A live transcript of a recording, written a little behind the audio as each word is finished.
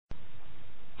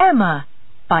Emma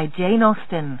by Jane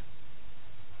Austen.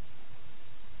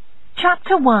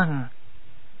 Chapter 1.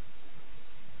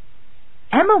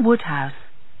 Emma Woodhouse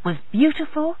was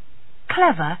beautiful,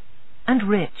 clever, and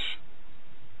rich.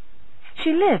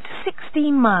 She lived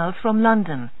 16 miles from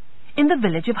London, in the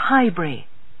village of Highbury,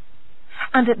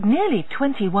 and at nearly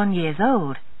 21 years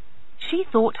old, she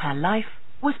thought her life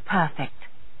was perfect.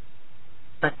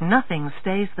 But nothing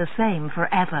stays the same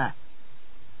forever,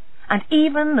 and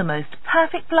even the most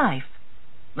perfect life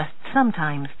must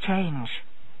sometimes change.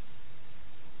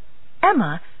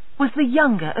 Emma was the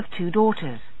younger of 2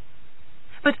 daughters,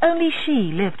 but only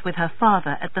she lived with her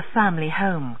father at the family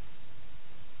home.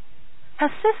 Her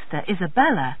sister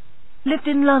Isabella lived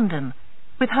in London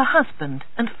with her husband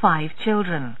and 5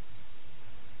 children.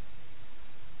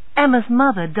 Emma's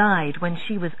mother died when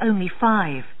she was only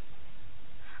 5,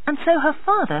 and so her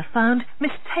father found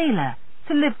Miss Taylor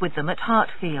to live with them at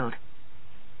Hartfield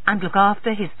and look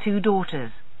after his 2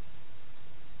 daughters.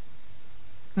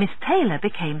 Miss Taylor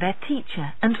became their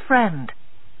teacher and friend,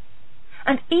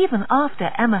 and even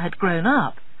after Emma had grown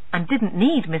up and didn't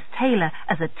need Miss Taylor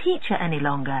as a teacher any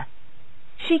longer,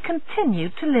 she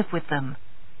continued to live with them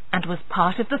and was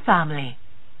part of the family.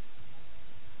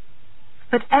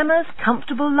 But Emma's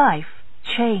comfortable life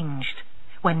changed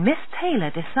when Miss Taylor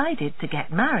decided to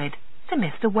get married to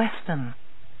Mr. Weston.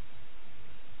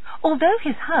 Although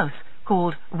his house,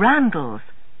 called Randall's,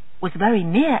 was very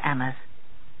near Emma's,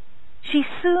 she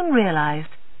soon realized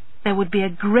there would be a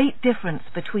great difference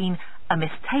between a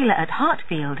Miss Taylor at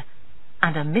Hartfield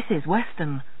and a Mrs.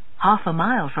 Weston half a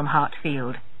mile from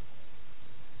Hartfield.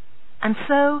 And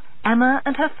so Emma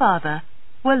and her father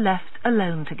were left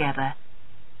alone together,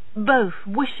 both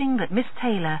wishing that Miss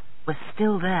Taylor was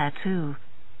still there too.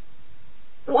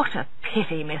 "What a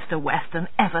pity Mr. Weston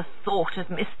ever thought of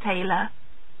Miss Taylor,"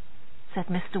 said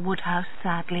Mr. Woodhouse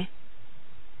sadly.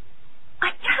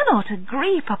 "I cannot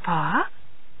agree, Papa.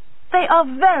 They are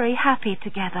very happy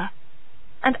together,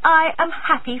 and I am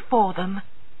happy for them.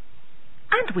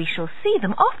 And we shall see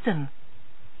them often.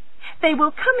 They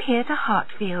will come here to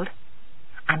Hartfield,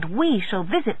 and we shall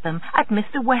visit them at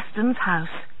Mr. Weston's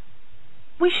house.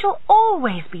 We shall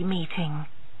always be meeting."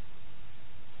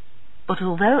 But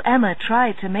although Emma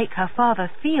tried to make her father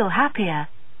feel happier,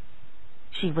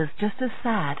 she was just as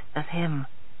sad as him.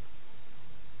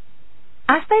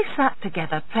 As they sat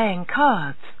together playing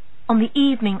cards on the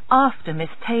evening after Miss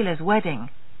Taylor's wedding,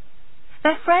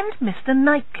 their friend Mr.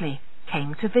 Knightley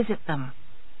came to visit them.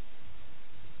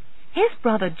 His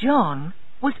brother John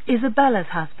was Isabella's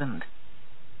husband,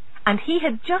 and he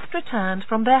had just returned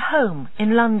from their home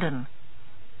in London.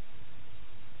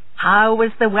 "How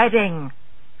was the wedding?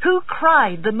 Who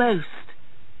cried the most?"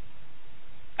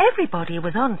 "Everybody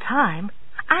was on time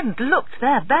and looked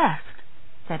their best,"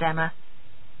 said Emma,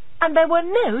 "and there were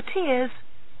no tears."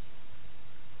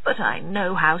 "But I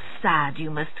know how sad you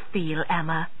must feel,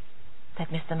 Emma," said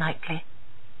Mr. Knightley.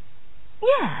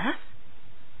 "Yes,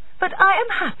 but I am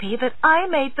happy that I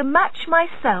made the match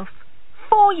myself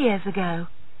 4 years ago.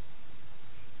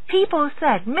 People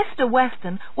said Mr.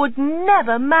 Weston would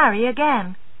never marry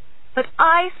again, but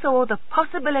I saw the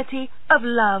possibility of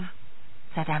love,"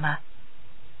 said Emma.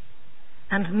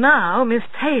 "And now Miss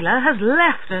Taylor has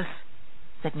left us,"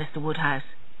 said Mr. Woodhouse.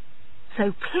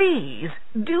 "So please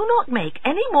do not make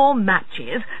any more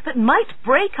matches that might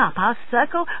break up our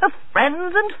circle of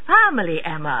friends and family,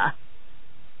 Emma."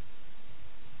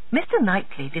 Mr.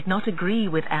 Knightley did not agree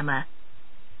with Emma.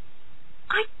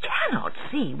 "I cannot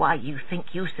see why you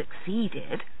think you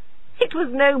succeeded. It was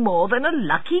no more than a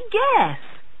lucky guess,"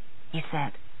 he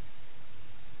said.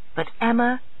 But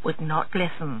Emma would not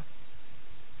listen.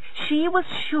 She was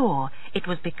sure it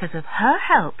was because of her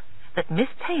help that Miss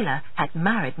Taylor had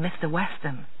married Mr.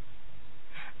 Weston.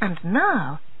 And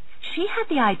now she had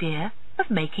the idea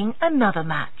of making another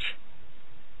match.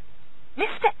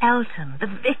 "Mr. Elton, the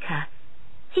vicar,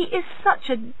 he is such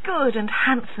a good and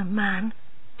handsome man.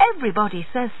 Everybody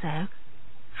says so.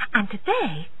 And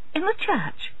today, in the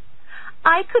church,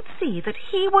 I could see that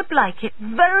he would like it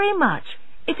very much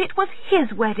if it was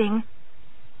his wedding.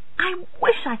 I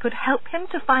wish I could help him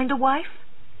to find a wife."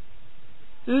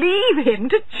 "Leave him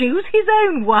to choose his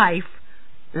own wife,"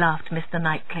 laughed Mr.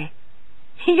 Knightley.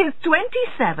 "He is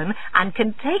 27 and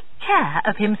can take care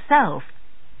of himself."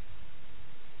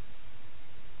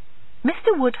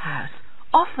 Mr. Woodhouse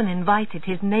often invited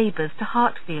his neighbours to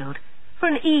Hartfield for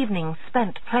an evening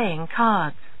spent playing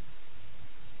cards.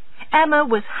 Emma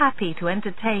was happy to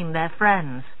entertain their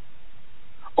friends,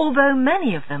 although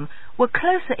many of them were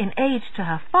closer in age to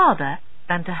her father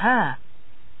than to her.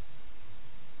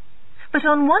 But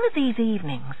on one of these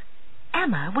evenings,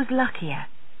 Emma was luckier.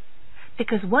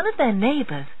 because one of their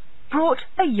neighbours brought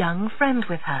a young friend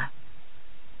with her.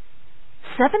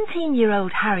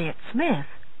 17-year-old Harriet Smith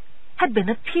had been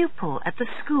a pupil at the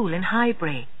school in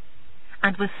Highbury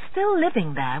and was still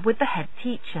living there with the head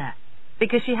teacher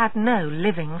because she had no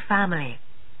living family.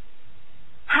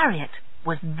 Harriet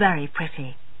was very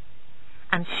pretty,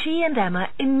 and she and Emma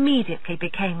immediately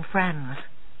became friends.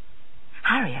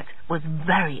 Harriet was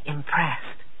very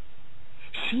impressed.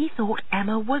 She thought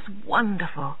Emma was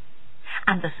wonderful,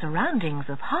 and the surroundings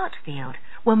of Hartfield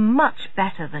were much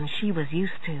better than she was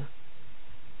used to.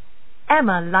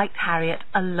 Emma liked Harriet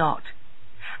a lot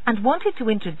and wanted to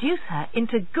introduce her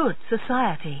into good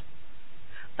society.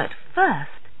 But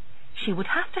first, she would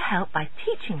have to help by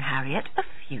teaching Harriet a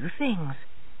few things.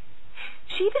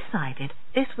 She decided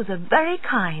this was a very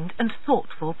kind and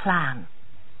thoughtful plan.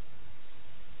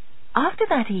 After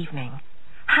that evening,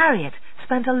 Harriet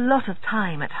spent a lot of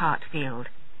time at Hartfield,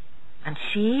 and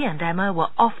she and Emma were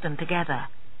often together.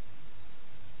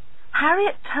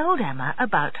 Harriet told Emma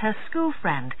about her school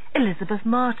friend, Elizabeth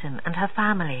Martin, and her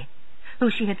family, who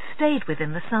she had stayed with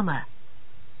in the summer.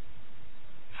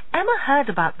 Emma heard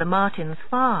about the Martins'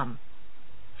 farm,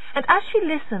 and as she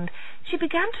listened, she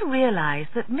began to realize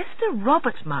that Mr.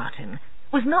 Robert Martin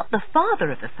was not the father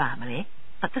of the family,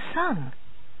 but the son,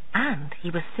 and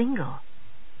he was single.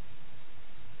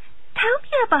 "Tell me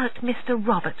about Mr.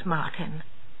 Robert Martin,"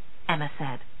 Emma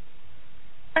said,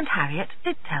 and Harriet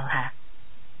did tell her.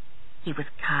 He was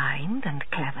kind and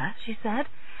clever, she said,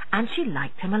 and she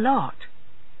liked him a lot.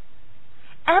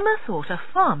 Emma thought a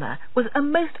farmer was a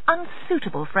most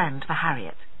unsuitable friend for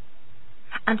Harriet,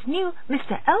 and knew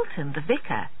Mr. Elton, the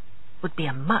vicar, would be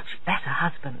a much better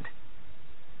husband.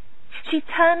 She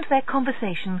turned their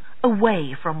conversation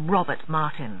away from Robert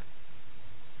Martin.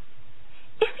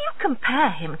 "If you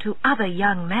compare him to other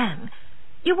young men,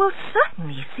 you will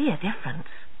certainly see a difference.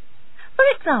 For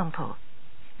example,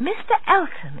 Mr.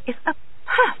 Elton is a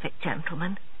perfect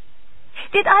gentleman.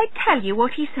 Did I tell you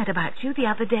what he said about you the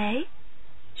other day?"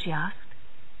 she asked,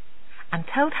 and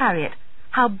told Harriet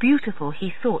how beautiful he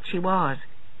thought she was.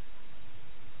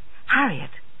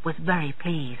 Harriet was very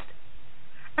pleased,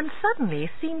 and suddenly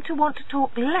seemed to want to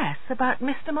talk less about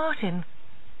Mr. Martin.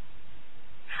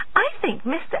 "I think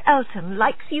Mr. Elton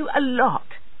likes you a lot.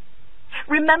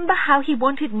 Remember how he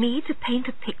wanted me to paint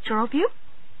a picture of you,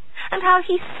 and how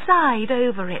he sighed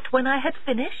over it when I had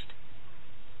finished?"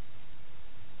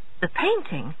 The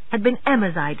painting had been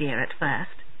Emma's idea at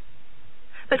first,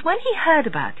 but when he heard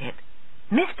about it,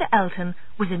 Mr. Elton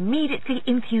was immediately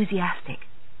enthusiastic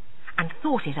and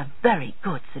thought it a very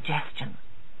good suggestion.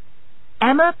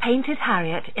 Emma painted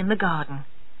Harriet in the garden,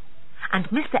 and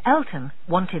Mr. Elton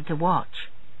wanted to watch.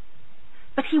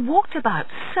 But he walked about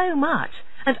so much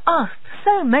and asked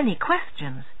so many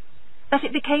questions that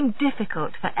it became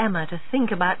difficult for Emma to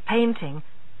think about painting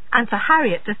and for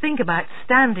Harriet to think about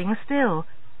standing still.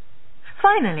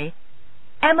 Finally,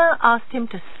 Emma asked him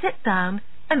to sit down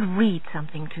and read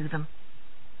something to them.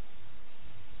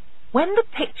 When the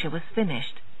picture was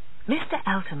finished, Mr.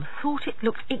 Elton thought it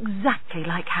looked exactly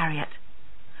like Harriet,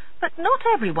 but not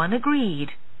everyone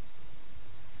agreed.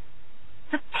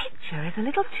 "The picture is a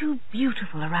little too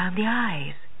beautiful around the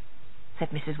eyes,"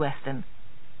 said Mrs. Weston.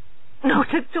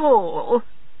 "Not at all,"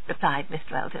 replied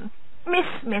Mr. Elton. "Miss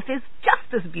Smith is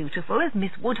just as beautiful as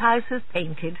Miss Woodhouse has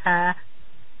painted her."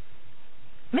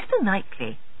 Mr.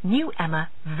 Knightley knew Emma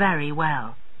very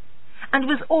well, and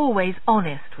was always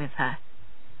honest with her.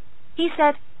 He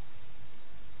said,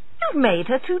 "You've made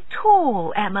her too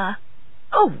tall, Emma."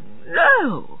 "Oh,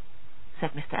 no,"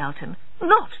 said Mr. Elton.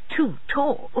 "Not too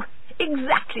tall.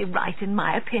 Exactly right in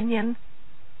my opinion."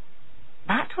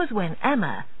 That was when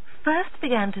Emma first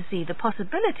began to see the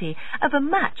possibility of a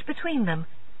match between them,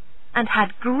 and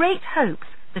had great hopes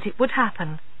that it would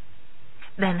happen.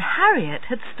 Then Harriet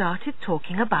had started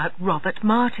talking about Robert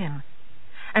Martin,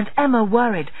 and Emma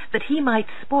worried that he might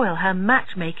spoil her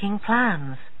matchmaking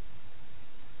plans.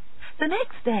 The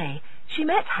next day she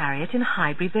met Harriet in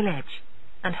Highbury village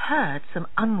and heard some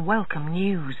unwelcome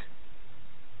news.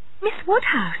 "Miss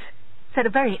Woodhouse," said a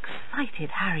very excited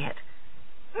Harriet,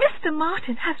 "Mr.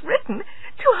 Martin has written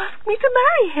to ask me to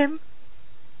marry him."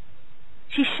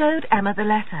 She showed Emma the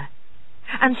letter,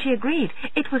 and she agreed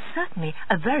it was certainly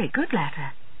a very good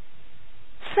letter.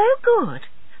 "So good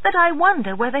that I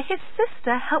wonder whether his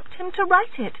sister helped him to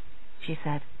write it," she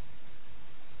said.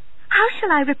 "How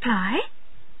shall I reply?"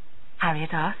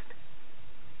 Harriet asked.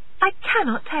 "I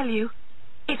cannot tell you.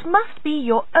 It must be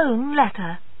your own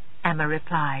letter," Emma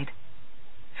replied.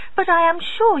 "But I am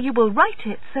sure you will write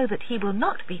it so that he will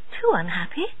not be too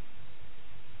unhappy."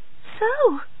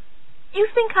 "So, you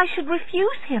think I should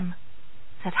refuse him?"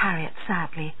 said Harriet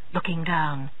sadly, looking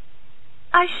down.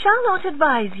 "I shall not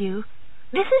advise you.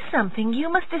 This is something you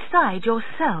must decide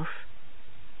yourself."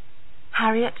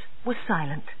 Harriet was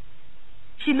silent.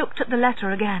 She looked at the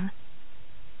letter again.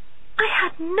 "I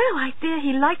had no idea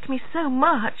he liked me so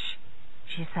much,"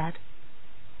 she said.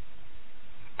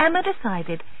 Emma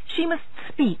decided she must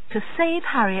speak to save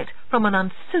Harriet from an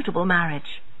unsuitable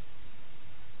marriage.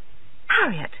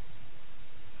 "Harriet,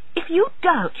 if you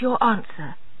doubt your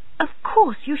answer, of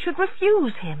course you should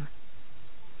refuse him.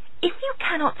 If you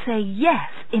cannot say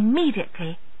yes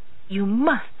immediately, you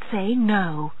must say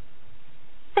no."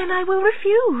 "Then I will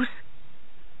refuse.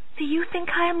 Do you think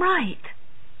I am right?"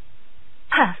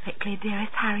 "Perfectly,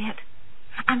 dearest Harriet.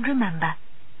 And remember,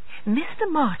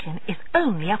 Mr. Martin is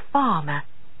only a farmer.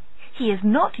 He is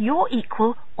not your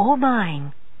equal or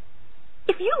mine.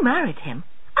 If you married him,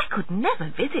 I could never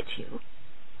visit you,"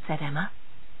 said Emma.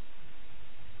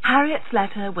 Harriet's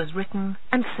letter was written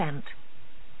and sent.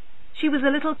 She was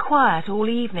a little quiet all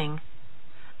evening,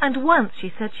 and once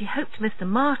she said she hoped Mr.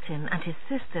 Martin and his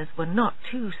sisters were not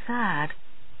too sad.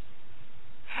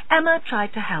 Emma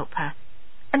tried to help her,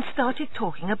 and started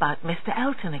talking about Mr.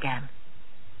 Elton again.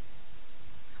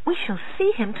 "We shall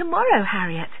see him tomorrow,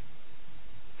 Harriet.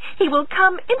 He will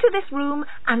come into this room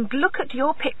and look at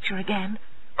your picture again,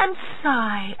 and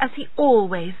sigh as he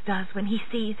always does when he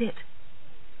sees it."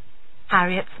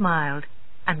 Harriet smiled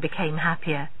and became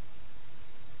happier.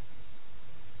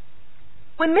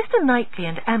 When Mr. Knightley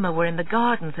and Emma were in the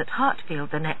gardens at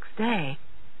Hartfield the next day,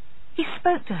 he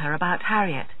spoke to her about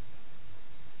Harriet.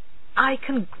 "I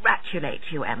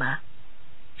congratulate you, Emma.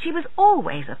 She was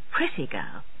always a pretty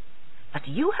girl, but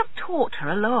you have taught her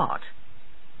a lot.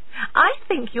 I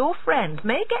think your friend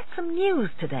may get some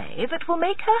news today that will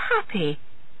make her happy."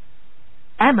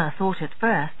 Emma thought at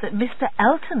first that Mr.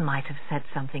 Elton might have said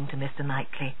something to Mr.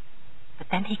 Knightley, but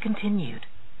then he continued.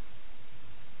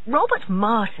 "Robert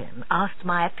Martin asked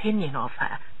my opinion of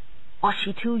her. Was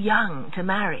she too young to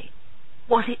marry?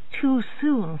 Was it too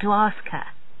soon to ask her?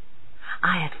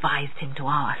 I advised him to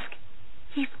ask.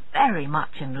 He's very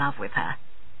much in love with her."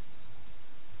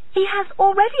 "He has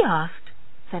already asked,"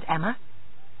 said Emma,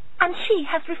 "and she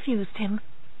has refused him."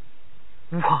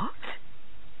 "What?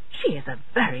 She is a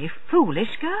very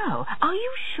foolish girl. Are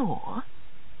you sure?"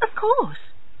 "Of course.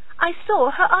 I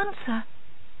saw her answer."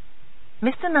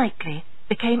 Mr. Knightley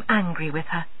became angry with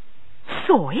her.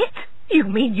 "Saw it? You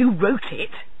mean you wrote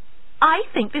it?" "I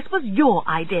think this was your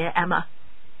idea, Emma."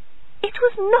 "It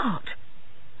was not.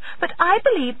 But I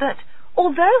believe that,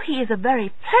 although he is a very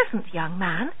pleasant young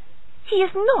man, he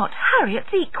is not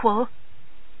Harriet's equal."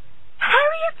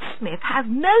 "Harriet Smith has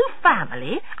no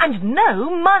family and no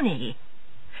money.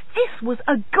 This was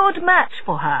a good match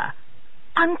for her.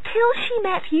 Until she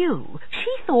met you,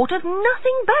 she thought of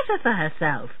nothing better for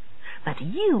herself. But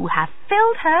you have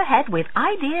filled her head with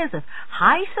ideas of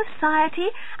high society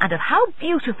and of how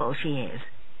beautiful she is.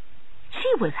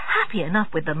 She was happy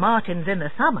enough with the Martins in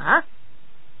the summer."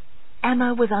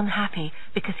 Emma was unhappy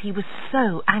because he was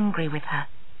so angry with her,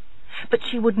 but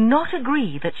she would not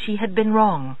agree that she had been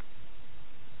wrong.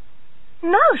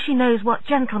 "Now she knows what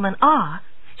gentlemen are,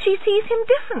 she sees him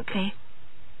differently.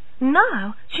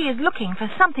 Now she is looking for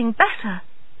something better."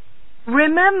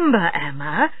 "Remember,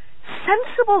 Emma,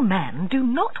 sensible men do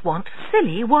not want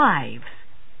silly wives.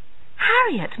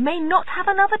 Harriet may not have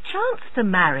another chance to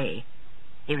marry,"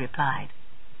 he replied.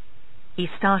 He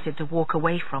started to walk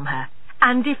away from her.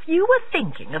 "And if you were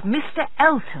thinking of Mr.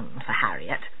 Elton for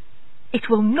Harriet, it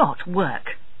will not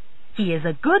work. He is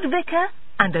a good vicar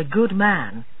and a good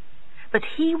man, but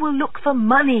he will look for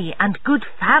money and good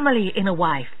family in a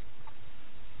wife."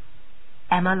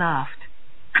 Emma laughed.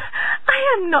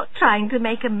 "I am not trying to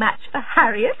make a match for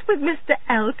Harriet with Mr.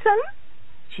 Elton,"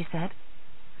 she said,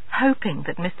 hoping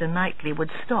that Mr. Knightley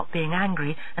would stop being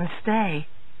angry and stay.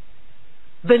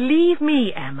 "Believe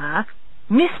me, Emma,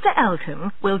 Mr.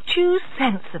 Elton will choose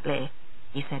sensibly,"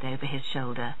 he said over his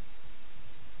shoulder.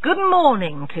 "Good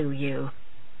morning to you."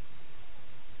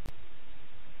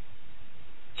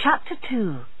 Chapter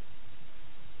 2.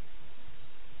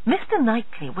 Mr.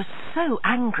 Knightley was so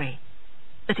angry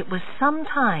that it was some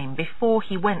time before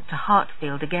he went to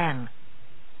Hartfield again.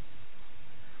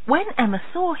 When Emma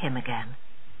saw him again,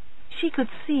 she could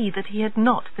see that he had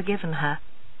not forgiven her,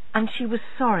 and she was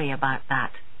sorry about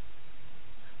that.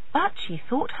 But she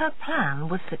thought her plan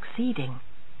was succeeding.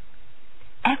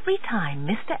 Every time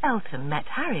Mr. Elton met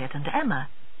Harriet and Emma,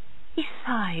 he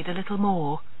sighed a little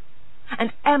more,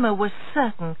 and Emma was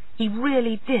certain he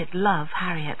really did love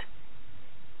Harriet.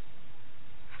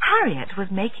 Harriet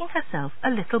was making herself a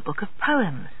little book of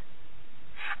poems,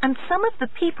 and some of the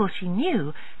people she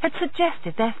knew had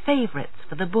suggested their favourites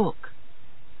for the book.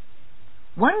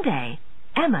 One day,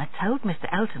 Emma told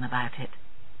Mr. Elton about it,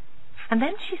 and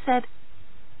then she said,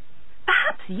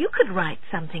 "Perhaps you could write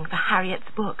something for Harriet's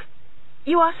book.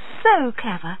 You are so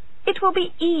clever, it will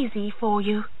be easy for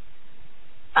you."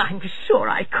 "I'm sure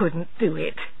I couldn't do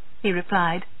it," he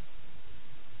replied.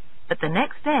 But the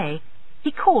next day,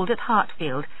 he called at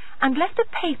Hartfield and left a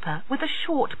paper with a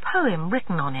short poem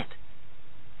written on it.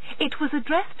 It was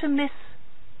addressed to Miss...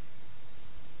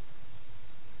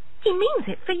 "He means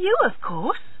it for you, of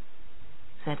course,"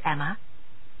 said Emma.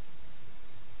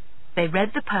 They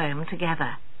read the poem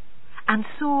together and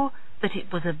saw that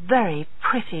it was a very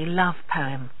pretty love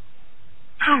poem.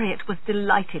 Harriet was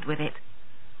delighted with it.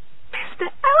 "Mr.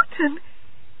 Elton,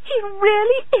 he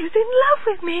really is in love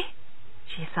with me,"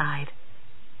 she sighed.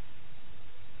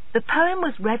 The poem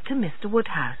was read to Mr.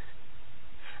 Woodhouse,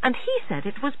 and he said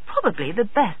it was probably the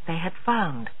best they had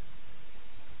found.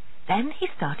 Then he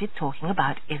started talking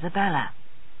about Isabella.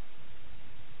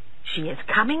 "She is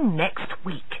coming next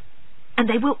week, and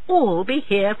they will all be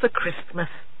here for Christmas."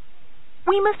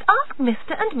 "We must ask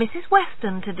Mr. and Mrs.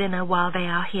 Weston to dinner while they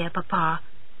are here, Papa,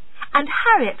 and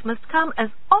Harriet must come as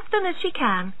often as she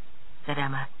can," said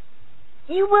Emma.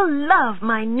 "You will love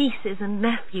my nieces and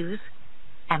nephews,"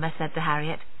 Emma said to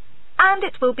Harriet, "and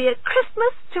it will be a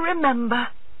Christmas to remember."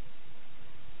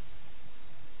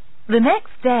 The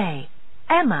next day,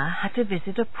 Emma had to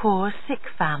visit a poor sick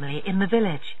family in the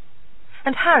village,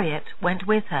 and Harriet went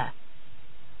with her.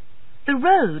 The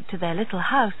road to their little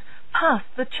house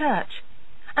passed the church,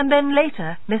 and then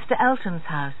later Mr. Elton's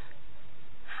house,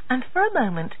 and for a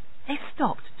moment they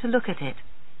stopped to look at it.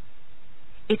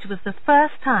 It was the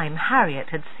first time Harriet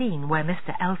had seen where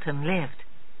Mr. Elton lived.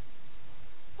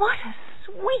 "What a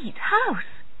sweet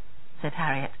house," said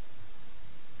Harriet.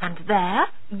 "And there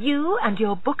you and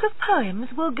your book of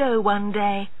poems will go one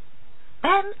day.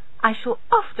 Then I shall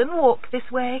often walk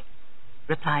this way,"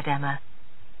 replied Emma.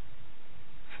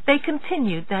 They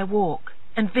continued their walk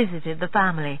and visited the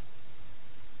family.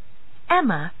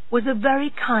 Emma was a very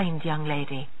kind young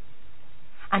lady,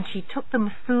 and she took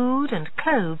them food and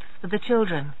clothes for the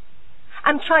children,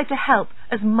 and tried to help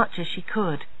as much as she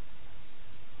could.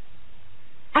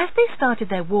 As they started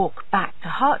their walk back to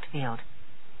Hartfield,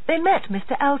 they met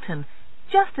Mr. Elton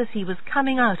just as he was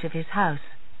coming out of his house,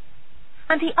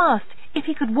 and he asked if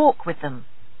he could walk with them.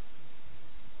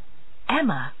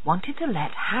 Emma wanted to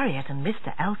let Harriet and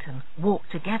Mr. Elton walk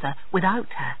together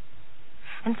without her,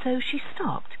 and so she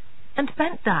stopped and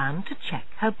bent down to check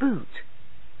her boot.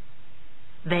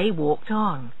 They walked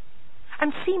on,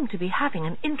 and seemed to be having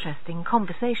an interesting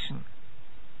conversation.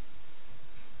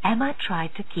 Emma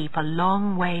tried to keep a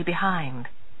long way behind,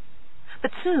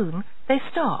 but soon they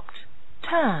stopped,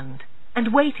 turned,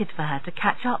 and waited for her to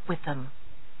catch up with them.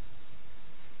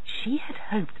 She had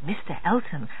hoped Mr.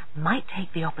 Elton might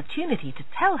take the opportunity to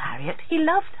tell Harriet he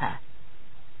loved her,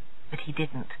 but he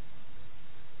didn't.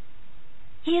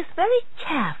 "He is very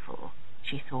careful,"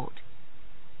 she thought.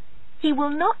 "He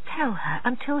will not tell her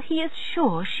until he is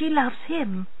sure she loves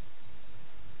him."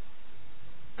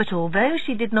 But although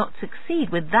she did not succeed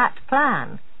with that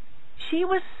plan, she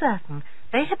was certain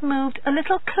they had moved a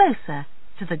little closer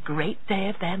to the great day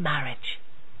of their marriage.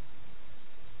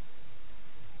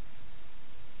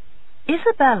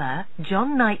 Isabella,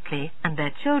 John Knightley, and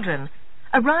their children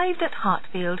arrived at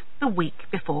Hartfield the week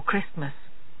before Christmas.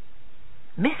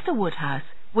 Mr. Woodhouse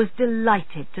was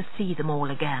delighted to see them all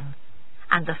again,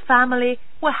 and the family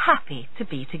were happy to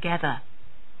be together.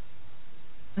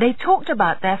 They talked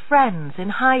about their friends in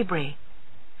Highbury,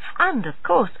 and, of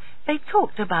course, they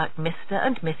talked about Mr.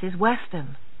 and Mrs.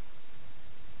 Weston.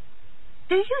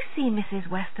 "Do you see Mrs.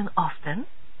 Weston often?"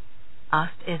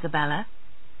 asked Isabella.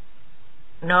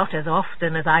 "Not as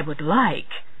often as I would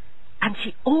like, and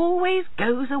she always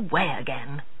goes away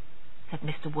again," said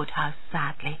Mr. Woodhouse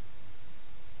sadly.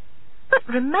 "But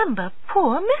remember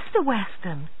poor Mr.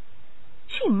 Weston.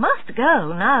 She must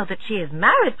go now that she is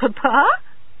married, Papa,"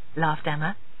 laughed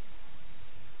Emma.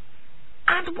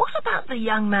 "And what about the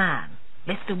young man,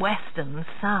 Mr. Weston's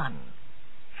son?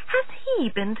 Has he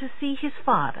been to see his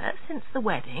father since the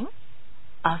wedding?"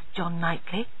 asked John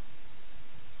Knightley.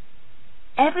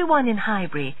 Everyone in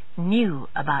Highbury knew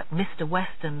about Mr.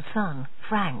 Weston's son,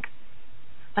 Frank,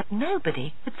 but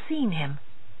nobody had seen him.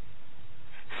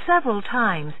 Several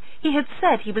times he had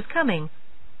said he was coming,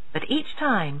 but each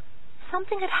time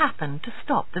something had happened to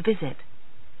stop the visit.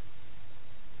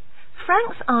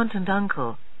 Frank's aunt and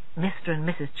uncle, Mr. and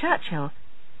Mrs. Churchill,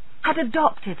 had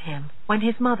adopted him when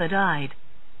his mother died.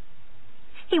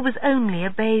 He was only a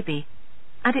baby,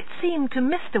 and it seemed to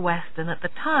Mr. Weston at the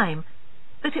time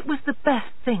that it was the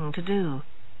best thing to do.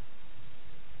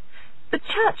 The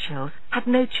Churchills had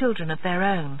no children of their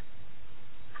own,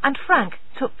 and Frank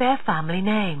took their family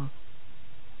name.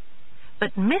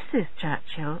 But Mrs.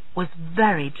 Churchill was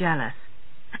very jealous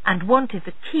and wanted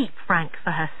to keep Frank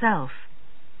for herself.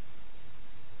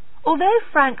 Although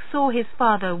Frank saw his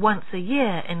father once a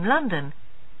year in London,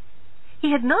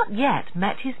 he had not yet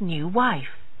met his new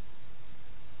wife.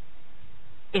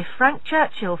 If Frank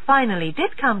Churchill finally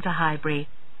did come to Highbury,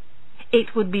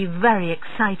 it would be very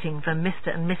exciting for Mr.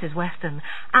 and Mrs. Weston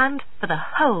and for the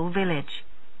whole village.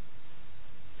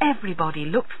 Everybody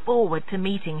looked forward to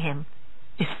meeting him,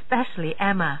 especially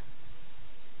Emma.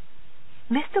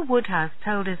 Mr. Woodhouse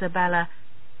told Isabella,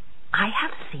 "I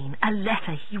have seen a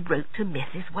letter he wrote to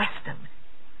Mrs. Weston,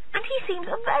 and he seems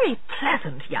a very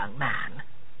pleasant young man.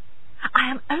 I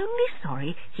am only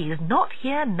sorry he is not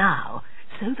here now,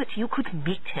 so that you could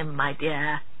meet him, my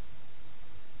dear."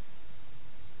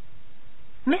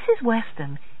 Mrs.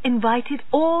 Weston invited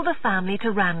all the family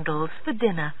to Randalls for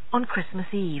dinner on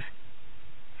Christmas Eve,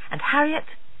 and Harriet,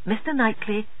 Mr.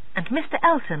 Knightley, and Mr.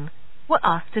 Elton were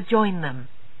asked to join them.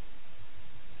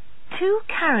 2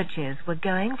 carriages were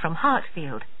going from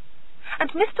Hartfield,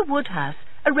 and Mr. Woodhouse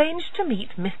arranged to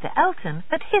meet Mr. Elton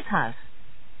at his house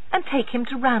and take him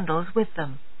to Randalls with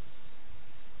them.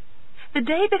 The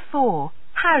day before,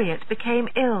 Harriet became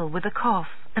ill with a cough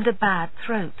and a bad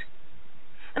throat,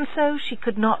 and so she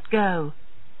could not go.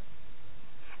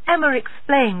 Emma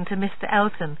explained to Mr.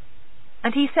 Elton,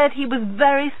 and he said he was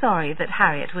very sorry that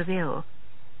Harriet was ill.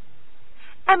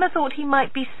 Emma thought he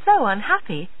might be so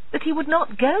unhappy that he would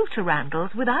not go to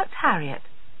Randalls without Harriet,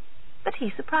 but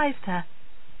he surprised her.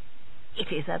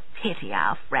 "It is a pity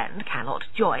our friend cannot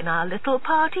join our little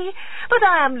party, but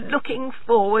I am looking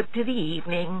forward to the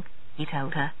evening," he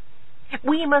told her.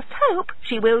 "We must hope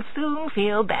she will soon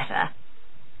feel better."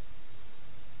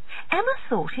 Emma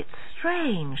thought it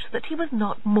strange that he was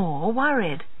not more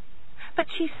worried,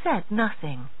 but she said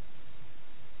nothing.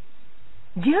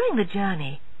 During the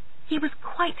journey, he was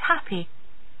quite happy,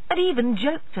 and even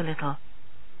joked a little.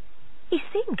 He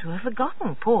seemed to have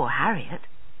forgotten poor Harriet,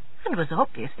 and was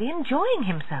obviously enjoying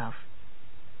himself.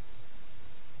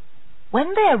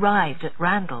 When they arrived at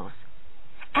Randalls,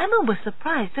 Emma was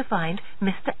surprised to find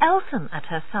Mr. Elton at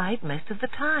her side most of the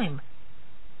time.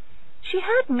 She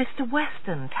heard Mr.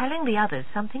 Weston telling the others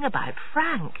something about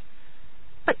Frank,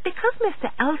 but because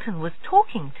Mr. Elton was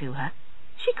talking to her,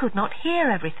 she could not hear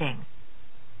everything.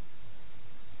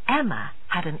 Emma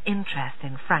had an interest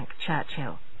in Frank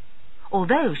Churchill,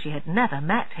 although she had never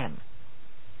met him.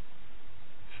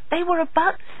 They were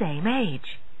about the same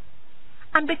age,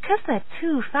 and because their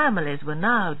 2 families were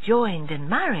now joined in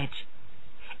marriage,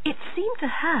 it seemed to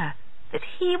her that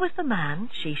he was the man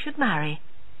she should marry.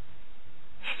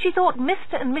 She thought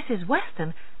Mr. and Mrs.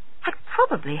 Weston had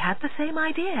probably had the same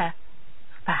idea,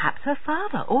 perhaps her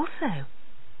father also.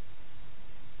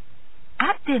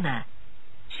 At dinner,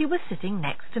 she was sitting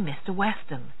next to Mr.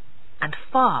 Weston, and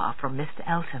far from Mr.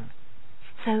 Elton,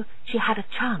 so she had a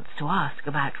chance to ask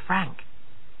about Frank.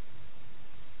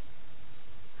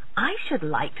 "I should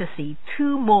like to see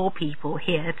 2 more people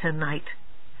here tonight.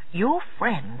 Your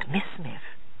friend, Miss Smith,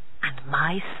 and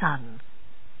my son,"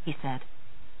 he said.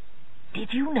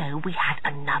 "Did you know we had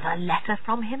another letter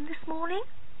from him this morning?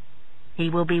 He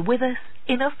will be with us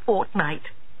in a fortnight.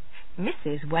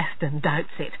 Mrs. Weston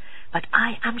doubts it, but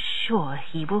I am sure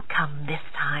he will come this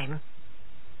time."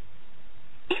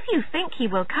 "If you think he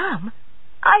will come,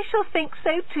 I shall think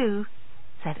so too,"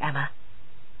 said Emma.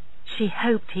 She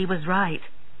hoped he was right,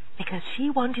 because she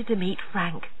wanted to meet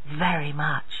Frank very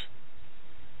much.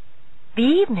 The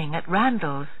evening at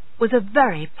Randalls was a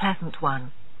very pleasant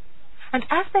one, and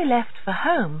as they left for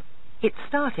home, it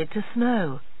started to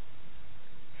snow.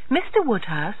 Mr.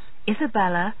 Woodhouse,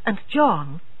 Isabella, and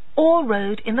John all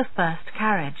rode in the first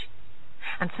carriage,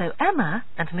 and so Emma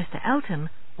and Mr. Elton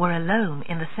were alone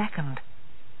in the second.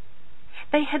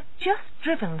 They had just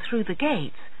driven through the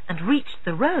gates and reached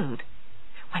the road,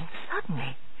 when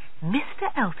suddenly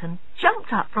Mr. Elton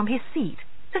jumped up from his seat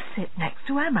to sit next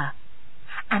to Emma,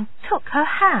 and took her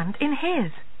hand in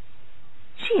his.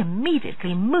 She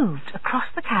immediately moved across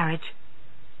the carriage.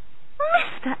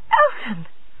 "Mr. Elton,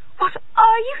 what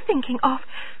are you thinking of?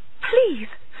 Please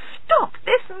stop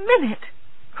this minute,"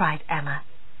 cried Emma,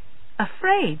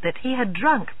 afraid that he had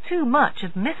drunk too much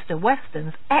of Mr.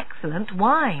 Weston's excellent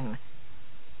wine.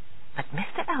 But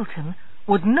Mr. Elton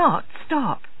would not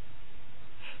stop.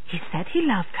 He said he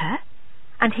loved her,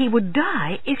 and he would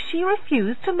die if she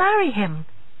refused to marry him.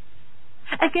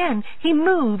 Again he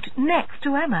moved next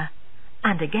to Emma,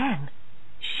 and again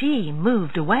she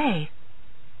moved away.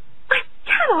 "I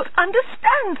cannot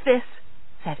understand this,"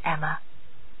 said Emma.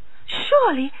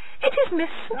 "Surely it is Miss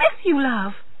Smith you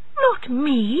love, not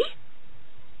me."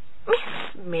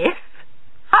 "Miss Smith?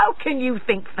 How can you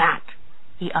think that?"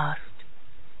 he asked.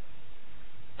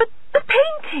 "But the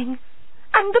painting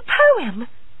and the poem.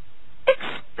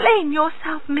 Explain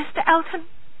yourself, Mr. Elton."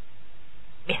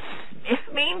 "Miss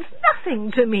Smith means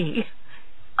nothing to me.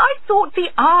 I thought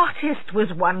the artist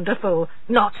was wonderful,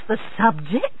 not the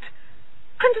subject.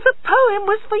 And the poem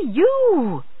was for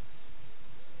you."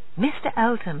 Mr.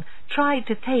 Elton tried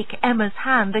to take Emma's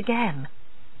hand again.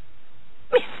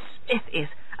 "Miss Smith is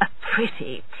a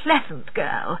pretty, pleasant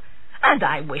girl, and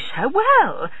I wish her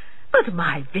well, but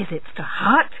my visits to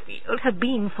Hartfield have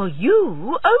been for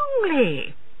you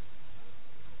only."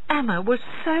 Emma was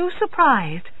so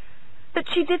surprised that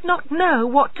she did not know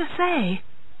what to say.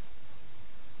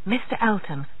 Mr.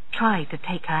 Elton tried to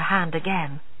take her hand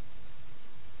again.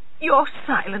 "Your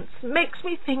silence makes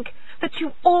me think that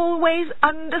you always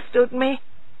understood me,"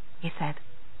 he said.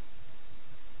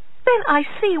 "Then I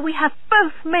see we have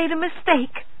both made a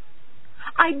mistake.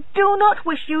 I do not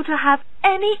wish you to have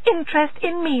any interest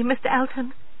in me, Mr.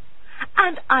 Elton,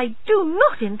 and I do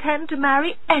not intend to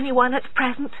marry anyone at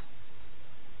present."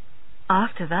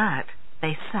 After that,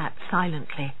 they sat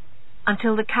silently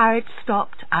until the carriage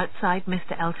stopped outside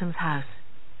Mr. Elton's house,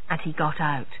 and he got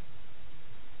out.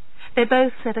 They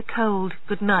both said a cold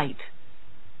good night,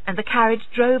 and the carriage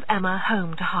drove Emma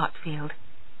home to Hartfield,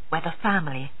 where the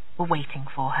family were waiting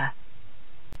for her.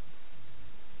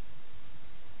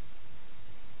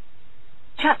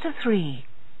 Chapter 3.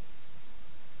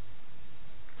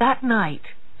 That night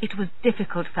it was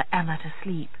difficult for Emma to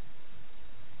sleep.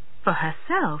 For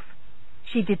herself,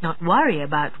 she did not worry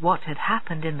about what had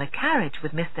happened in the carriage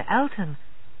with Mr. Elton,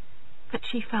 but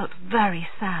she felt very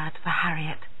sad for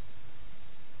Harriet.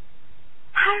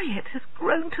 "Harriet has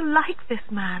grown to like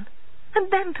this man, and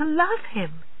then to love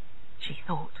him," she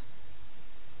thought.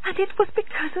 "And it was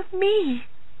because of me."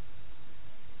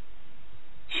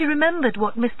 She remembered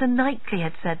what Mr. Knightley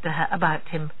had said to her about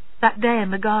him that day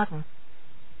in the garden.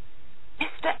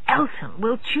 "Mr. Elton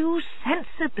will choose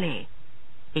sensibly,"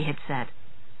 he had said.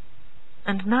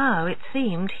 And now it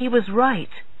seemed he was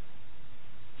right.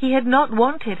 He had not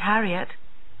wanted Harriet,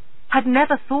 had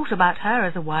never thought about her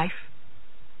as a wife.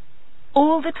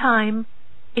 All the time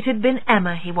it had been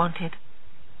Emma he wanted,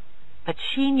 but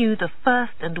she knew the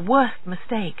first and worst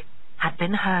mistake had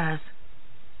been hers.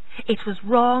 It was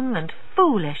wrong and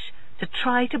foolish to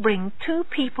try to bring two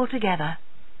people together,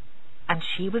 and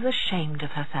she was ashamed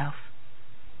of herself.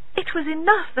 "It was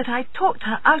enough that I talked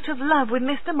her out of love with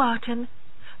Mr. Martin.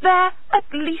 There,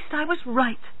 at least I was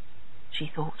right," she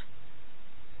thought.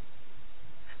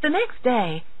 The next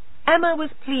day, Emma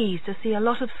was pleased to see a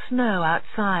lot of snow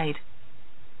outside.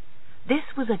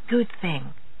 This was a good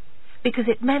thing, because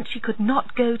it meant she could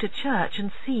not go to church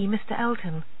and see Mr.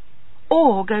 Elton,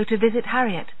 or go to visit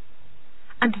Harriet,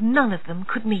 and none of them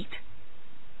could meet.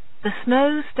 The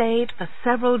snow stayed for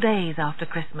several days after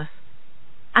Christmas,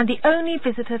 and the only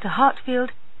visitor to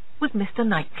Hartfield was Mr.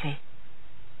 Knightley.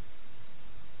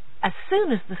 As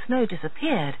soon as the snow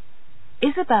disappeared,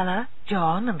 Isabella,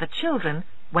 John, and the children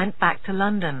went back to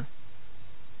London.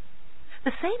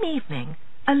 The same evening,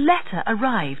 a letter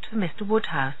arrived for Mr.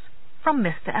 Woodhouse from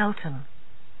Mr. Elton.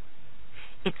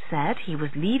 It said he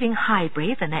was leaving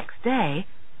Highbury the next day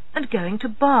and going to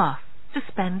Bath to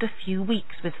spend a few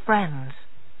weeks with friends.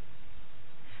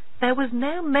 There was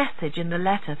no message in the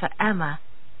letter for Emma,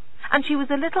 and she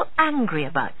was a little angry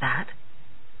about that,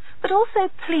 but also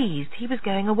pleased he was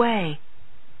going away.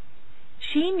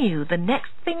 She knew the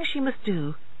next thing she must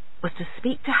do was to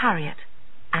speak to Harriet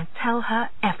and tell her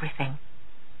everything.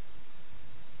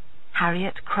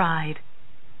 Harriet cried,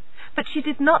 but she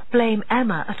did not blame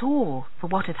Emma at all for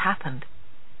what had happened.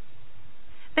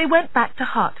 They went back to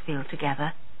Hartfield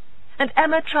together, and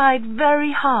Emma tried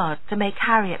very hard to make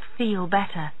Harriet feel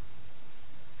better.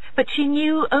 But she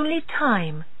knew only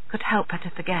time could help her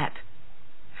to forget.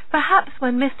 Perhaps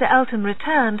when Mr. Elton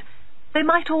returned, they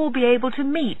might all be able to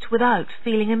meet without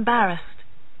feeling embarrassed.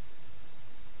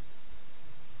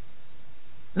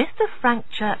 Mr. Frank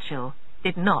Churchill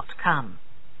did not come.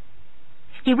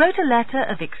 He wrote a letter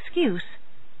of excuse,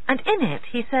 and in it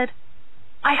he said,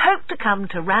 "I hope to come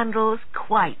to Randalls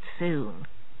quite soon."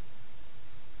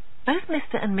 Both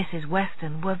Mr. and Mrs.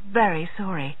 Weston were very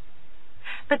sorry,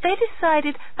 but they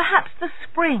decided perhaps the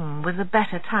spring was a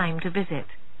better time to visit,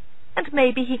 and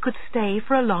maybe he could stay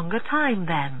for a longer time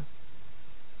then.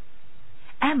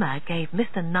 Emma gave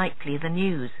Mr. Knightley the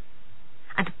news,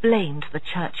 and blamed the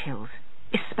Churchills,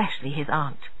 especially his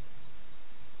aunt.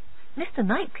 Mr.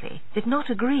 Knightley did not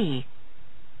agree.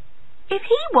 If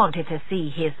he wanted to see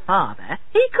his father,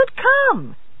 he could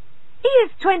come. He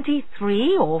is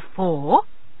 23 or 4.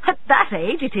 At that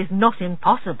age it is not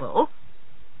impossible.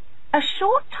 A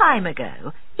short time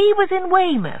ago he was in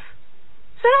Weymouth,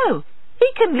 so he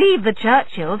can leave the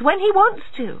Churchills when he wants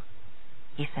to,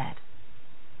 he said.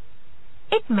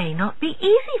 It may not be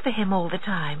easy for him all the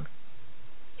time.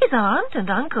 His aunt and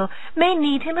uncle may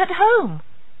need him at home.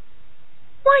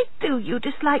 Why do you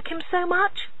dislike him so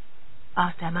much?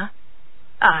 Asked Emma.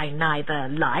 I neither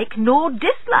like nor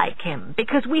dislike him,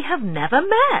 because we have never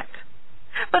met.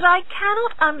 But I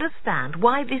cannot understand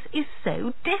why this is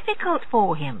so difficult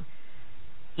for him.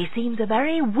 He seems a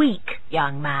very weak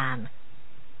young man.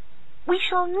 We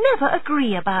shall never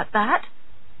agree about that,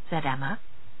 said Emma.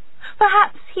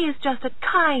 Perhaps he is just a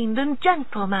kind and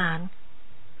gentle man.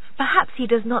 Perhaps he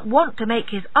does not want to make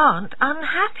his aunt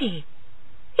unhappy.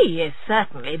 He is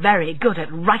certainly very good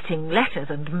at writing letters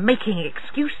and making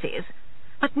excuses,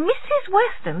 but Mrs.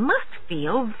 Weston must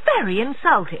feel very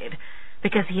insulted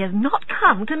because he has not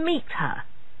come to meet her.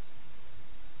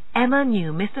 Emma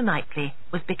knew Mr. Knightley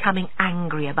was becoming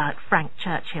angry about Frank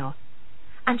Churchill,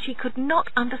 and she could not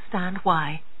understand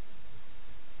why.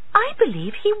 I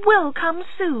believe he will come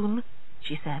soon,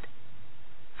 she said.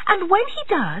 And when he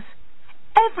does,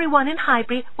 everyone in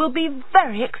Highbury will be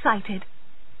very excited.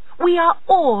 We are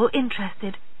all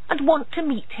interested and want to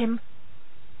meet him.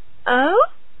 Oh,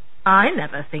 I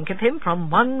never think of him from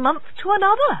one month to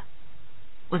another,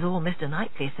 was all Mr.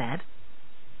 Knightley said.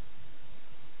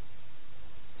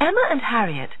 Emma and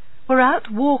Harriet were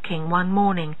out walking one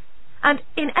morning, and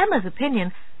in Emma's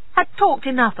opinion had talked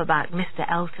enough about Mr.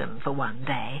 Elton for one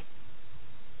day.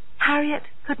 Harriet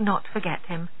could not forget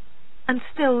him, and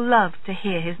still loved to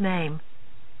hear his name.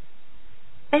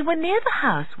 They were near the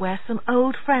house where some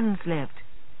old friends lived,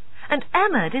 and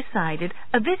Emma decided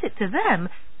a visit to them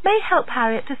may help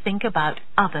Harriet to think about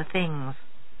other things.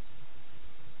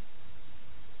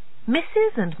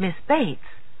 Mrs. and Miss Bates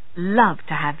loved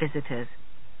to have visitors,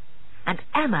 and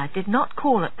Emma did not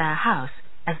call at their house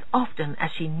as often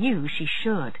as she knew she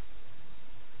should.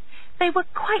 They were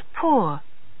quite poor,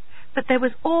 but there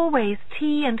was always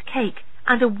tea and cake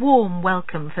and a warm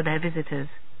welcome for their visitors.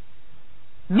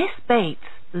 Miss Bates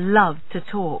loved to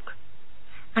talk,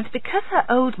 and because her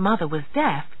old mother was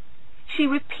deaf, she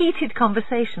repeated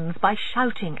conversations by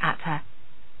shouting at her.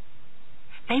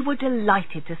 They were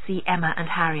delighted to see Emma and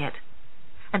Harriet,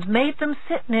 and made them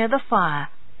sit near the fire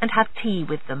and have tea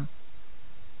with them.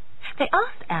 They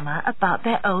asked Emma about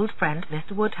their old friend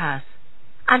Mr. Woodhouse,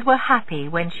 and were happy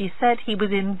when she said he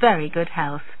was in very good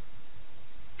health.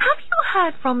 Have you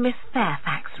heard from Miss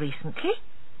Fairfax recently?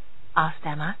 Asked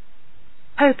Emma,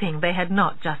 hoping they had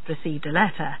not just received a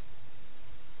letter.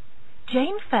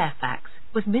 Jane Fairfax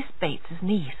was Miss Bates's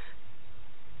niece.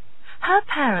 Her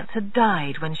parents had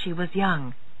died when she was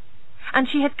young, and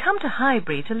she had come to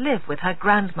Highbury to live with her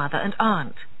grandmother and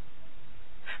aunt.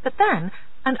 But then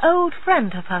an old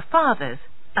friend of her father's,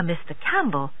 a Mr.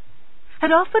 Campbell,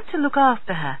 had offered to look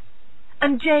after her,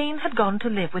 and Jane had gone to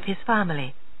live with his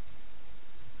family.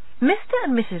 Mr.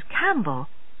 and Mrs. Campbell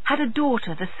had a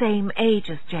daughter the same age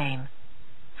as Jane,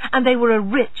 and they were a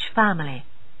rich family,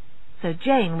 so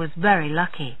Jane was very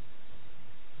lucky.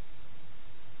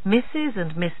 Mrs.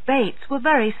 and Miss Bates were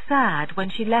very sad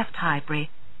when she left Highbury,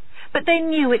 but they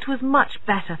knew it was much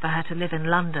better for her to live in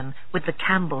London with the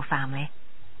Campbell family.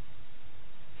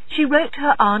 She wrote to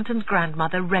her aunt and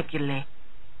grandmother regularly,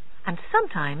 and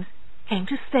sometimes came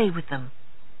to stay with them.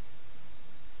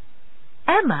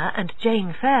 Emma and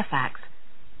Jane Fairfax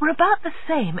were about the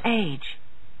same age,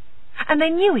 and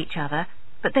they knew each other,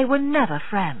 but they were never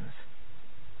friends.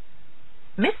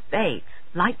 Miss Bates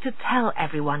liked to tell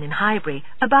everyone in Highbury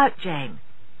about Jane,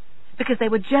 because they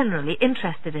were generally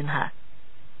interested in her.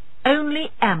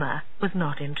 Only Emma was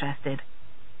not interested.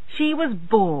 She was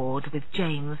bored with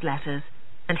Jane's letters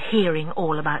and hearing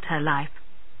all about her life.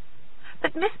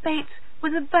 But Miss Bates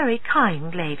was a very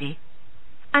kind lady,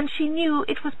 and she knew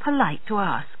it was polite to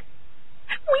ask.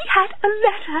 We had a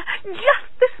letter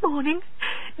just this morning.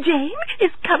 Jane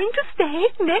is coming to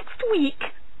stay next week.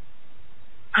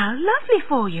 How lovely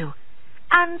for you.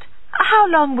 And how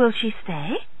long will she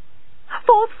stay?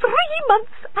 For 3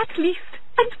 months at least,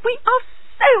 and we are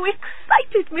so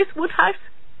excited, Miss Woodhouse,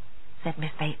 said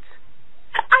Miss Bates.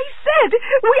 I said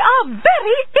we are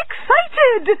very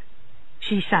excited,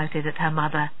 she shouted at her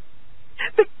mother.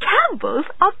 The Campbells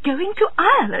are going to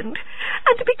Ireland,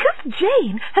 and because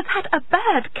Jane has had a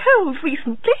bad cold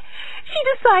recently, she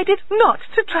decided not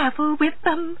to travel with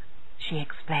them, she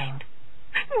explained.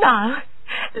 Now,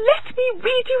 let me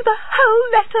read you the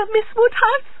whole letter, Miss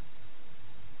Woodhouse.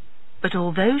 But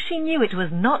although she knew it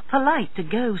was not polite to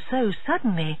go so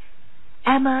suddenly,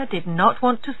 Emma did not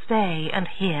want to stay and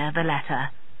hear the letter.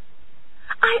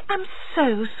 "I am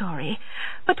so sorry,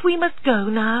 but we must go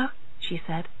now," she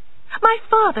said. "My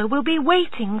father will be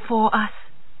waiting for us."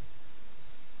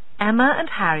 Emma and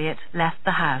Harriet left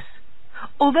the house,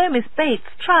 although Miss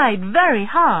Bates tried very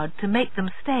hard to make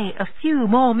them stay a few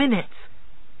more minutes.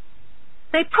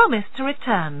 They promised to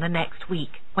return the next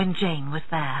week when Jane was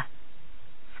there,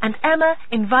 and Emma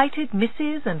invited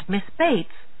Mrs. and Miss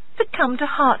Bates to come to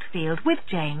Hartfield with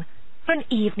Jane for an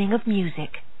evening of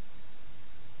music.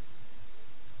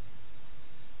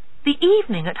 The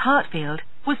evening at Hartfield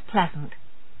was pleasant,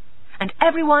 and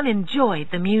everyone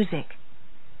enjoyed the music.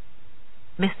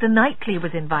 Mr. Knightley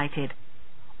was invited,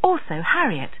 also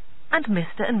Harriet and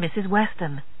Mr. and Mrs.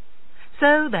 Weston,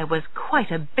 so there was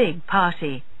quite a big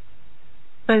party.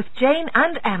 Both Jane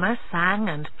and Emma sang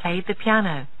and played the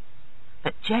piano,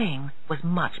 but Jane was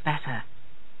much better.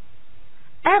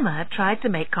 Emma tried to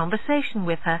make conversation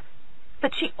with her,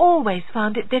 but she always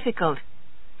found it difficult,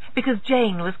 because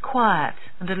Jane was quiet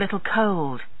and a little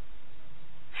cold.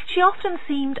 She often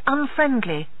seemed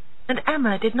unfriendly, and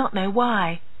Emma did not know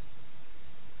why.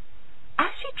 As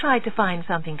she tried to find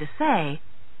something to say,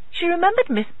 she remembered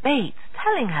Miss Bates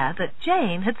telling her that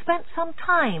Jane had spent some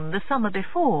time the summer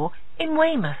before in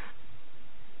Weymouth.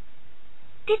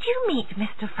 "Did you meet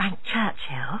Mr. Frank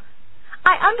Churchill?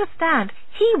 I understand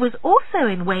he was also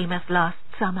in Weymouth last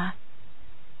summer."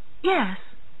 "Yes,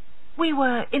 we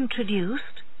were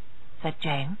introduced," said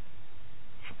Jane.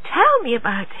 "Tell me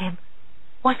about him.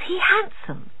 Was he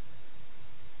handsome?"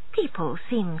 "People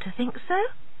seem to think so."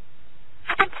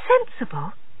 "And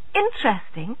sensible,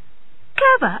 interesting,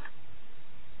 clever?"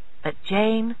 But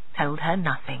Jane told her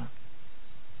nothing.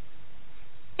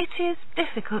 "It is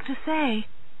difficult to say.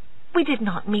 We did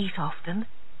not meet often.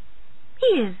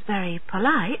 He is very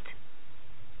polite,"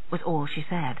 was all she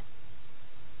said.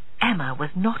 Emma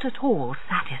was not at all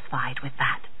satisfied with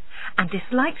that, and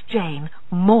disliked Jane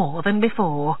more than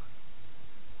before.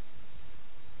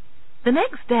 The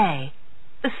next day,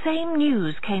 the same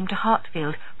news came to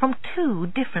Hartfield from 2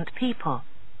 different people.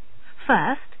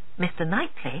 First, Mr.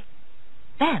 Knightley,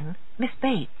 then Miss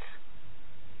Bates.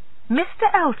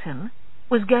 Mr. Elton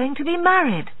was going to be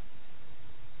married.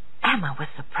 Emma was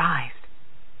surprised.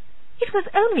 It was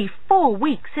only 4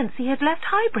 weeks since he had left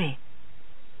Highbury.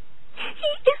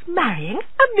 "He is marrying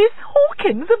a Miss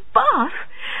Hawkins of Bath.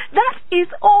 That is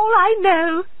all I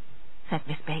know," said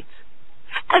Miss Bates.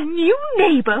 "A new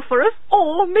neighbour for us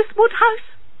all, Miss Woodhouse.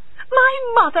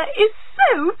 My mother is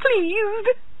so pleased."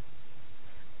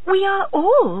 "We are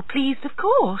all pleased, of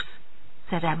course,"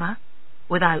 said Emma,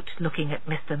 without looking at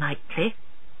Mr. Knightley.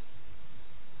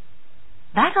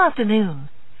 That afternoon,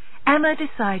 Emma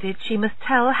decided she must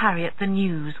tell Harriet the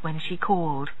news when she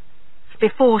called,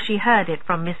 before she heard it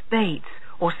from Miss Bates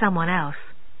or someone else.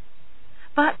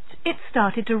 But it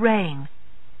started to rain,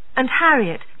 and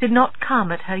Harriet did not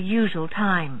come at her usual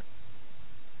time.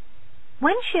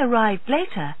 When she arrived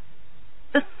later,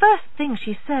 the first thing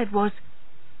she said was,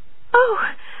 "Oh,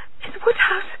 Miss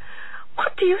Woodhouse,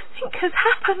 what do you think has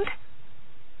happened?"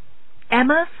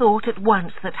 Emma thought at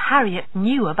once that Harriet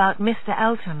knew about Mr.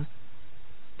 Elton,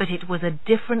 but it was a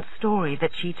different story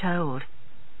that she told.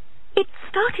 "It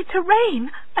started to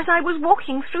rain as I was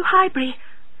walking through Highbury,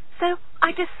 so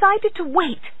I decided to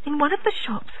wait in one of the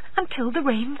shops until the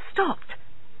rain stopped.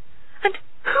 And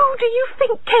who do you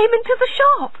think came into the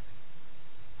shop?"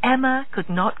 Emma could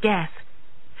not guess,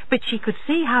 but she could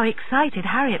see how excited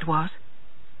Harriet was.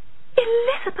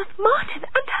 "Elizabeth Martin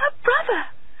and her brother.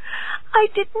 I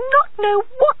did not know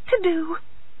what to do.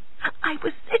 I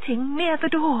was sitting near the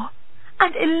door,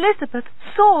 and Elizabeth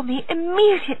saw me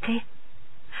immediately.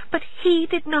 But he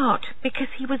did not, because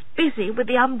he was busy with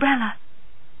the umbrella.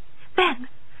 Then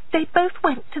they both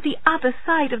went to the other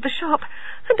side of the shop,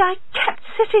 and I kept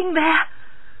sitting there.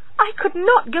 I could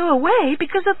not go away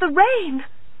because of the rain.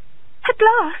 At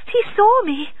last he saw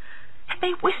me, and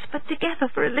they whispered together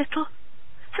for a little.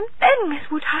 And then, Miss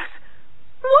Woodhouse,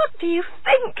 what do you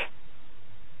think?"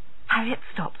 Harriet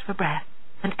stopped for breath,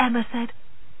 and Emma said,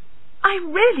 "I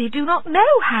really do not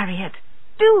know, Harriet.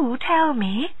 Do tell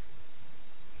me."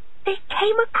 "They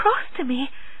came across to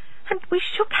me, and we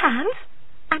shook hands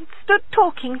and stood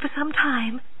talking for some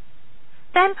time.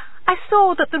 Then I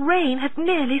saw that the rain had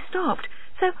nearly stopped,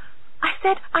 so I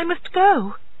said I must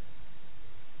go.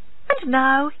 And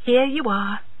now here you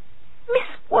are. Miss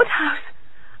Woodhouse,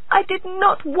 I did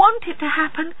not want it to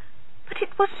happen, but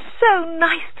it was so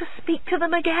nice to speak to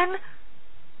them again.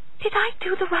 Did I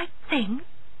do the right thing?"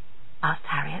 asked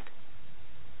Harriet.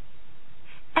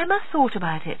 Emma thought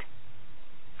about it.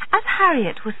 As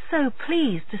Harriet was so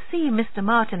pleased to see Mr.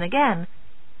 Martin again,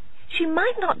 she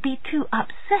might not be too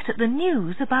upset at the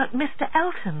news about Mr.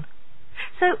 Elton,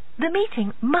 so the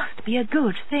meeting must be a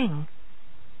good thing.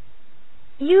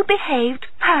 "You behaved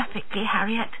perfectly,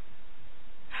 Harriet.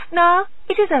 Now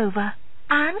it is over,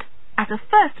 and, as a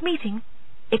first meeting,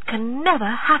 it can never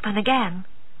happen again."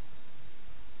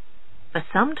 For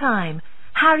some time,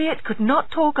 Harriet could not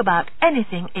talk about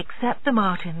anything except the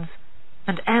Martins,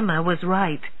 and Emma was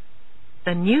right.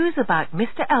 The news about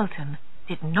Mr. Elton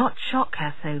did not shock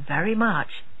her so very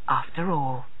much after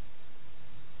all.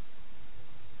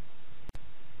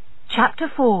 Chapter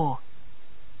 4.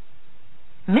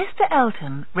 Mr.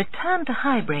 Elton returned to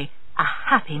Highbury a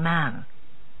happy man.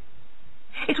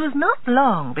 It was not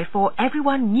long before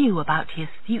everyone knew about his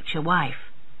future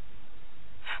wife.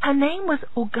 Her name was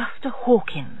Augusta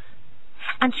Hawkins,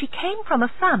 and she came from a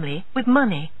family with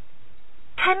money.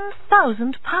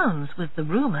 £10,000 was the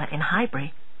rumour in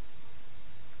Highbury.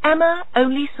 Emma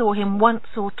only saw him once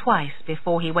or twice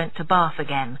before he went to Bath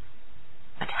again,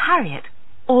 but Harriet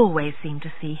always seemed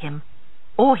to see him,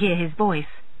 or hear his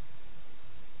voice.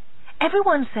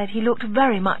 Everyone said he looked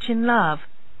very much in love,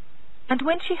 and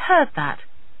when she heard that,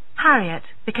 Harriet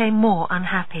became more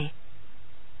unhappy.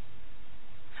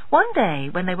 One day,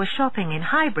 when they were shopping in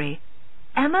Highbury,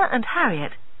 Emma and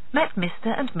Harriet met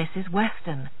Mr. and Mrs.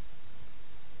 Weston.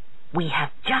 "We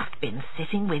have just been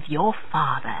sitting with your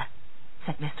father,"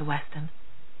 said Mr. Weston.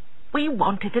 "We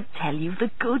wanted to tell you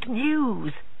the good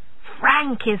news.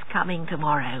 Frank is coming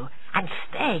tomorrow and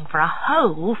staying for a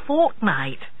whole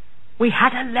fortnight. We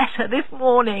had a letter this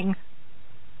morning."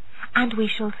 "And we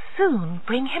shall soon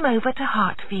bring him over to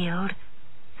Hartfield,"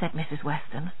 said Mrs.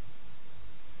 Weston.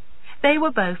 They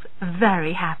were both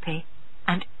very happy,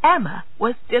 and Emma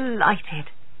was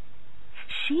delighted.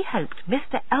 She hoped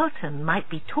Mr. Elton might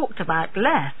be talked about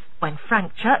less when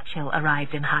Frank Churchill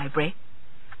arrived in Highbury,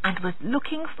 and was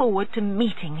looking forward to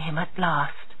meeting him at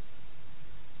last.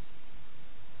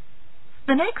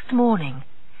 The next morning,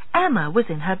 Emma was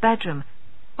in her bedroom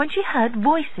when she heard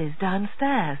voices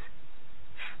downstairs,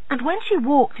 and when she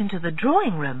walked into the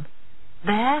drawing-room,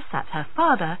 there sat her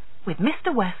father with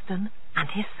Mr. Weston and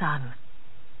his son.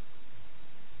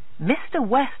 Mr.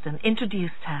 Weston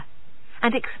introduced her,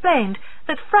 and explained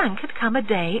that Frank had come a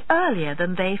day earlier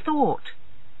than they thought.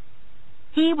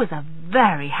 He was a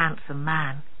very handsome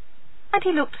man, and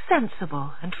he looked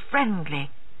sensible and friendly.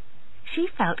 She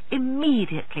felt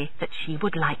immediately that she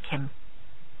would like him.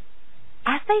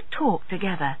 As they talked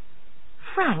together,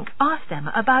 Frank asked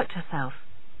Emma about herself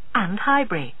and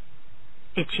Highbury.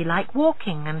 Did she like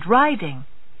walking and riding?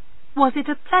 Was it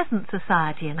a pleasant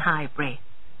society in Highbury?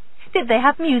 Did they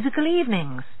have musical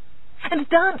evenings? And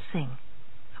dancing?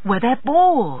 Were there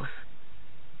balls?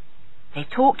 They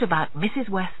talked about Mrs.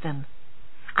 Weston,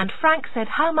 and Frank said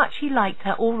how much he liked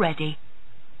her already.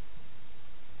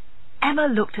 Emma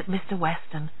looked at Mr.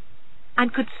 Weston,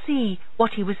 and could see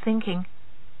what he was thinking.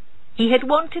 He had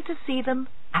wanted to see them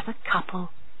as a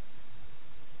couple.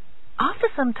 After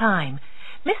some time,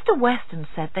 Mr. Weston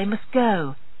said they must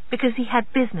go, because he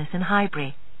had business in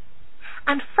Highbury,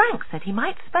 and Frank said he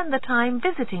might spend the time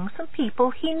visiting some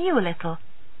people he knew a little.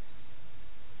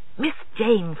 "Miss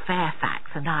Jane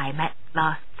Fairfax and I met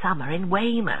last summer in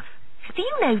Weymouth. Do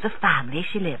you know the family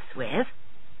she lives with?"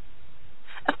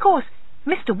 Of course,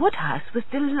 Mr. Woodhouse was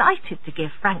delighted to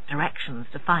give Frank directions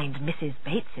to find Mrs.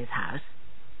 Bates's house.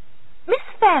 "Miss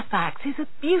Fairfax is a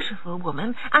beautiful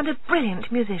woman and a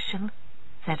brilliant musician,"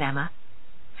 said Emma,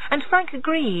 and Frank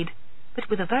agreed, but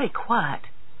with a very quiet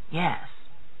yes.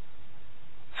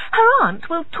 "Her aunt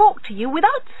will talk to you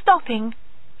without stopping,"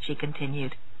 she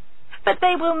continued, "but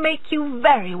they will make you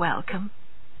very welcome."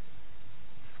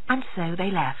 And so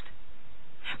they left.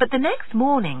 But the next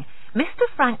morning, Mr.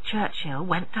 Frank Churchill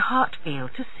went to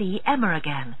Hartfield to see Emma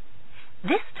again,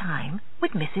 this time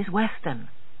with Mrs. Weston.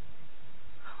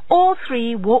 All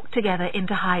three walked together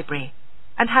into Highbury,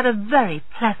 and had a very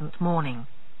pleasant morning.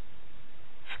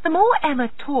 The more Emma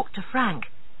talked to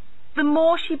Frank, the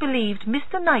more she believed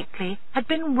Mr. Knightley had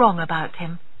been wrong about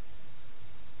him.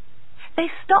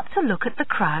 They stopped to look at the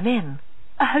Crown Inn,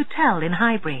 a hotel in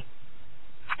Highbury,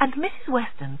 and Mrs.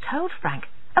 Weston told Frank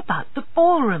about the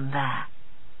ballroom there.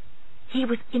 He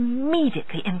was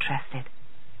immediately interested,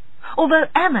 although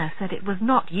Emma said it was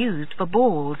not used for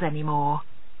balls anymore.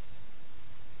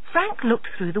 Frank looked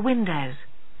through the windows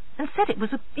and said it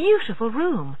was a beautiful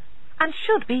room and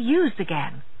should be used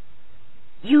again.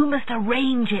 "You must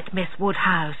arrange it, Miss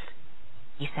Woodhouse,"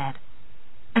 he said,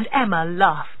 and Emma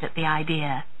laughed at the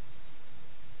idea.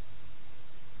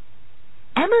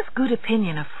 Emma's good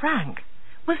opinion of Frank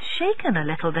was shaken a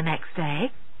little the next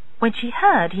day when she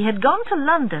heard he had gone to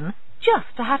London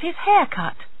just to have his hair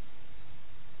cut.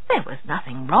 There was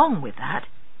nothing wrong with that,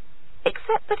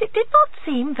 except that it did not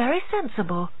seem very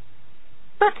sensible.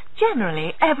 But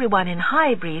generally everyone in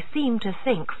Highbury seemed to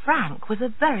think Frank was a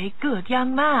very good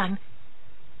young man.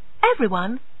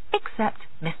 Everyone except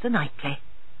Mr. Knightley.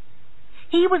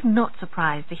 He was not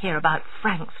surprised to hear about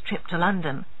Frank's trip to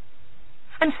London,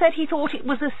 and said he thought it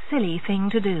was a silly thing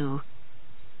to do.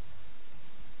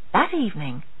 That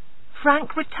evening,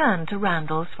 Frank returned to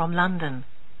Randalls from London.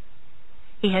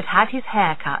 He had had his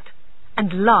hair cut,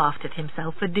 and laughed at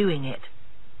himself for doing it.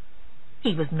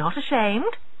 He was not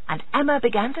ashamed, and Emma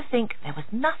began to think there was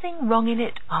nothing wrong in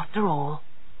it after all.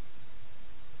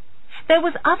 There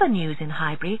was other news in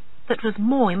Highbury that was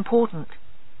more important.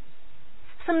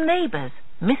 Some neighbours,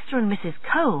 Mr. and Mrs.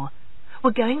 Cole,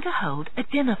 were going to hold a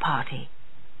dinner party.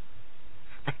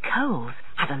 The Coles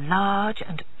had a large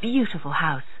and beautiful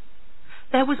house.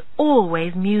 There was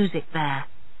always music there,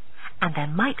 and there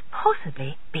might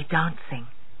possibly be dancing.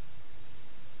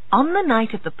 On the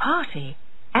night of the party,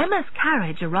 Emma's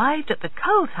carriage arrived at the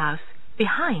Coles' house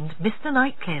behind Mr.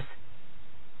 Knightley's.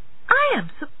 "I am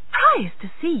surprised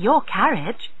to see your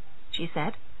carriage," she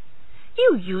said.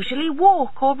 "You usually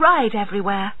walk or ride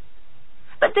everywhere,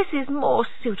 but this is more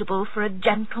suitable for a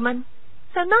gentleman,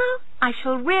 so now I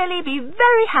shall really be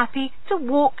very happy to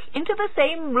walk into the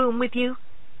same room with you."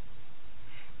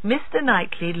 Mr.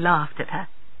 Knightley laughed at her,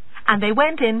 and they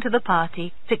went into the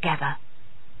party together.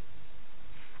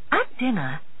 At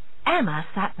dinner, Emma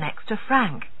sat next to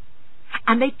Frank,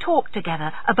 and they talked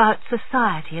together about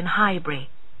society in Highbury.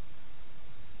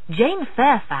 Jane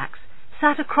Fairfax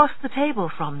sat across the table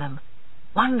from them,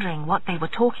 wondering what they were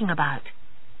talking about.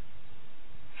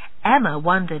 Emma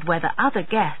wondered whether other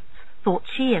guests thought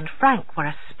she and Frank were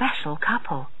a special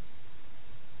couple.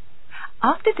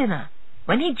 After dinner,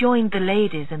 when he joined the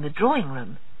ladies in the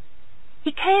drawing-room,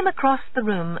 he came across the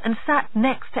room and sat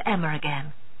next to Emma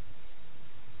again.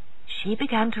 She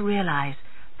began to realize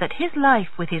that his life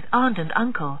with his aunt and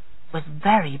uncle was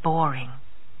very boring.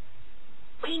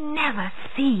 "We never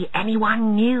see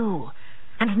anyone new,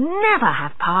 and never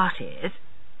have parties.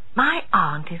 My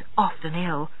aunt is often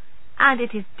ill, and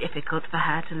it is difficult for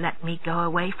her to let me go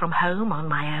away from home on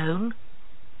my own."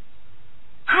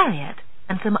 Harriet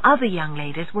and some other young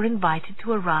ladies were invited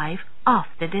to arrive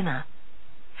after dinner,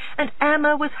 and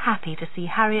Emma was happy to see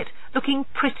Harriet looking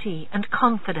pretty and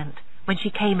confident when she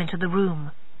came into the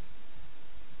room.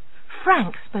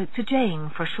 Frank spoke to Jane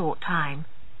for a short time,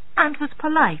 and was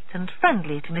polite and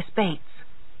friendly to Miss Bates.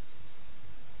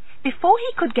 Before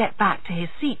he could get back to his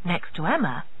seat next to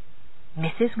Emma,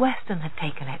 Mrs. Weston had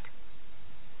taken it.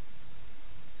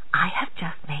 "I have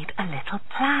just made a little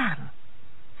plan,"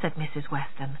 said Mrs.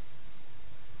 Weston.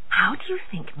 "How do you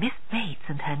think Miss Bates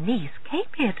and her niece came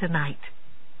here tonight?"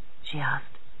 she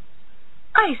asked.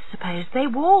 "I suppose they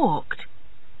walked."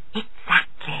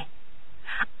 "Exactly.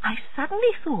 I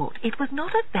suddenly thought it was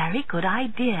not a very good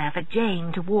idea for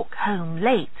Jane to walk home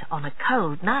late on a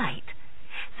cold night,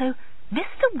 so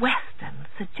Mr. Weston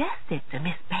suggested to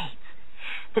Miss Bates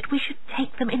that we should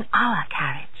take them in our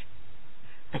carriage.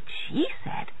 But she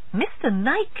said Mr.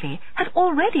 Knightley had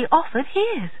already offered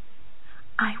his.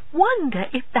 I wonder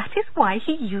if that is why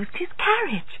he used his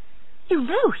carriage. You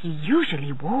know he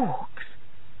usually walks."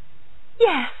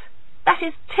 "Yes, that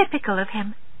is typical of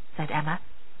him," said Emma.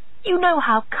 "You know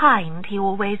how kind he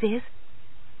always is.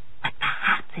 But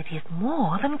perhaps it is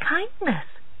more than kindness.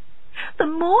 The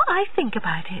more I think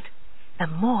about it, the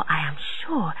more I am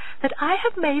sure that I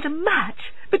have made a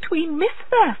match between Miss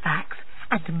Fairfax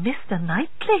and Mr.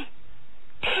 Knightley.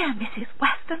 Dear Mrs.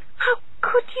 Weston, how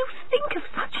could you think of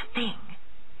such a thing?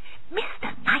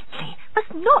 Mr. Knightley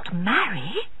must not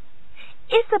marry.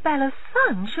 Isabella's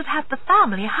son should have the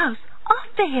family house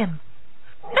after him.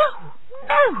 No,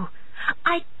 no,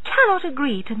 I cannot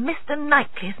agree to Mr.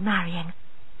 Knightley's marrying,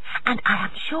 and I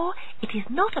am sure it is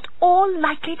not at all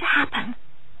likely to happen,"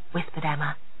 whispered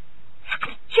Emma.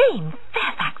 "And Jane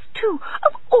Fairfax, too,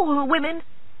 of all women,"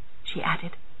 she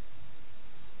added.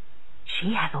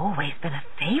 "She has always been a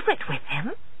favourite with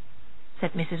him,"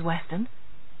 said Mrs. Weston,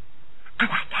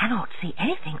 "and I cannot see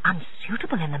anything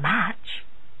unsuitable in the match."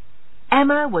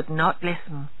 Emma would not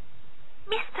listen.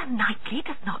 "Mr. Knightley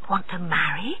does not want to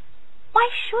marry. Why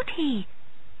should he?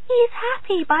 He is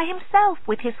happy by himself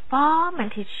with his farm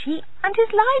and his sheep and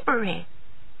his library."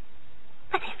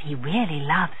 "But if he really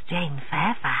loves Jane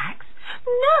Fairfax—"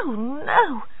 "No,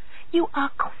 no, you are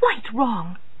quite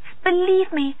wrong.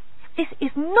 Believe me, this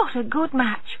is not a good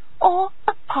match, or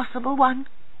a possible one,"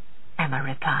 Emma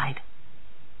replied.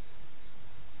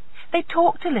 They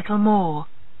talked a little more,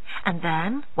 And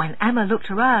then, when Emma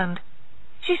looked around,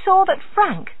 she saw that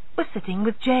Frank was sitting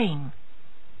with Jane.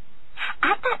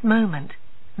 At that moment,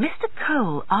 Mr.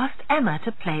 Cole asked Emma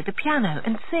to play the piano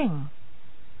and sing.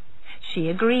 She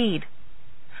agreed,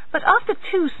 but after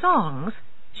 2 songs,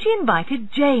 she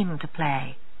invited Jane to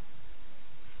play.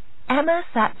 Emma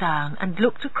sat down and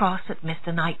looked across at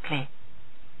Mr. Knightley.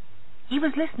 He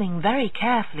was listening very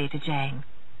carefully to Jane,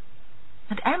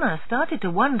 and Emma started to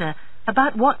wonder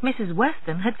about what Mrs.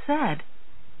 Weston had said.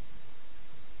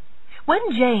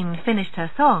 When Jane finished her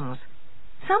songs,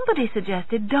 somebody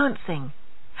suggested dancing,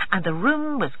 and the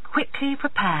room was quickly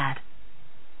prepared.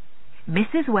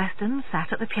 Mrs. Weston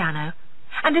sat at the piano,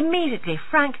 and immediately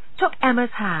Frank took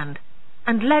Emma's hand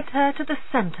and led her to the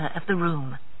centre of the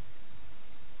room.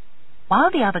 While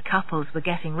the other couples were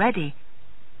getting ready,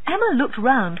 Emma looked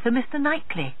round for Mr.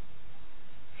 Knightley.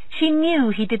 She knew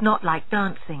he did not like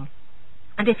dancing,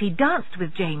 and if he danced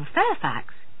with Jane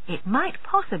Fairfax, it might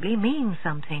possibly mean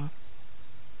something.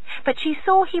 But she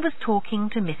saw he was talking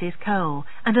to Mrs. Cole,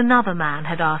 and another man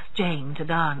had asked Jane to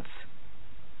dance.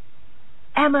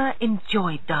 Emma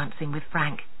enjoyed dancing with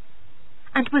Frank,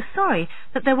 and was sorry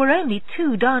that there were only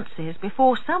 2 dances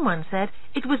before someone said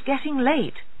it was getting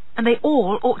late and they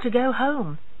all ought to go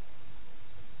home.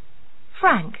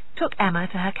 Frank took Emma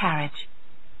to her carriage.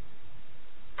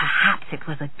 "Perhaps it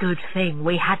was a good thing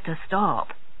we had to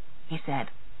stop," he said.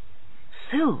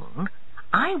 "Soon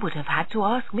I would have had to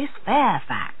ask Miss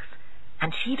Fairfax,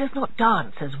 and she does not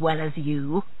dance as well as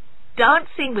you.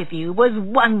 Dancing with you was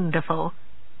wonderful,"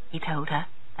 he told her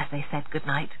as they said good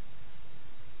night.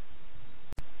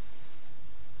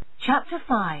 Chapter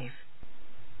 5.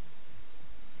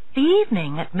 The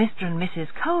evening at Mr. and Mrs.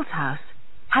 Cole's house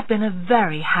had been a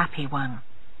very happy one.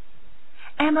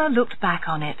 Emma looked back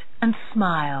on it and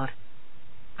smiled,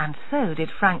 and so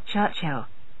did Frank Churchill.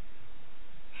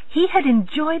 He had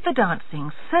enjoyed the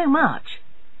dancing so much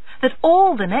that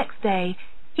all the next day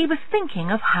he was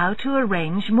thinking of how to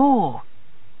arrange more.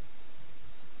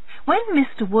 When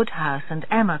Mr. Woodhouse and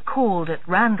Emma called at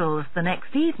Randall's the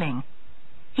next evening,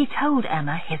 he told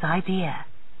Emma his idea.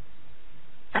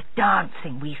 "The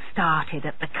dancing we started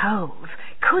at the Coles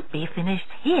could be finished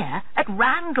here at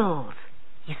Randall's,"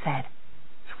 he said,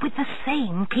 "with the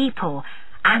same people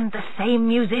and the same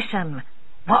musician.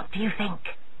 What do you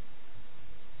think?"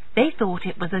 They thought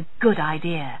it was a good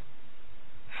idea.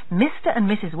 Mr. and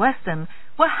Mrs. Weston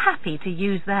were happy to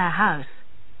use their house,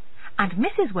 and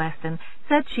Mrs. Weston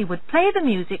said she would play the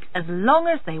music as long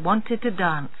as they wanted to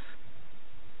dance.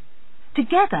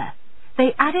 Together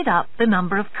they added up the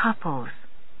number of couples,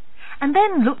 and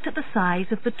then looked at the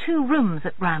size of the 2 rooms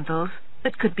at Randall's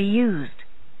that could be used.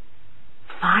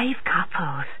 5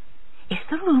 couples. Is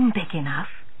the room big enough?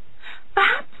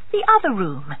 Perhaps the other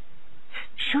room.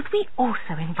 Should we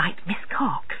also invite Miss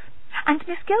Cox and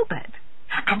Miss Gilbert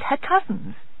and her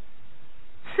cousins?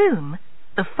 Soon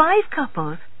the 5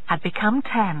 couples had become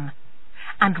 10,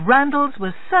 and Randall's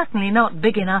was certainly not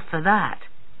big enough for that.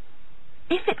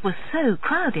 If it was so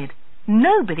crowded,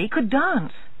 nobody could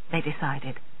dance, they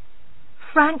decided.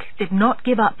 Frank did not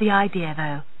give up the idea,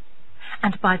 though,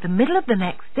 and by the middle of the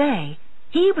next day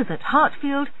he was at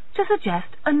Hartfield to suggest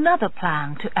another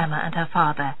plan to Emma and her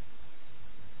father.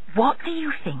 "What do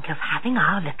you think of having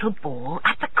our little ball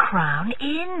at the Crown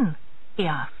Inn?" he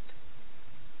asked.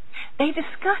 They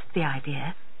discussed the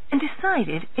idea and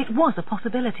decided it was a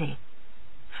possibility.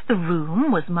 The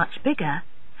room was much bigger,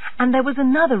 and there was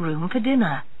another room for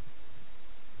dinner.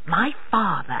 "My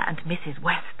father and Mrs.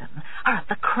 Weston are at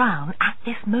the Crown at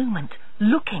this moment,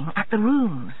 looking at the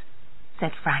rooms,"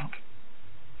 said Frank.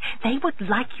 "They would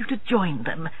like you to join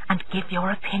them and give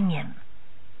your opinion."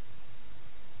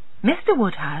 Mr.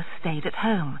 Woodhouse stayed at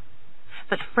home,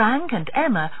 but Frank and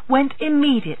Emma went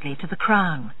immediately to the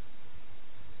Crown.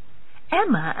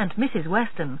 Emma and Mrs.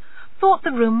 Weston thought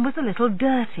the room was a little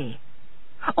dirty,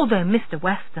 although Mr.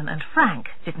 Weston and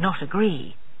Frank did not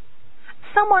agree.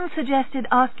 Someone suggested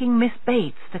asking Miss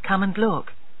Bates to come and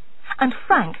look, and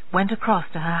Frank went across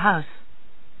to her house.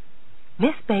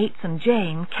 Miss Bates and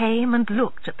Jane came and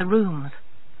looked at the rooms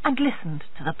and listened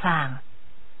to the plan.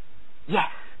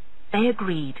 Yes, they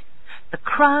agreed. The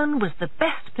Crown was the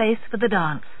best place for the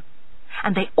dance,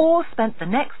 and they all spent the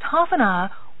next half an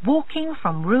hour walking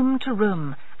from room to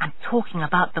room and talking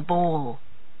about the ball.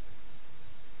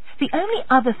 The only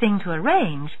other thing to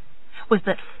arrange was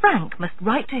that Frank must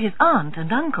write to his aunt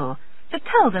and uncle to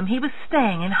tell them he was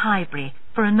staying in Highbury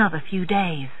for another few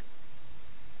days.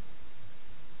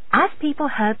 As people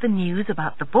heard the news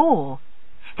about the ball,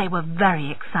 they were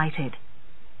very excited.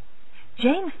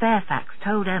 Jane Fairfax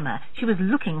told Emma she was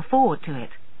looking forward to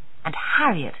it, and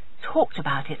Harriet talked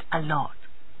about it a lot.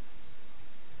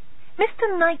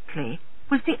 Mr. Knightley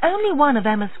was the only one of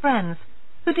Emma's friends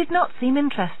who did not seem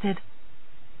interested.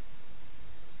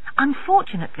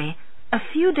 Unfortunately, a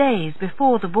few days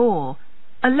before the ball,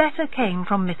 a letter came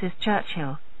from Mrs.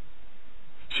 Churchill.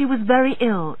 She was very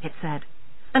ill, it said,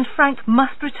 and Frank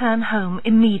must return home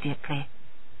immediately.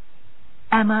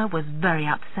 Emma was very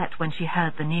upset when she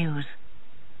heard the news.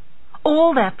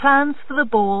 All their plans for the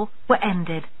ball were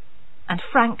ended, and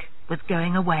Frank was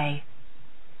going away.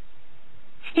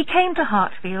 He came to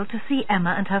Hartfield to see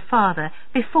Emma and her father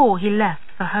before he left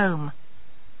for home.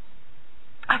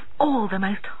 "Of all the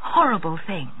most horrible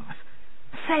things,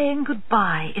 saying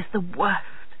goodbye is the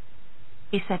worst,"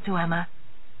 he said to Emma.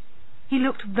 He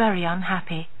looked very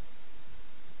unhappy.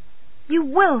 "You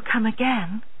will come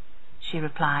again," she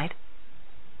replied,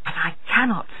 "but I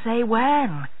cannot say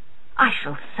when. I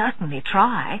shall certainly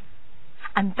try,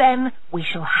 and then we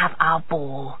shall have our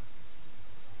ball."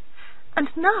 "And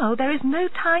now there is no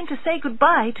time to say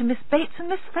goodbye to Miss Bates and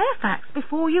Miss Fairfax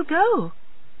before you go,"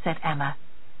 said Emma.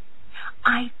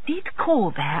 "I did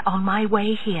call there on my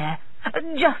way here,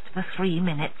 just for 3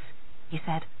 minutes," he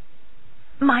said.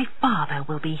 "My father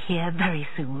will be here very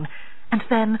soon, and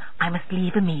then I must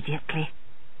leave immediately.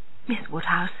 Miss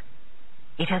Woodhouse,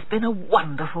 it has been a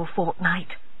wonderful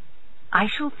fortnight. I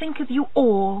shall think of you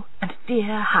all and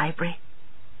dear Highbury.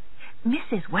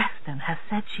 Mrs. Weston has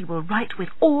said she will write with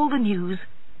all the news,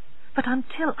 but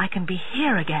until I can be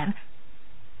here again—"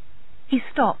 He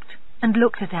stopped and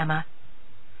looked at Emma,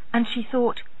 and she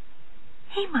thought,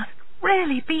 "He must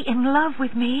really be in love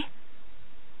with me."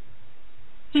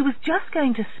 He was just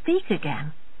going to speak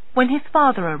again when his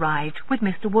father arrived with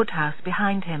Mr. Woodhouse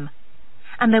behind him,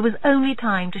 and there was only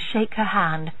time to shake her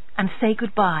hand and say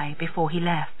goodbye before he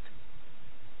left.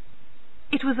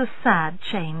 It was a sad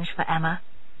change for Emma.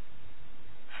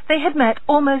 They had met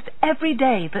almost every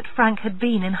day that Frank had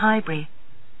been in Highbury,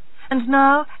 and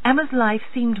now Emma's life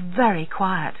seemed very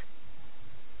quiet.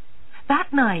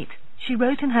 That night she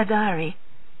wrote in her diary,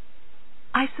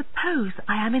 "I suppose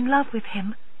I am in love with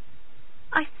him.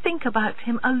 I think about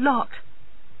him a lot,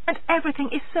 and everything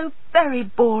is so very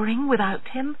boring without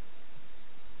him."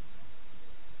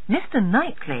 Mr.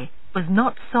 Knightley was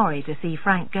not sorry to see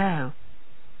Frank go,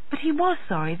 but he was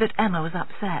sorry that Emma was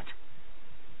upset.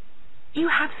 "You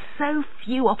have so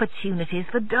few opportunities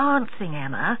for dancing,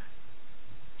 Emma.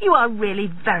 You are really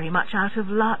very much out of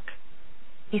luck,"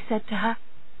 he said to her.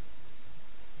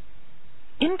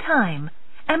 In time,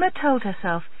 Emma told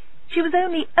herself she was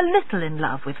only a little in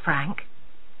love with Frank.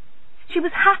 She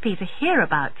was happy to hear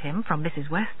about him from Mrs.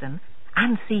 Weston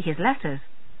and see his letters,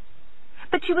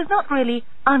 but she was not really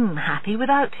unhappy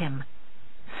without him.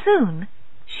 Soon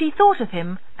she thought of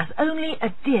him as only a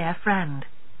dear friend.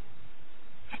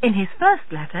 In his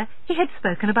first letter he had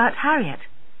spoken about Harriet.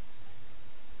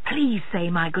 "Please say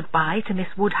my goodbye to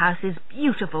Miss Woodhouse's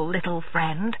beautiful little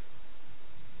friend."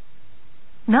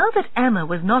 Now that Emma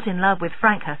was not in love with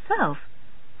Frank herself,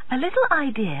 a little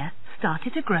idea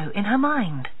started to grow in her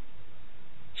mind.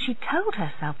 She told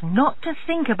herself not to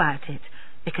think about it,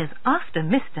 because after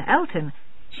Mr. Elton,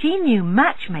 she knew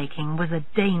matchmaking was a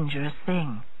dangerous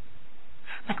thing.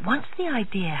 But once the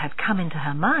idea had come into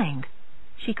her mind,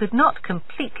 she could not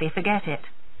completely forget it.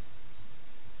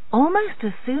 Almost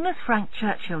as soon as Frank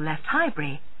Churchill left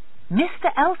Highbury,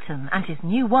 Mr. Elton and his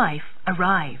new wife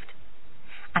arrived,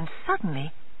 and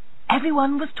suddenly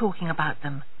everyone was talking about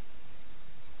them.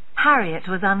 Harriet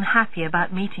was unhappy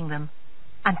about meeting them,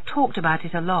 and talked about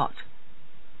it a lot.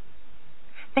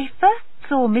 They first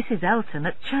saw Mrs. Elton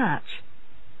at church,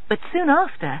 but soon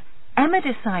after Emma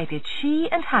decided she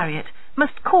and Harriet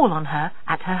must call on her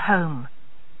at her home.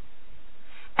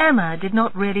 Emma did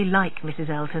not really like Mrs.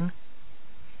 Elton.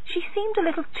 She seemed a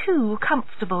little too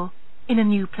comfortable in a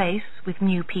new place with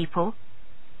new people.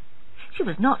 She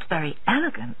was not very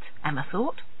elegant, Emma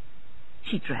thought.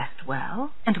 She dressed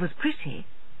well and was pretty,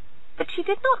 but she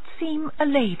did not seem a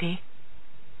lady.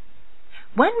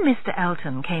 When Mr.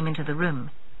 Elton came into the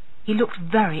room, he looked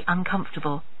very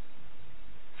uncomfortable.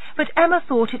 But Emma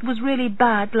thought it was really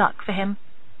bad luck for him.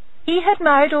 He had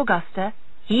married Augusta,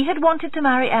 he had wanted to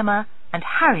marry Emma, and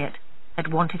Harriet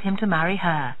had wanted him to marry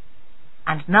her.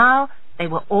 And now they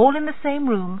were all in the same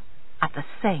room at the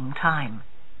same time.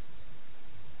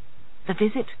 The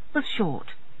visit was short,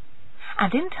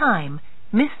 and in time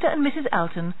Mr. and Mrs.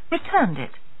 Elton returned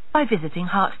it by visiting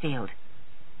Hartfield.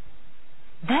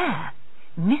 There,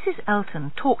 Mrs.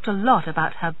 Elton talked a lot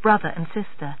about her brother and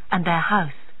sister and their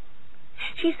house.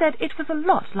 She said it was a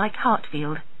lot like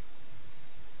Hartfield.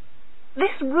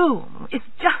 "This room is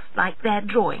just like their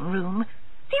drawing room.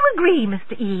 Do you agree,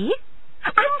 Mr. E?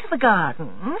 And the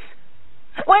gardens.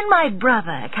 When my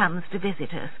brother comes to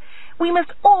visit us, We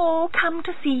must all come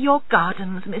to see your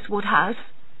gardens, Miss Woodhouse."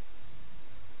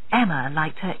 Emma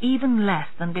liked her even less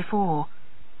than before,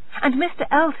 and Mr.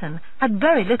 Elton had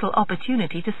very little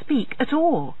opportunity to speak at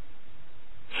all.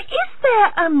 "Is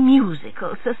there a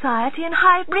musical society in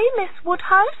Highbury, Miss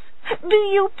Woodhouse? Do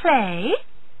you play?"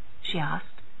 she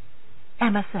asked.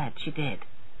 Emma said she did.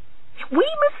 "We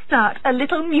must start a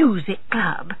little music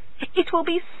club. It will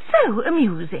be so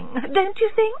amusing, don't you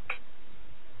think?"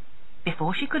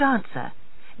 Before she could answer,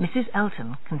 Mrs.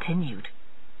 Elton continued.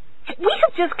 "We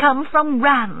have just come from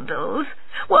Randalls.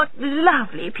 What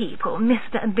lovely people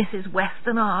Mr. and Mrs.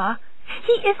 Weston are.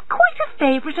 He is quite a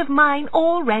favourite of mine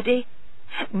already.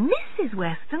 Mrs.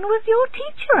 Weston was your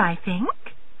teacher, I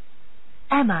think?"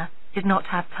 Emma did not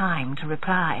have time to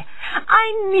reply. "I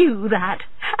knew that,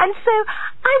 and so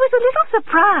I was a little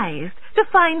surprised to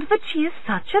find that she is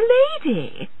such a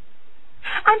lady.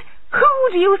 And who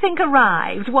do you think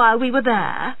arrived while we were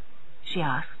there?" she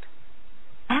asked.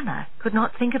 Emma could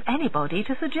not think of anybody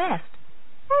to suggest.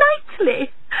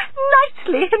 "Knightley!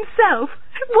 Knightley himself!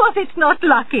 Was it not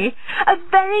lucky? A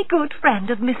very good friend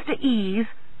of Mr. E.'s,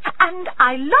 and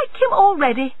I like him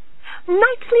already.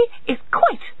 Knightley is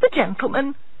quite the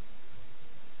gentleman."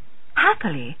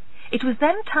 Happily, it was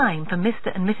then time for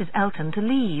Mr. and Mrs. Elton to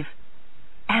leave.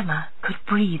 Emma could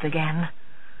breathe again.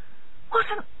 "What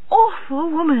an awful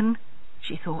woman,"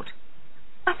 she thought.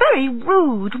 "A very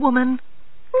rude woman.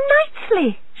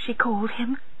 Knightley, she called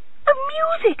him. A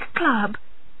music club.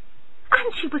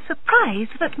 And she was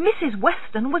surprised that Mrs.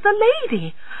 Weston was a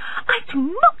lady. I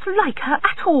do not like her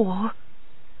at all."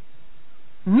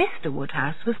 Mr.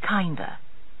 Woodhouse was kinder.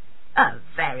 "A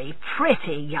very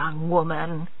pretty young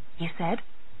woman," he said,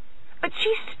 "but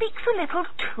she speaks a little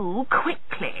too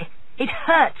quickly. It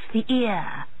hurts the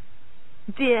ear."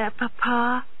 "Dear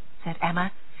Papa," said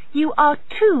Emma, "you are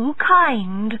too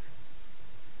kind."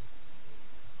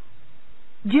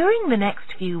 During the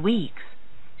next few weeks,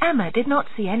 Emma did not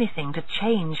see anything to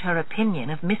change her opinion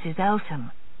of Mrs.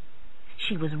 Elton.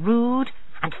 She was rude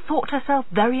and thought herself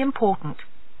very important,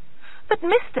 but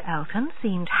Mr. Elton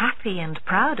seemed happy and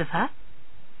proud of her.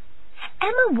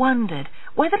 Emma wondered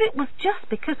whether it was just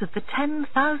because of the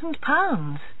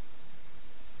 £10,000.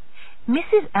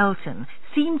 Mrs. Elton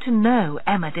seemed to know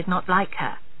Emma did not like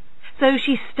her, so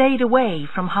she stayed away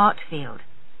from Hartfield,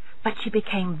 but she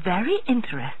became very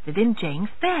interested in Jane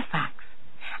Fairfax,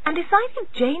 and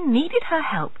decided Jane needed her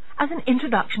help as an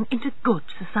introduction into good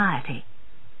society.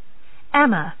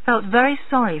 Emma felt very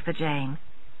sorry for Jane,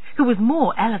 who was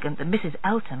more elegant than Mrs.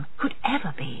 Elton could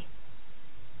ever be.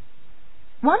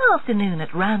 One afternoon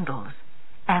at Randalls,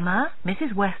 Emma,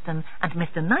 Mrs. Weston, and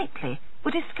Mr. Knightley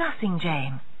were discussing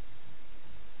Jane.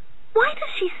 "Why does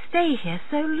she stay here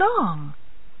so long?"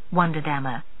 wondered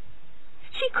Emma.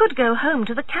 "She could go home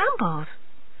to the Campbells,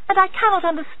 and I cannot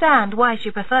understand why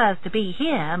she prefers to be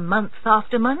here month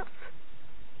after month.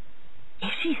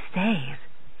 If she stays,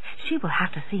 she will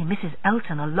have to see Mrs.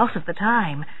 Elton a lot of the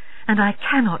time, and I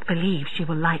cannot believe she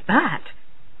will like that,"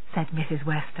 said Mrs.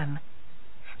 Weston.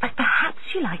 "But perhaps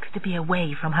she likes to be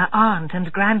away from her aunt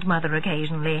and grandmother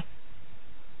occasionally."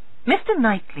 Mr.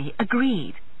 Knightley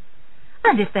agreed.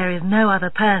 "And if there is no other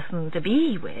person to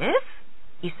be with,"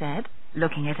 he said,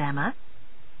 looking at Emma.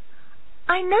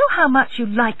 "I know how much you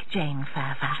like Jane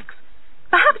Fairfax.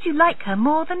 Perhaps you like her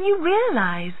more than you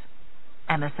realise,"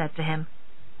 Emma said to him.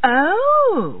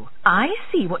 "Oh, I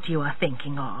see what you are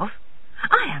thinking of.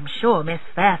 I am sure Miss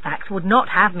Fairfax would not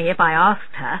have me if I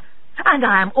asked her, and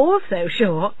I am also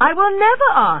sure I will never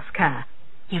ask her,"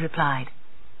 he replied.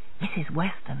 Mrs.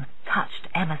 Weston touched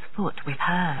Emma's foot with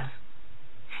hers.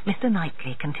 Mr.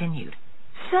 Knightley continued.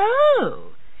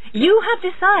 "So, you have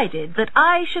decided that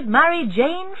I should marry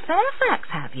Jane Fairfax,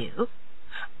 have you?"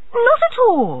 "Not at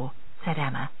all," said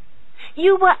Emma.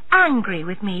 "You were angry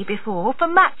with me before for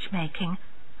matchmaking,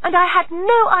 and I had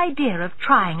no idea of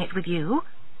trying it with you.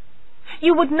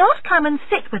 You would not come and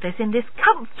sit with us in this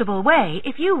comfortable way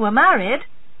if you were married."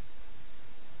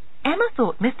 Emma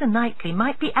thought Mr. Knightley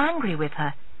might be angry with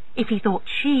her if he thought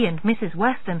she and Mrs.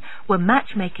 Weston were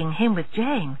matchmaking him with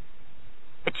Jane,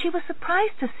 but she was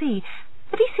surprised to see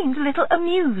that he seemed a little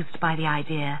amused by the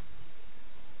idea.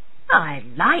 "I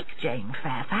like Jane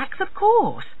Fairfax, of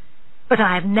course, but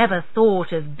I have never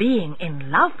thought of being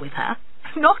in love with her,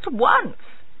 not once,"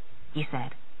 he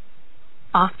said.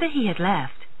 After he had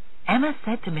left, Emma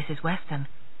said to Mrs. Weston,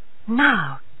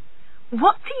 "Now,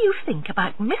 what do you think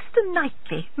about Mr.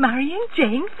 Knightley marrying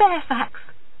Jane Fairfax?"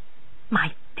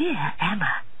 "My dear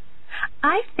Emma,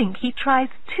 I think he tries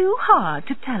too hard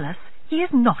to tell us he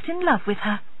is not in love with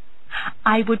her.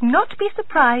 I would not be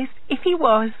surprised if he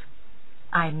was.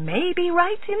 I may be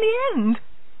right in the end."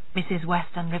 Mrs.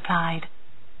 Weston replied.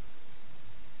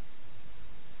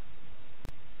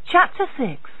 Chapter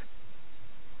 6.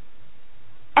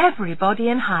 Everybody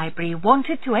in Highbury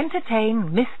wanted to entertain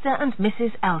Mr. and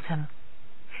Mrs. Elton.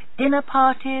 Dinner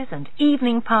parties and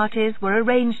evening parties were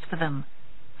arranged for them,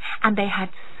 and they had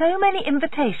so many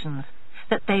invitations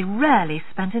that they rarely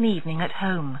spent an evening at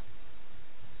home.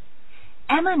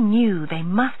 Emma knew they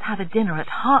must have a dinner at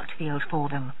Hartfield for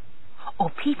them, or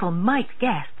people might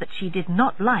guess that she did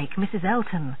not like Mrs.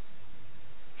 Elton.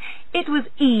 It was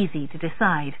easy to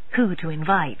decide who to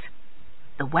invite.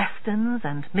 The Westons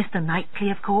and Mr.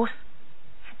 Knightley, of course,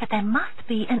 but there must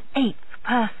be an eighth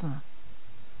person.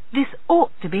 This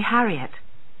ought to be Harriet,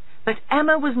 but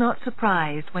Emma was not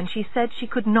surprised when she said she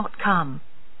could not come,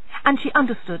 and she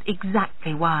understood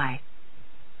exactly why.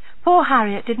 Poor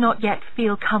Harriet did not yet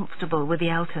feel comfortable with the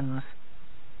Eltons.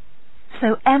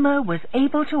 So Emma was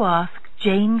able to ask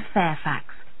Jane Fairfax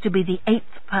to be the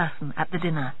eighth person at the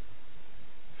dinner.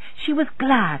 She was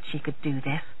glad she could do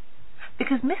this,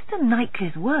 because Mr.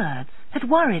 Knightley's words had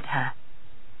worried her.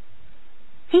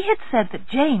 He had said that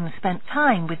Jane spent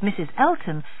time with Mrs.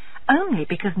 Elton only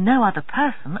because no other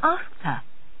person asked her.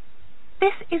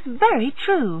 This is very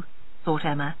true, thought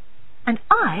Emma, and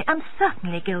I am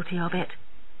certainly guilty of it.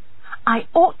 I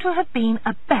ought to have been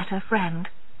a better friend,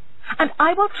 and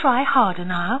I will try harder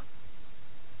now.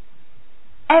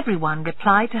 Everyone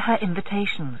replied to her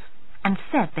invitations and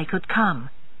said they could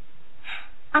come.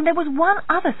 And there was one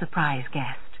other surprise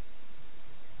guest.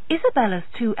 Isabella's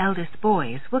 2 eldest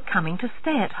boys were coming to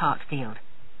stay at Hartfield,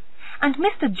 and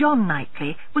Mr. John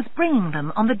Knightley was bringing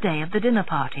them on the day of the dinner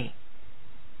party.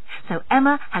 So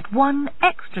Emma had one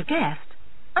extra guest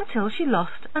until she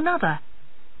lost another.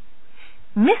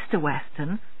 Mr.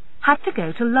 Weston had to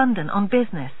go to London on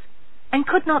business and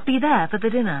could not be there for the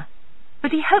dinner,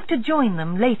 but he hoped to join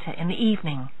them later in the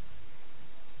evening.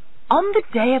 On the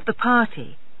day of the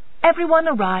party, everyone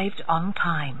arrived on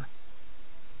time.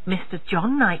 Mr.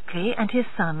 John Knightley and his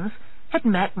sons had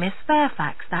met Miss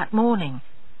Fairfax that morning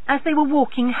as they were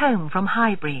walking home from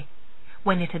Highbury,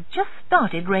 when it had just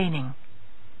started raining.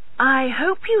 "I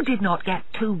hope you did not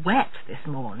get too wet this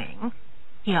morning?"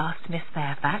 he asked Miss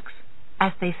Fairfax,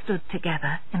 as they stood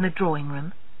together in the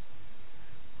drawing-room.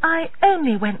 "I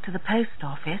only went to the post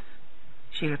office,"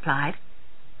 she replied.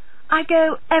 "I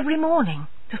go every morning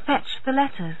to fetch the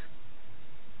letters."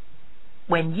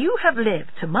 "When you have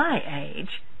lived to my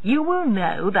age, you will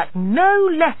know that no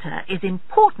letter is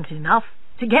important enough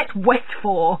to get wet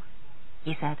for,"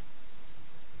 he said.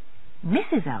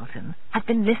 Mrs. Elton had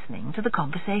been listening to the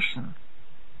conversation.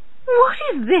 "What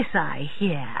is this I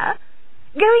hear?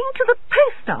 Going to the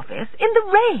post office in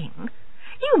the rain?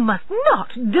 You must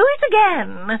not do it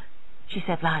again," she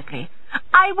said loudly.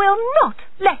 "I will not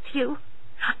let you.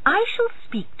 I shall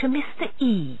speak to Mr.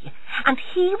 E, and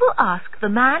he will ask the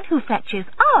man who fetches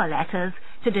our letters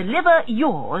to deliver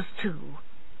yours too."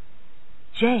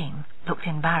 Jane looked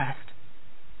embarrassed.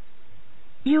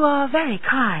 "You are very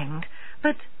kind,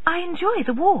 but I enjoy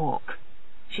the walk,"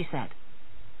 she said.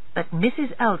 But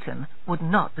Mrs. Elton would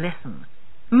not listen.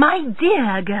 "My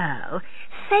dear girl,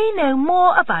 say no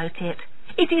more about it.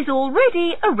 It is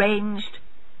already arranged,"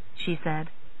 she said.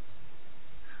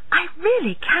 "I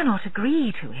really cannot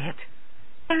agree to it.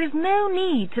 There is no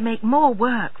need to make more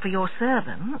work for your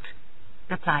servant,"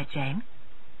 replied Jane.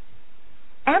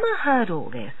 Emma heard all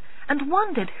this and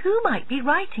wondered who might be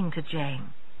writing to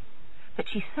Jane, but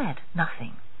she said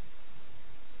nothing.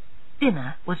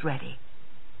 Dinner was ready.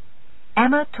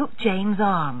 Emma took Jane's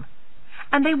arm,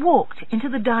 and they walked into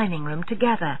the dining-room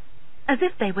together, as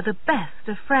if they were the best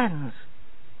of friends.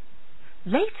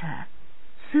 Later,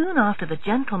 soon after the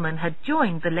gentlemen had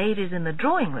joined the ladies in the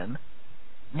drawing-room,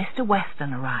 Mr.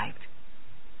 Weston arrived.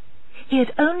 He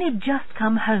had only just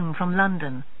come home from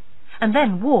London, and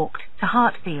then walked to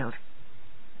Hartfield.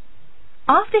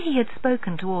 After he had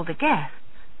spoken to all the guests,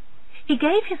 he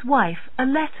gave his wife a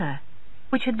letter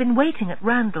which had been waiting at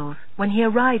Randall's when he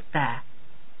arrived there.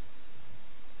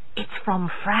 "It's from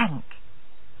Frank,"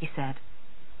 he said,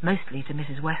 mostly to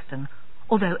Mrs. Weston,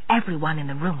 although everyone in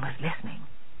the room was listening.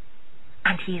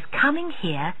 "And he's coming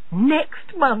here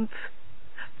next month.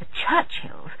 The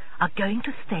Churchills are going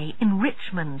to stay in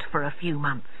Richmond for a few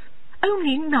months,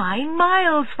 only 9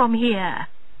 miles from here,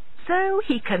 so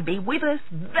he can be with us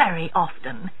very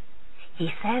often.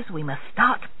 He says we must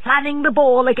start planning the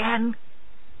ball again."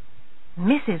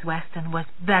 Mrs. Weston was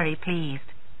very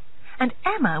pleased, and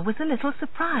Emma was a little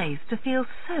surprised to feel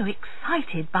so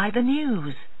excited by the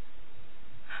news.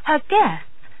 Her guests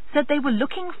said they were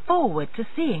looking forward to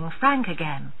seeing Frank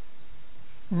again.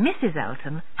 Mrs.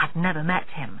 Elton had never met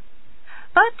him,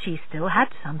 but she still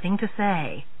had something to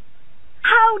say,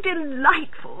 how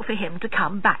delightful for him to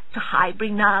come back to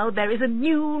Highbury now there is a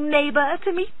new neighbour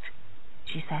to meet,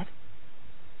 she said.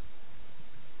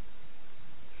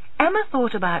 Emma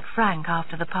thought about Frank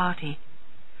after the party,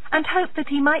 and hoped that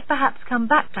he might perhaps come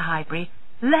back to Highbury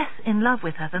less in love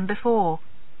with her than before.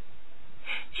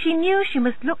 She knew she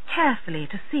must look carefully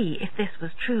to see if this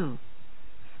was true.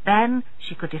 Then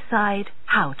she could decide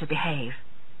how to behave.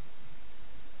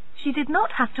 She did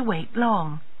not have to wait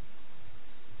long.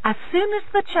 As soon as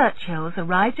the Churchills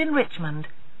arrived in Richmond,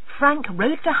 Frank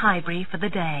rode to Highbury for the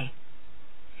day.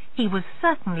 He was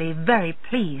certainly very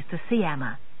pleased to see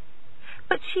Emma,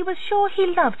 but she was sure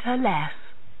he loved her less.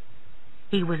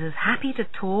 He was as happy to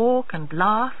talk and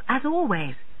laugh as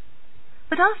always,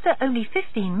 but after only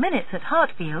 15 minutes at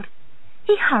Hartfield,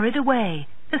 he hurried away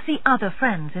to see other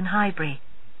friends in Highbury.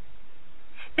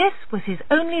 This was his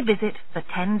only visit for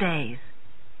 10 days.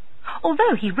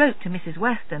 Although he wrote to Mrs.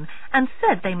 Weston and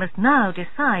said they must now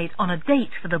decide on a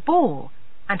date for the ball,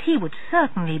 and he would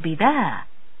certainly be there.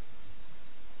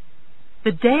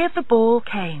 The day of the ball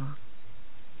came.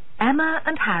 Emma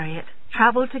and Harriet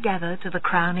travelled together to the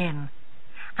Crown Inn,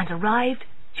 and arrived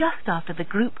just after the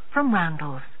group from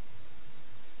Randalls.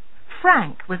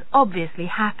 Frank was obviously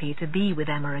happy to be with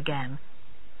Emma again,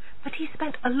 but he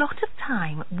spent a lot of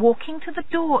time walking to the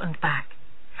door and back,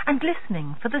 and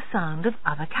listening for the sound of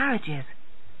other carriages.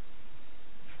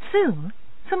 Soon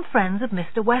some friends of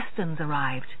Mr. Weston's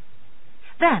arrived.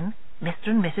 Then Mr.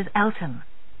 and Mrs. Elton.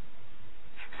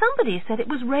 Somebody said it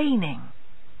was raining,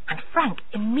 and Frank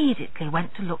immediately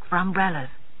went to look for umbrellas.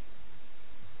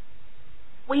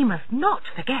 "We must not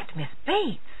forget Miss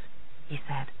Bates," he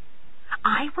said.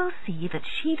 "I will see that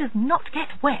she does not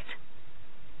get wet."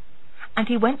 And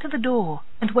he went to the door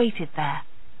and waited there.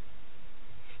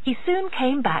 He soon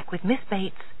came back with Miss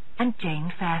Bates and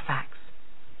Jane Fairfax.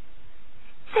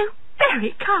 "So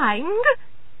very kind,"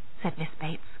 said Miss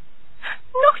Bates.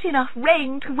 "Not enough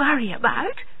rain to worry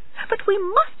about, but we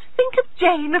must think of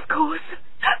Jane, of course.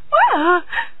 Well—"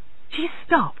 She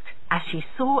stopped as she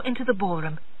saw into the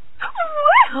ballroom.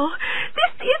 "Well,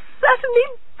 this is certainly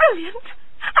brilliant.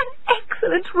 An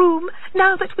excellent room,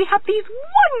 now that we have these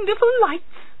wonderful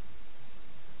lights."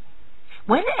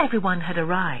 When everyone had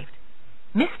arrived,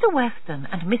 Mr. Weston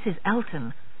and Mrs.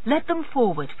 Elton led them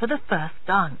forward for the first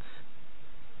dance.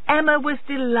 Emma was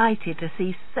delighted to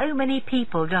see so many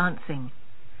people dancing,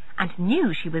 and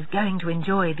knew she was going to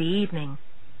enjoy the evening,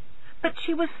 but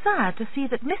she was sad to see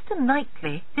that Mr.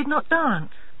 Knightley did not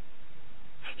dance.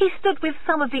 He stood with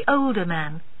some of the older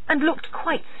men and looked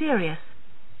quite serious,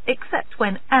 except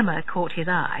when Emma caught his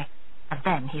eye, and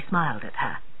then he smiled at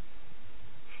her.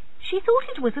 She thought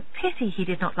it was a pity he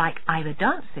did not like either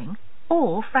dancing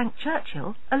or Frank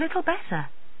Churchill a little better.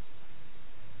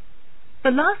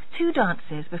 The last 2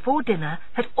 dances before dinner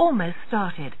had almost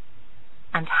started,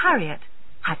 and Harriet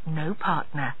had no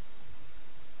partner.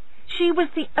 She was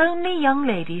the only young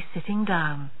lady sitting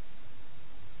down.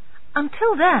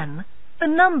 Until then, the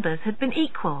numbers had been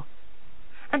equal,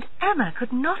 and Emma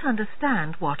could not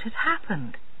understand what had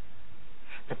happened.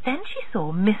 But then she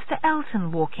saw Mr.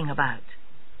 Elton walking about.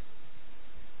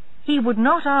 He would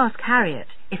not ask Harriet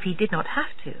if he did not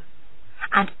have to,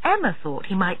 and Emma thought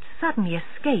he might suddenly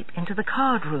escape into the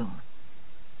card room.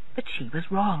 But she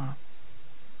was wrong.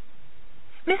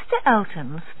 Mr.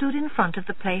 Elton stood in front of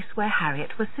the place where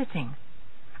Harriet was sitting,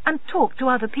 and talked to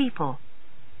other people,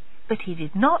 but he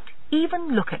did not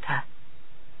even look at her.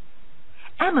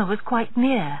 Emma was quite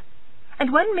near,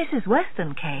 and when Mrs.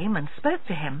 Weston came and spoke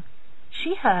to him,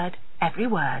 she heard every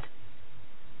word.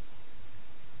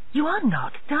 "You are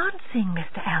not dancing,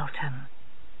 Mr. Elton?"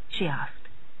 she asked.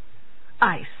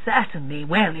 "I certainly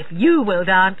will if you will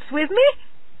dance with me."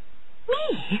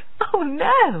 "Me? Oh,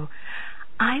 no.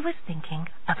 I was thinking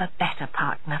of a better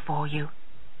partner for you."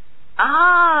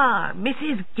 "Ah,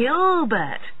 Mrs.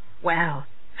 Gilbert. Well,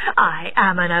 I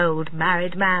am an old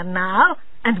married man now,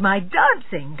 and my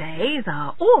dancing days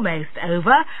are almost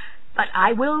over, but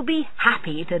I will be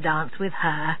happy to dance with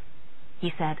her,"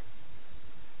 he said.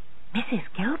 "Mrs.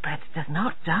 Gilbert does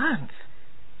not dance,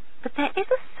 but there is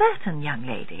a certain young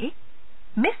lady.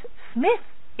 Miss Smith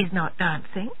is not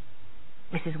dancing,"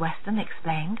 Mrs. Weston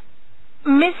explained.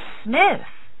 "Miss Smith,"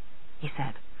 he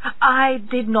said. "I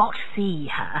did not see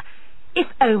her. If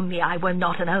only I were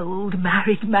not an old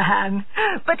married man.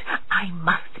 But I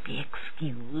must be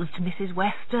excused, Mrs.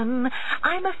 Weston.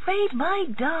 I'm afraid my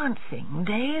dancing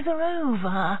days are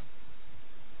over."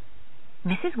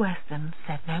 Mrs. Weston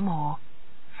said no more,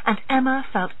 and Emma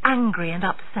felt angry and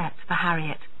upset for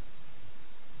Harriet.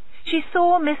 She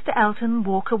saw Mr. Elton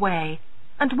walk away,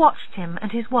 and watched him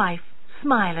and his wife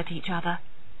smile at each other.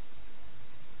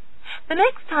 The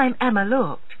next time Emma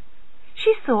looked,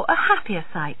 she saw a happier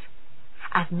sight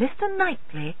as Mr.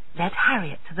 Knightley led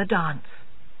Harriet to the dance.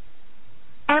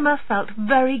 Emma felt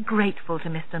very grateful to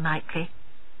Mr. Knightley,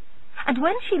 and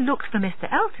when she looked for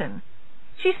Mr. Elton,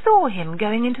 she saw him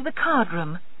going into the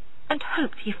card-room and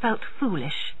hoped he felt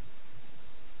foolish.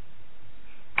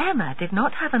 Emma did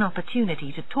not have an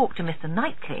opportunity to talk to Mr.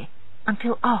 Knightley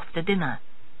until after dinner.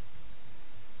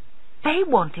 "They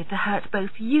wanted to hurt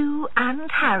both you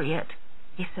and Harriet,"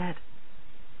 he said.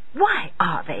 "Why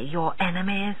are they your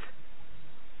enemies?"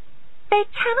 "They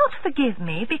cannot forgive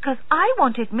me because I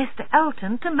wanted Mr.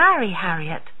 Elton to marry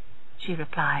Harriet," she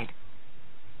replied.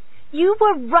 "You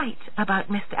were right about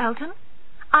Mr. Elton.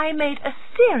 I made a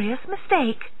serious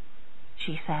mistake,"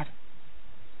 she said.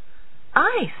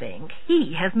 "I think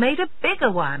he has made a bigger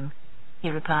one,"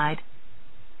 he replied.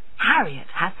 "Harriet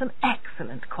has some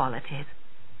excellent qualities,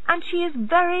 and she is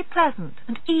very pleasant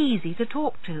and easy to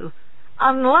talk to,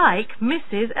 unlike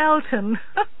Mrs. Elton."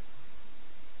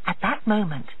 At that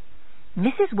moment,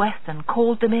 Mrs. Weston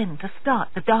called them in to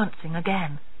start the dancing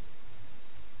again.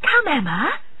 "Come,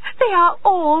 Emma, they are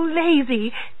all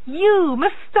lazy. You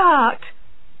must start."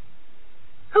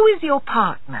 "Who is your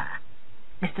partner?"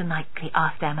 Mr. Knightley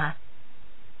asked Emma.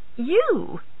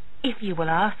 "You, if you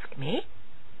will ask me,"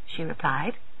 she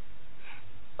replied.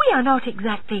 "We are not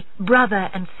exactly brother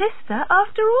and sister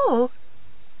after all."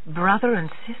 "Brother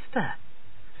and sister?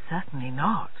 Certainly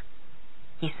not,"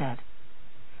 he said,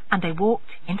 and they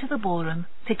walked into the ballroom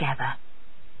together.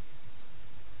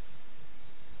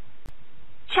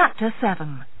 Chapter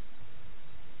 7.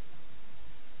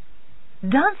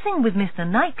 Dancing with Mr.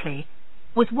 Knightley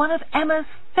was one of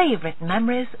Emma's favourite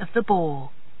memories of the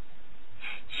ball.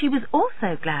 She was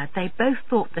also glad they both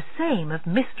thought the same of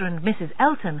Mr. and Mrs.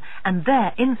 Elton and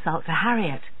their insult to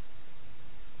Harriet.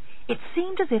 It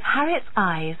seemed as if Harriet's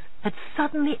eyes had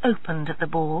suddenly opened at the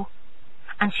ball,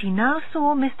 and she now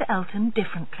saw Mr. Elton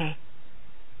differently.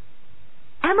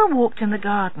 Emma walked in the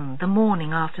garden the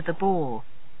morning after the ball,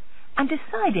 and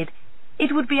decided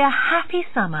it would be a happy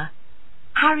summer,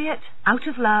 Harriet out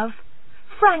of love,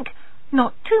 Frank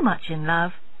not too much in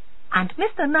love, and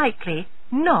Mr. Knightley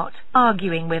not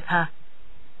arguing with her.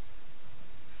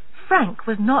 Frank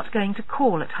was not going to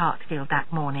call at Hartfield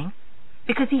that morning,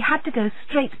 because he had to go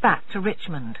straight back to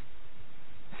Richmond.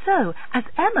 So, as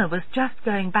Emma was just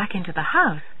going back into the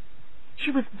house,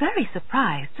 she was very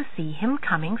surprised to see him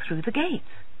coming through the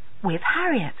gates, with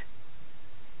Harriet.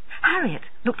 Harriet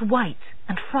looked white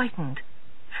and frightened,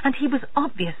 and he was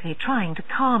obviously trying to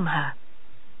calm her.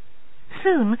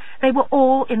 Soon they were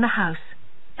all in the house,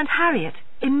 and Harriet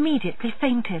immediately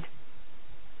fainted.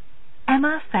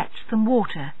 Emma fetched some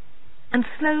water, and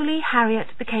slowly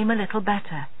Harriet became a little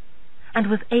better, and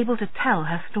was able to tell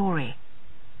her story.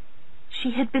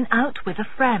 She had been out with a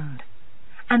friend,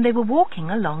 and they were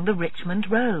walking along the Richmond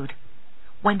road,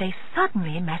 when they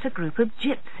suddenly met a group of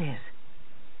gypsies.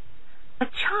 A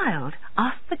child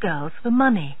asked the girls for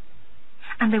money,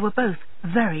 and they were both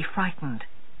very frightened.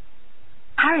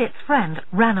 Harriet's friend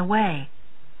ran away,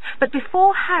 but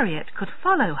before Harriet could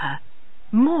follow her,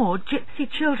 more gypsy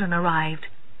children arrived,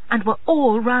 and were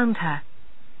all round her.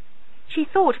 She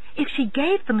thought if she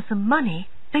gave them some money,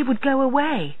 they would go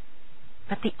away,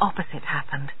 but the opposite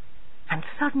happened, and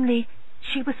suddenly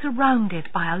she was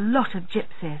surrounded by a lot of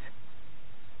gypsies.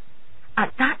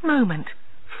 At that moment,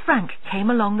 Frank came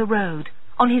along the road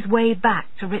on his way back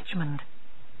to Richmond.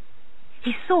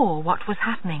 He saw what was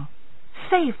happening,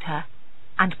 saved her,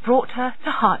 and brought her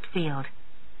to Hartfield.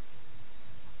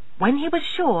 When he was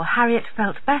sure Harriet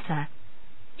felt better,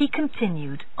 he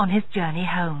continued on his journey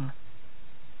home.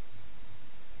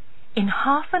 In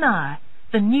half an hour,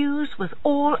 the news was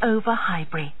all over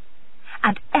Highbury,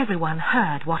 and everyone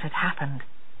heard what had happened.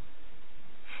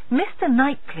 Mr.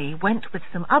 Knightley went with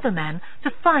some other men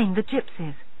to find the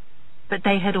gypsies, but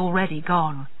they had already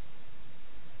gone.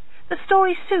 The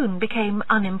story soon became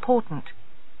unimportant,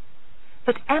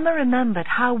 but Emma remembered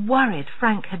how worried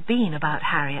Frank had been about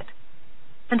Harriet,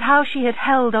 and how she had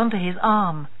held onto his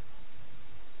arm.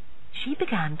 She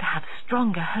began to have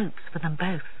stronger hopes for them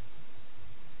both.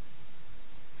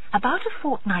 About a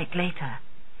fortnight later,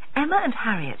 Emma and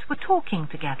Harriet were talking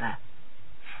together,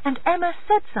 and Emma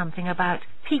said something about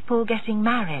people getting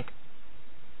married.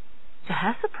 To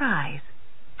her surprise,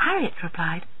 Harriet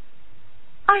replied,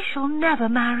 "I shall never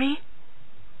marry."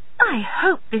 "I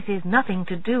hope this is nothing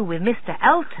to do with Mr.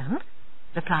 Elton,"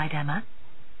 replied Emma,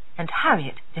 and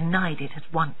Harriet denied it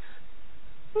at once.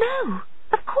 "No,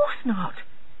 of course not.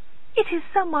 It is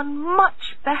someone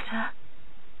much better."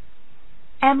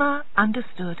 Emma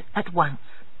understood at once.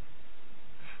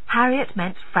 Harriet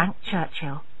meant Frank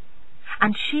Churchill,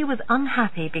 and she was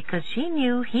unhappy because she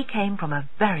knew he came from a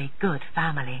very good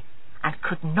family and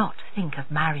could not think of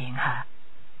marrying her.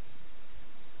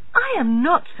 "I am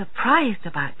not surprised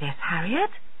about this,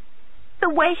 Harriet. The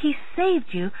way he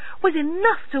saved you was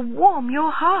enough to warm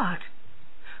your heart.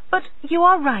 But you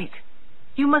are right.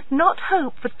 You must not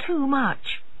hope for too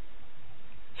much."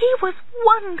 "He was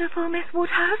wonderful, Miss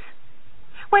Woodhouse.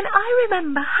 When I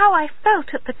remember how I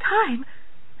felt at the time,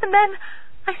 and then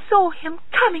I saw him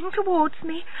coming towards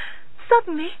me,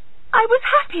 suddenly I was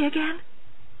happy again,"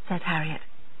 said Harriet.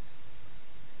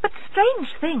 "But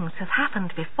strange things have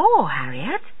happened before,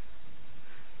 Harriet.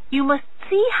 You must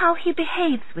see how he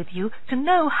behaves with you to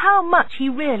know how much he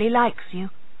really likes you.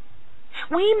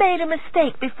 We made a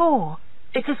mistake before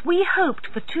because we hoped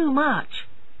for too much.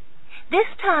 This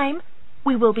time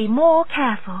we will be more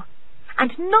careful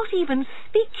and not even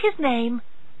speak his name,"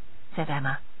 said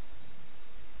Emma.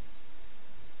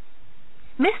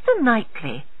 Mr.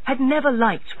 Knightley had never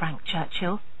liked Frank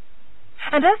Churchill,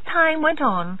 and as time went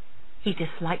on, he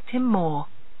disliked him more.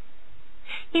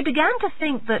 He began to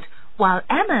think that while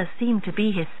Emma seemed to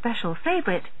be his special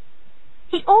favourite,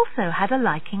 he also had a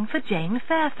liking for Jane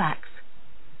Fairfax.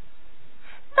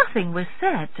 Nothing was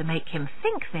said to make him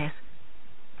think this,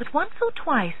 but once or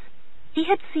twice he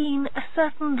had seen a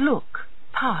certain look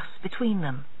pass between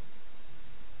them.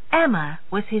 Emma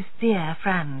was his dear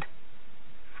friend,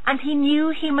 and he knew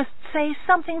he must say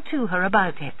something to her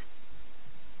about it.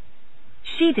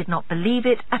 She did not believe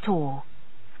it at all,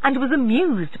 and was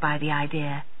amused by the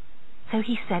idea, so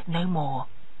he said no more,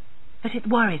 but it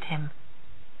worried him.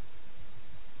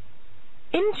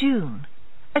 In June,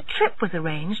 a trip was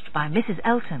arranged by Mrs.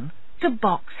 Elton to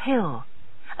Box Hill,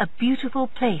 a beautiful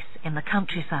place in the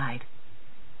countryside.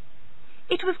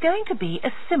 It was going to be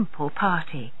a simple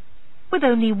party, with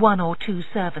only 1 or 2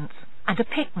 servants and a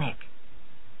picnic.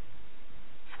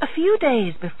 A few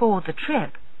days before the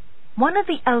trip, one of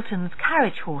the Eltons'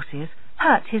 carriage horses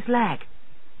hurt his leg,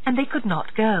 and they could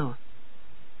not go.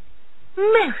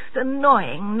 "Most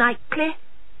annoying, Knightley,"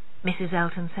 Mrs.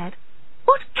 Elton said.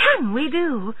 "What can we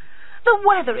do? The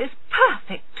weather is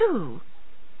perfect, too."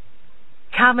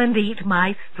 "Come and eat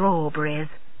my strawberries.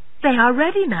 They are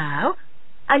ready now,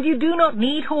 and you do not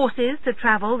need horses to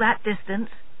travel that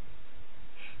distance."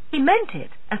 He meant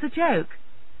it as a joke,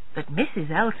 but Mrs.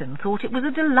 Elton thought it was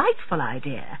a delightful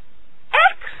idea.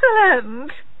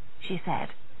 "Excellent," she said.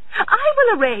 "I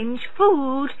will arrange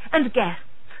food and guests.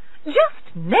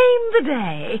 Just name the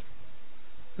day."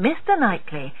 Mr.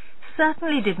 Knightley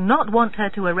certainly did not want her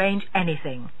to arrange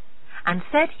anything, and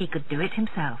said he could do it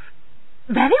himself.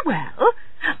 "Very well.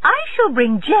 I shall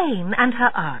bring Jane and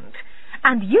her aunt,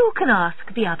 and you can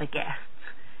ask the other guests.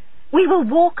 We will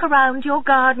walk around your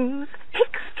gardens,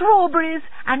 pick strawberries,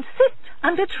 and sit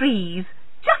under trees,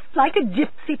 just like a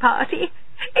gypsy party.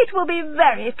 It will be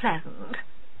very pleasant."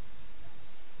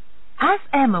 As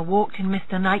Emma walked in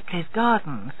Mr. Knightley's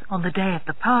gardens on the day of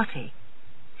the party,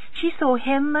 she saw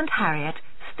him and Harriet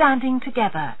standing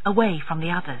together away from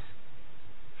the others.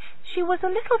 She was a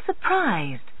little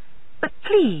surprised, but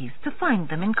pleased to find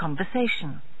them in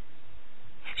conversation.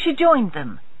 She joined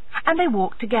them, and they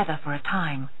walked together for a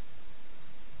time.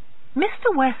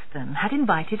 Mr. Weston had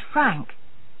invited Frank,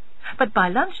 but by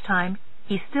lunchtime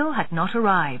he still had not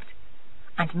arrived,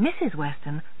 and Mrs.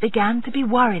 Weston began to be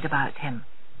worried about him.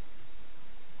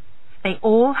 They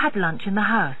all had lunch in the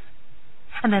house,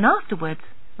 and then afterwards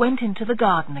went into the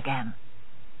garden again.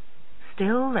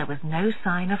 Still there was no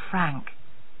sign of Frank.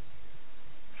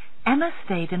 Emma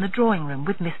stayed in the drawing-room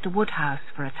with Mr. Woodhouse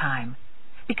for a time,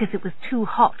 because it was too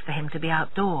hot for him to be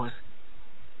outdoors.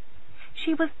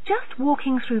 She was just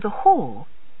walking through the hall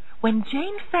when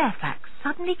Jane Fairfax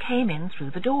suddenly came in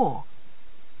through the door.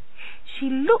 She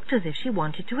looked as if she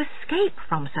wanted to escape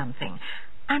from something,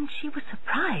 and she was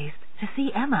surprised to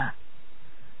see Emma.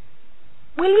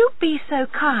 "Will you be so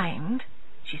kind,"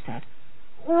 she said,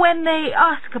 "when they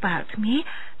ask about me,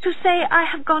 to say I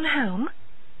have gone home?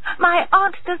 My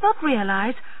aunt does not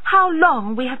realize how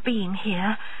long we have been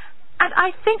here, and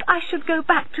I think I should go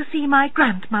back to see my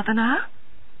grandmother now."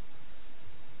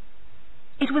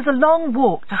 It was a long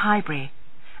walk to Highbury,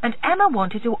 and Emma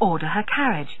wanted to order her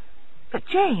carriage, but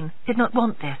Jane did not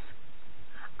want this.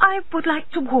 "I would like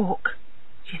to walk,"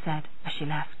 she said as she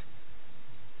left.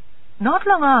 Not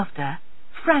long after,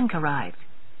 Frank arrived.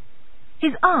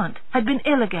 His aunt had been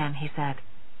ill again, he said.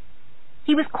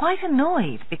 He was quite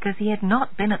annoyed because he had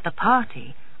not been at the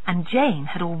party and Jane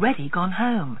had already gone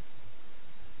home.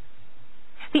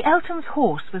 The Eltons'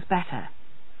 horse was better,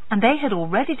 and they had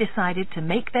already decided to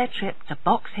make their trip to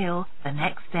Box Hill the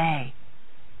next day.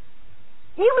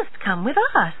 "You must come with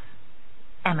us,"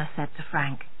 Emma said to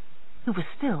Frank. who was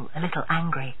still a little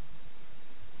angry.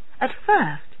 At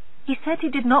first, he said he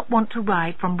did not want to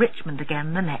ride from Richmond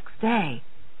again the next day,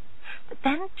 but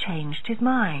then changed his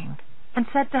mind and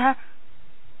said to her,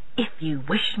 "If you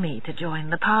wish me to join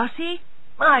the party,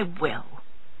 I will."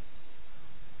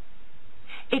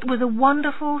 It was a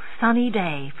wonderful sunny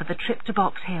day for the trip to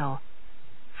Box Hill,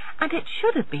 and it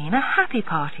should have been a happy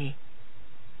party,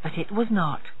 but it was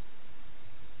not.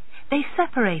 They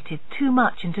separated too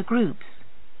much into groups.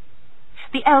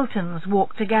 The Eltons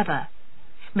walked together.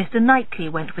 Mr. Knightley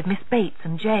went with Miss Bates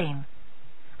and Jane,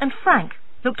 and Frank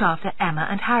looked after Emma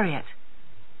and Harriet.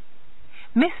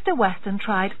 Mr. Weston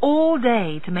tried all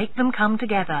day to make them come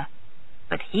together,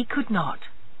 but he could not.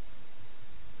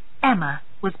 Emma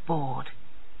was bored.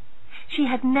 She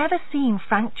had never seen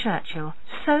Frank Churchill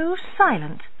so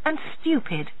silent and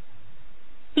stupid.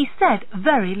 He said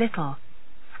very little,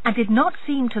 and did not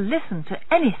seem to listen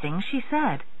to anything she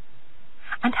said.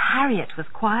 And Harriet was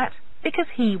quiet because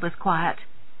he was quiet.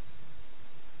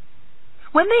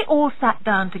 When they all sat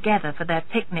down together for their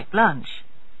picnic lunch,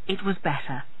 it was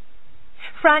better.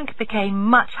 Frank became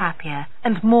much happier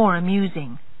and more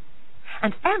amusing,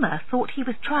 and Emma thought he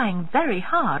was trying very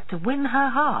hard to win her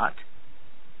heart.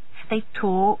 They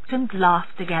talked and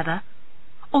laughed together,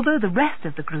 although the rest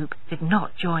of the group did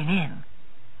not join in.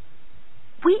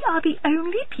 "We are the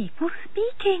only people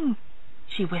speaking,"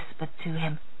 she whispered to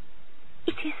him.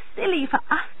 "It is silly for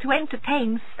us to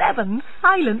entertain 7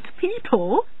 silent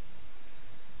people."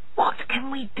 "What can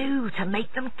we do to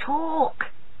make them talk?"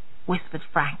 whispered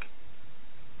Frank.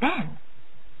 Then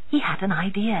he had an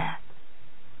idea.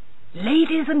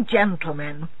 "Ladies and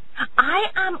gentlemen, I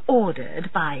am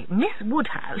ordered by Miss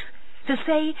Woodhouse to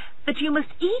say that you must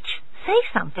each say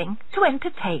something to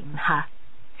entertain her.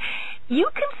 You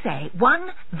can say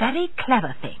 1 very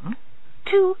clever thing,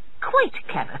 2 quite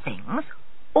clever things,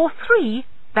 or 3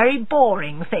 very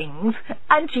boring things,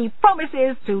 and she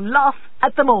promises to laugh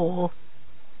at them all."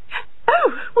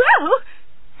 "Oh, well,"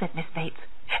 said Miss Bates,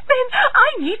 "then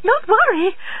I need not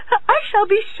worry. I shall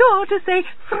be sure to say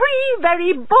 3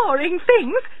 very boring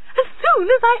things as soon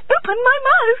as I open my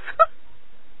mouth."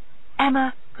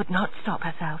 Emma could not stop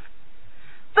herself.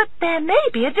 "But there may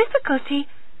be a difficulty.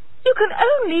 You can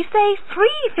only say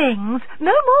 3 things,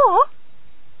 no more."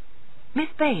 Miss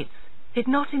Bates did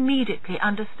not immediately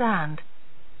understand,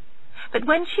 but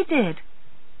when she did,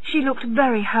 she looked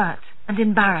very hurt and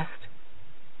embarrassed.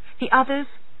 The others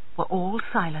were all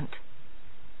silent.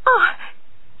 "Ah,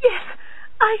 yes,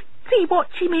 I see what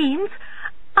she means.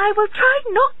 I will try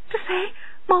not to say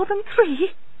more than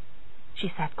 3, she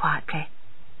said quietly.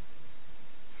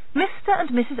 Mr. and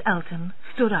Mrs. Elton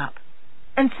stood up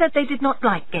and said they did not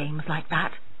like games like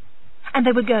that, and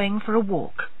they were going for a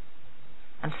walk.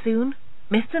 And soon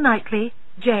Mr. Knightley,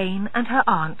 Jane, and her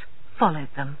aunt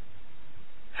followed them.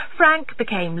 Frank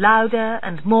became louder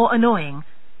and more annoying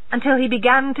until he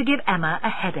began to give Emma a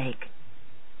headache.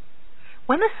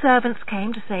 When the servants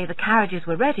came to say the carriages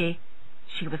were ready,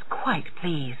 she was quite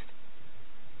pleased.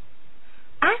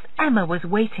 As Emma was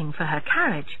waiting for her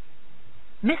carriage,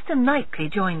 Mr. Knightley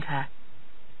joined her.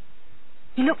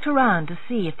 He looked around to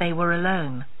see if they were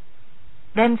alone,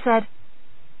 then said,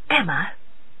 "Emma,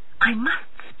 I must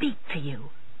speak to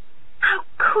you. How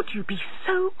could you be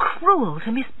so cruel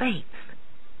to Miss Bates?"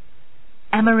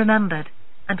 Emma remembered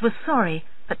and was sorry,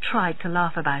 but tried to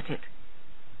laugh about it.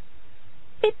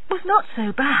 "It was not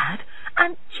so bad,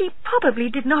 and she probably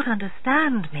did not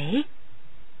understand me,"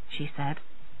 she said.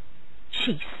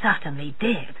 "She certainly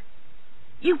did.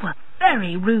 You were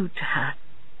very rude to her,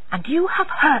 and you have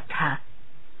hurt her.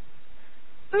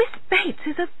 Miss Bates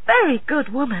is a very good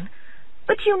woman,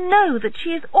 but you know that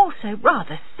she is also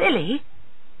rather silly.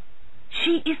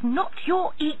 She is not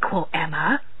your equal,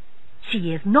 Emma.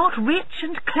 She is not rich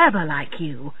and clever like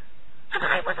you, and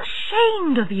I was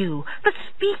ashamed of you for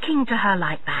speaking to her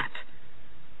like that.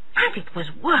 And it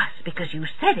was worse because you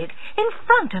said it in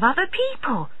front of other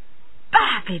people.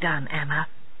 Badly done, Emma.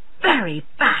 Very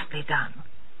badly done."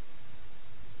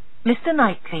 Mr.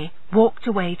 Knightley walked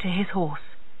away to his horse,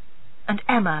 and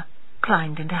Emma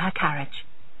climbed into her carriage.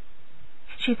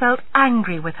 She felt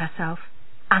angry with herself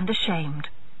and ashamed.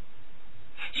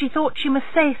 She thought she must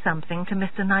say something to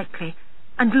Mr. Knightley,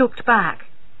 and looked back,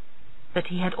 but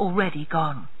he had already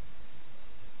gone.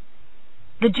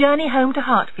 The journey home to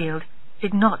Hartfield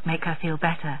did not make her feel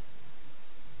better.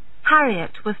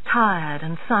 Harriet was tired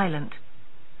and silent,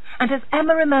 and as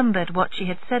Emma remembered what she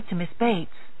had said to Miss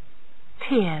Bates,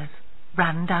 tears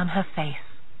ran down her face.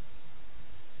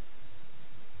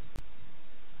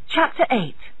 Chapter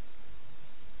 8.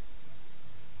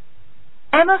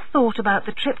 Emma thought about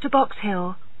the trip to Box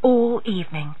Hill all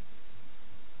evening.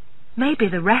 Maybe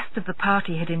the rest of the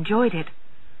party had enjoyed it,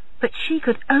 but she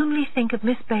could only think of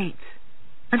Miss Bates,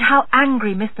 and how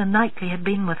angry Mr. Knightley had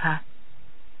been with her.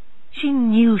 She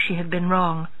knew she had been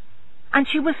wrong, and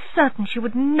she was certain she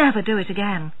would never do it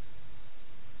again.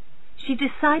 She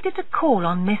decided to call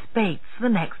on Miss Bates the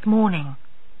next morning.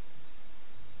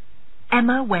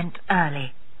 Emma went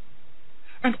early,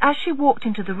 and as she walked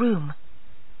into the room,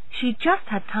 she just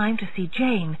had time to see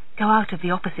Jane go out of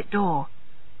the opposite door.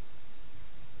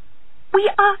 "We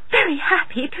are very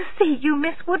happy to see you,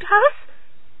 Miss Woodhouse,"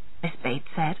 Miss Bates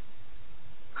said,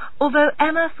 although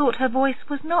Emma thought her voice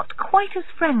was not quite as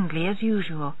friendly as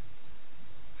usual.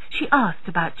 She asked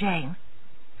about Jane.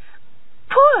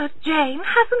 "Poor Jane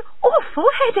has an awful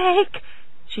headache,"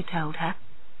 she told her.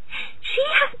 "She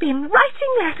has been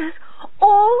writing letters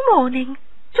all morning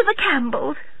to the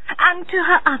Campbells and to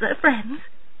her other friends.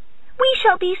 We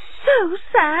shall be so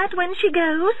sad when she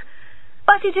goes,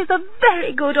 but it is a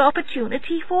very good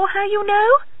opportunity for her, you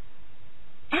know."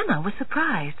 Emma was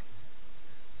surprised.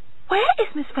 "Where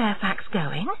is Miss Fairfax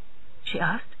going?" she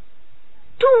asked.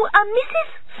 "To a Mrs.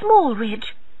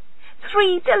 Smallridge.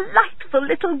 3 delightful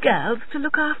little girls to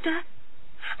look after.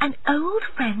 An old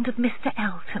friend of Mr.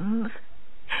 Elton's.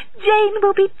 Jane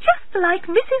will be just like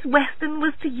Mrs. Weston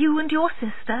was to you and your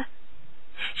sister.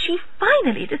 She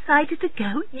finally decided to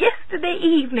go yesterday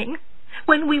evening,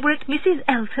 when we were at Mrs.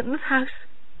 Elton's house.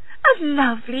 A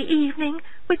lovely evening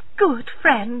with good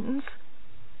friends."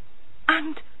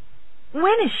 "And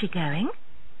when is she going?"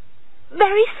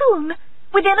 "Very soon,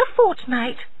 within a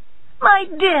fortnight. My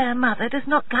dear mother does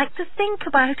not like to think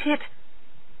about it,"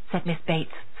 said Miss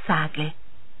Bates sadly.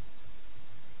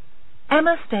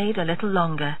 Emma stayed a little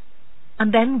longer,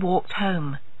 and then walked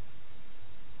home.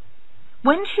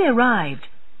 When she arrived,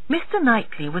 Mr.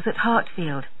 Knightley was at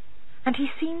Hartfield, and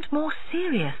he seemed more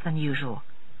serious than usual.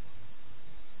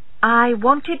 "I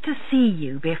wanted to see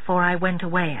you before I went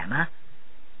away, Emma.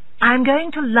 I'm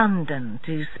going to London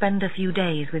to spend a few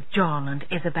days with John and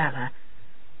Isabella.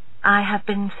 I have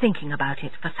been thinking about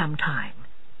it for some time."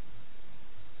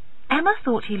 Emma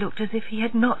thought he looked as if he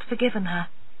had not forgiven her.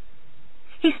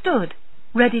 He stood,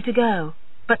 ready to go,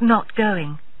 but not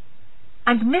going,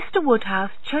 and Mr. Woodhouse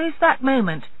chose that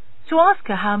moment to ask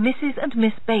her how Mrs. and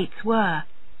Miss Bates were.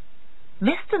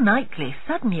 Mr. Knightley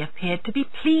suddenly appeared to be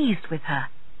pleased with her.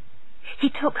 He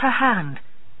took her hand,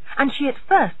 and she at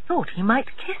first thought he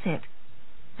might kiss it,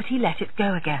 but he let it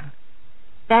go again.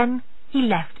 Then he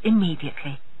left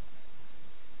immediately.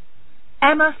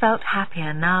 Emma felt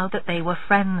happier now that they were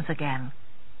friends again.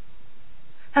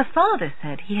 Her father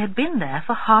said he had been there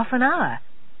for half an hour,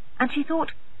 and she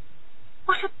thought,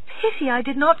 "What a pity I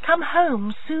did not come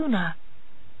home sooner."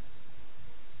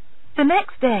 The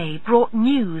next day brought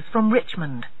news from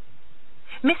Richmond.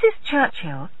 Mrs.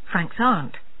 Churchill, Frank's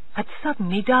aunt, had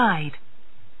suddenly died.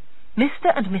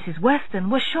 Mr. and Mrs.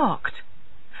 Weston were shocked,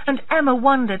 and Emma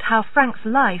wondered how Frank's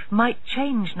life might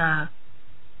change now.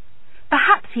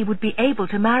 Perhaps he would be able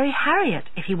to marry Harriet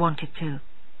if he wanted to.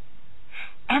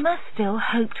 Emma still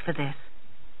hoped for this,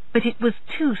 but it was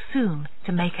too soon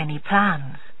to make any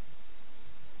plans.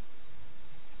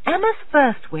 Emma's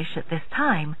first wish at this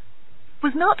time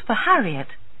was not for Harriet,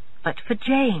 but for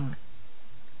Jane.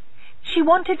 She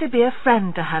wanted to be a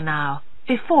friend to her now,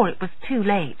 before it was too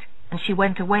late and she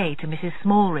went away to Mrs.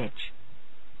 Smallridge.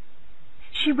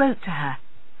 She wrote to her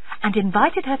and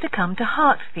invited her to come to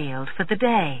Hartfield for the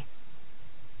day.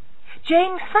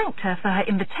 Jane thanked her for her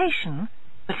invitation,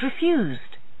 but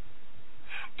refused.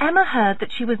 Emma heard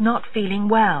that she was not feeling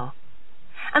well,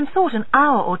 and thought an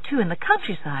hour or 2 in the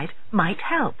countryside might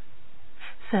help,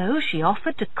 so she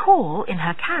offered to call in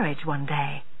her carriage one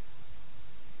day.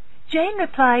 Jane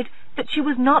replied that she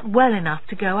was not well enough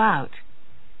to go out,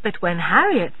 but when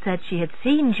Harriet said she had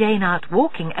seen Jane out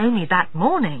walking only that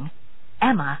morning,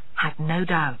 Emma had no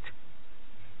doubt.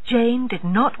 Jane did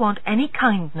not want any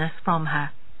kindness from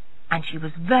her, and she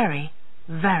was very,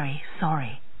 very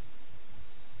sorry.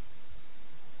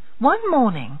 One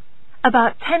morning,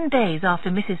 about 10 days after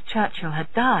Mrs. Churchill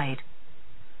had died,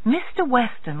 Mr.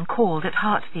 Weston called at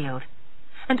Hartfield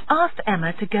and asked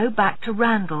Emma to go back to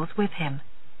Randalls with him.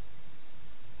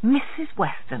 "Mrs.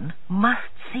 Weston must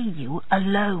see you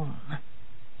alone,"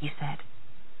 he said.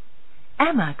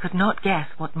 Emma could not guess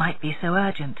what might be so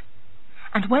urgent,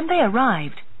 and when they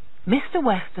arrived, Mr.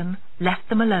 Weston left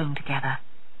them alone together.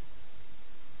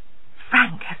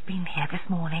 "Frank has been here this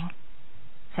morning,"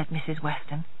 said Mrs.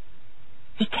 Weston.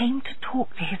 "He came to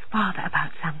talk to his father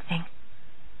about something.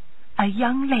 A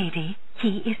young lady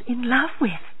he is in love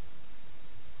with."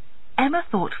 Emma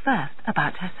thought first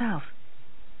about herself,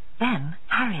 then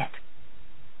Harriet.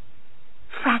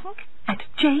 "Frank and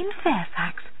Jane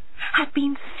Fairfax had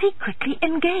been secretly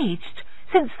engaged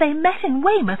since they met in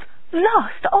Weymouth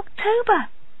last October,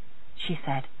 she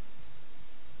said.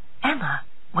 Emma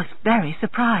was very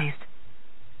surprised.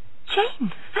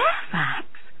 Jane Fairfax?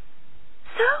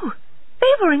 So,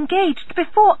 they were engaged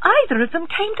before either of them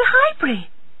came to Highbury.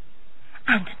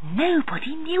 And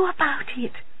nobody knew about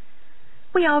it.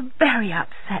 We are very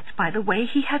upset by the way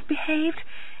he has behaved,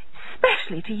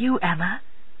 especially to you, Emma.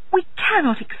 We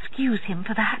cannot excuse him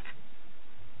for that.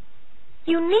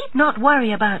 You need not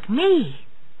worry about me.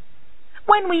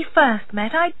 When we first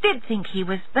met, I did think he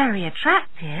was very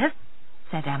attractive,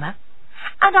 said Emma,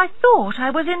 and I thought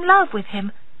I was in love with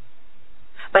him.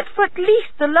 But for at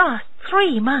least the last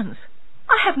 3 months,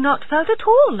 I have not felt at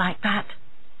all like that.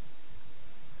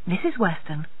 Mrs.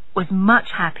 Weston was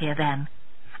much happier then,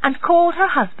 and called her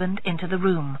husband into the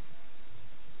room.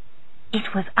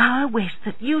 It was our wish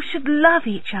that you should love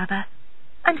each other,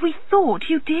 and we thought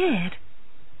you did.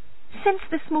 Since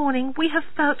this morning we have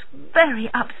felt very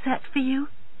upset for you,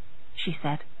 she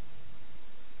said.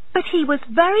 But he was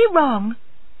very wrong.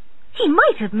 He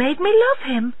might have made me love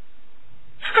him.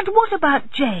 And what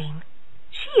about Jane?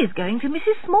 She is going to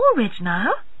Mrs. Smallridge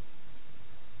now.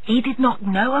 He did not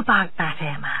know about that,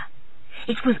 Emma.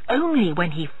 It was only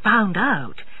when he found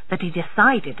out that he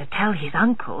decided to tell his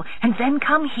uncle and then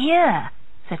come here,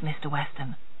 said Mr.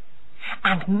 Weston.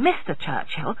 And Mr.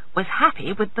 Churchill was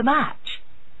happy with the match.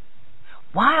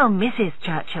 While Mrs.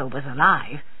 Churchill was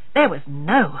alive, there was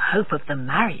no hope of them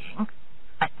marrying,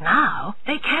 but now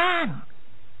they can.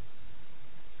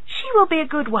 She will be a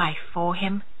good wife for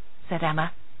him, said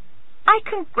Emma. I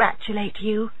congratulate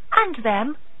you and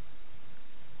them.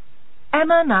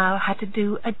 Emma now had to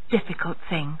do a difficult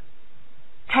thing.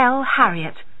 Tell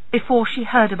Harriet before she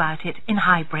heard about it in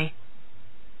Highbury.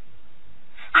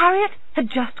 Harriet had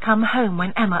just come home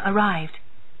when Emma arrived.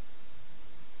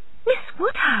 Miss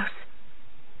Woodhouse,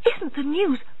 isn't the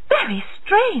news very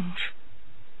strange?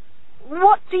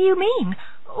 What do you mean?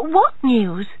 What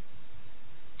news?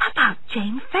 About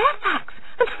Jane Fairfax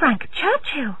and Frank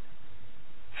Churchill.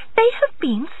 They have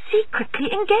been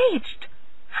secretly engaged,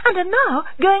 and are now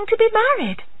going to be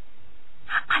married.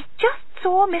 I just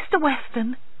saw Mr.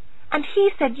 Weston, and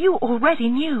he said you already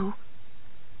knew.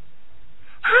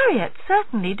 Harriet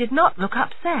certainly did not look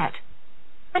upset,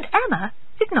 and Emma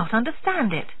did not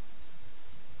understand it.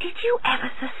 Did you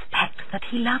ever suspect that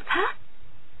he loved her?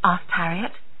 Asked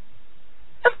Harriet.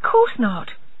 Of course not.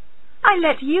 I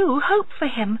let you hope for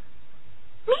him.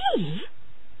 Me?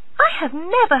 I have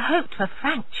never hoped for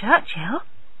Frank Churchill.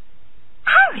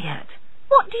 Harriet,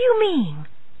 what do you mean?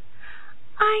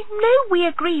 I know we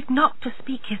agreed not to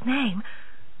speak his name,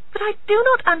 but I do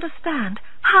not understand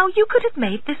how you could have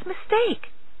made this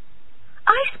mistake.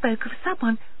 I spoke of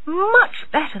someone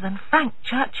much better than Frank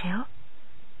Churchill.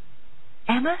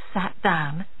 Emma sat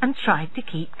down and tried to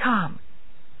keep calm.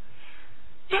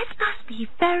 Let us be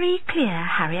very clear,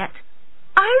 Harriet.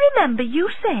 I remember you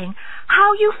saying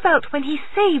how you felt when he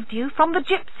saved you from the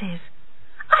gypsies.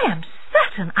 I am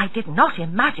certain I did not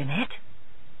imagine it.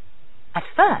 At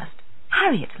first,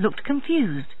 Harriet looked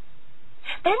confused.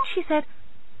 Then she said,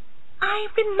 I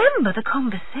remember the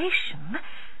conversation,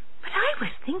 but I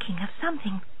was thinking of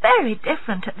something very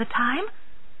different at the time.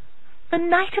 The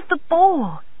night of the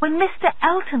ball, when Mr.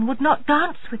 Elton would not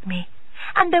dance with me,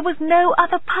 and there was no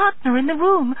other partner in the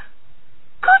room.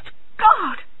 Good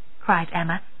God! Cried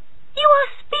Emma. You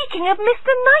are speaking of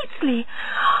Mr. Knightley.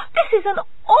 This is an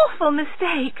awful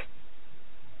mistake.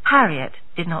 Harriet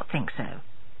did not think so.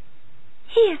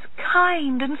 He is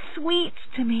kind and sweet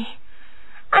to me,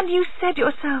 and you said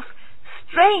yourself,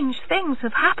 strange things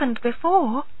have happened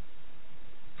before.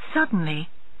 Suddenly,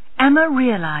 Emma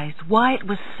realized why it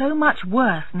was so much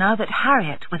worse now that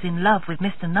Harriet was in love with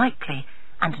Mr. Knightley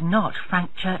and not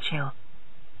Frank Churchill.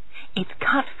 It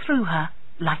cut through her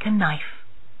like a knife.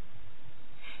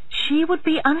 She would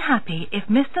be unhappy if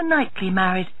Mr. Knightley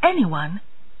married anyone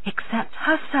except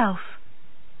herself.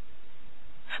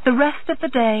 The rest of the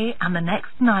day and the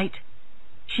next night,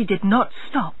 she did not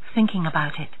stop thinking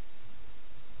about it.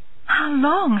 How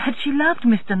long had she loved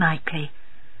Mr. Knightley?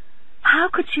 How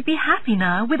could she be happy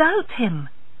now without him?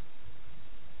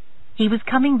 He was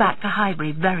coming back to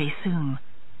Highbury very soon,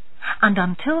 and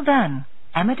until then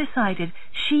Emma decided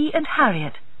she and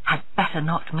Harriet had better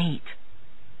not meet.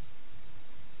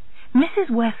 Mrs.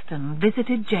 Weston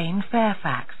visited Jane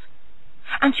Fairfax,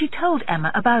 and she told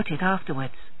Emma about it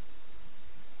afterwards.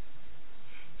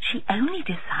 She only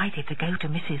decided to go to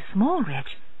Mrs.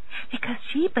 Smallridge because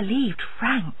she believed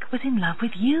Frank was in love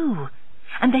with you,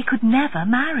 and they could never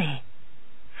marry.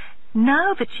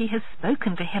 Now that she has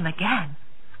spoken to him again,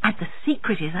 and the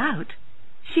secret is out,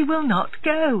 she will not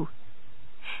go.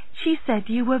 "She said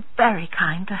you were very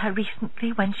kind to her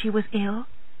recently when she was ill,"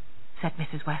 said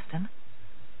Mrs. Weston.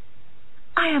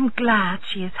 "I am glad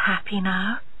she is happy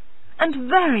now, and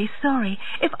very sorry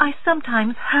if I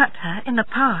sometimes hurt her in the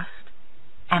past,"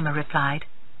 Emma replied.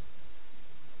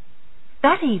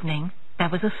 That evening there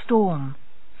was a storm,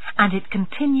 and it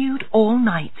continued all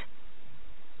night.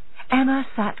 Emma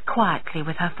sat quietly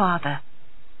with her father,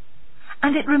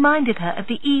 and it reminded her of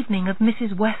the evening of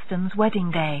Mrs. Weston's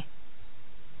wedding day.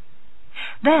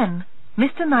 Then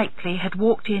Mr. Knightley had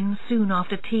walked in soon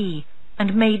after tea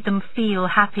and made them feel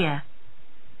happier,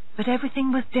 but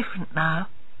everything was different now.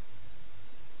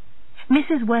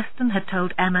 Mrs. Weston had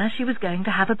told Emma she was going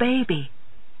to have a baby,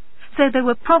 so they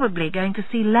were probably going to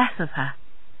see less of her.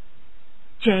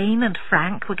 Jane and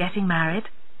Frank were getting married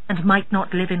and might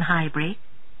not live in Highbury,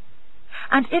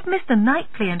 and if Mr.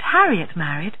 Knightley and Harriet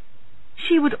married,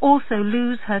 she would also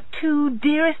lose her two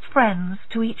dearest friends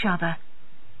to each other.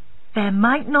 There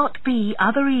might not be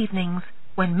other evenings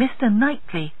when Mr.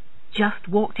 Knightley just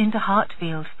walked into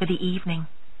Hartfield for the evening.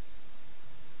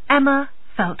 Emma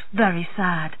felt very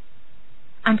sad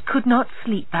and could not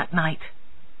sleep that night.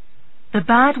 The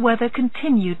bad weather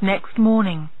continued next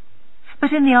morning,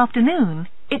 but in the afternoon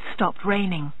it stopped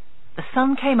raining, the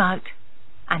sun came out,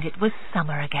 and it was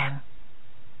summer again.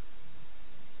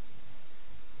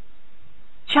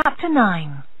 Chapter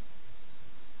 9.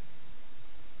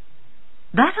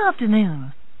 That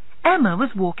afternoon, Emma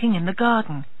was walking in the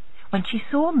garden when she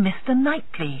saw Mr.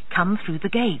 Knightley come through the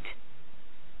gate.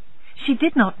 She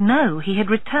did not know he had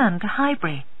returned to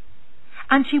Highbury,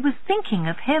 and she was thinking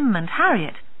of him and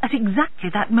Harriet at exactly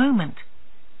that moment.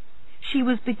 She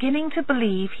was beginning to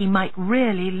believe he might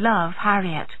really love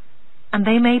Harriet, and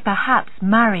they may perhaps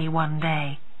marry one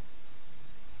day.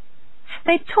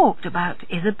 They talked about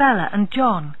Isabella and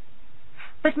John,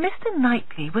 but Mr.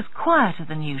 Knightley was quieter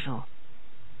than usual.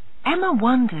 Emma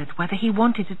wondered whether he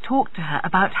wanted to talk to her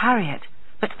about Harriet,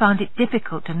 but found it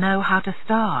difficult to know how to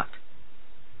start.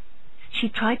 She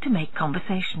tried to make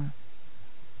conversation.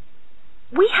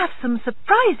 "We have some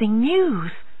surprising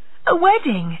news. A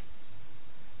wedding.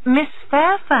 Miss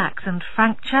Fairfax and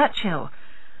Frank Churchill.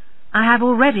 I have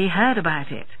already heard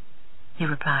about it," he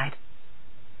replied.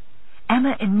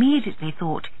 Emma immediately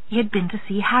thought he had been to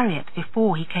see Harriet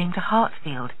before he came to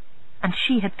Hartfield, and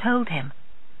she had told him.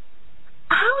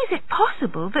 "How is it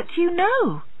possible that you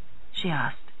know?" she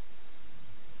asked.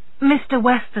 "Mr.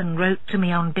 Weston wrote to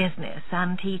me on business,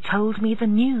 and he told me the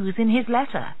news in his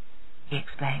letter," he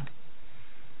explained.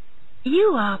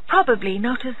 "You are probably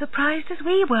not as surprised as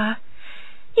we were.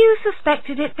 You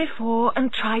suspected it before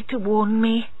and tried to warn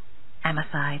me," Emma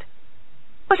sighed.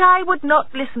 "But I would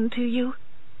not listen to you.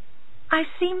 I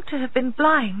seem to have been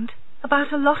blind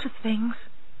about a lot of things."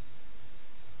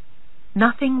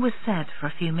 Nothing was said for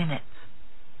a few minutes.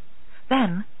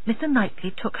 Then Mr.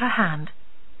 Knightley took her hand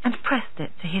and pressed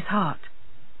it to his heart.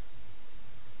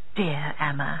 "Dear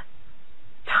Emma,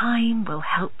 time will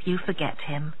help you forget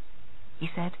him," he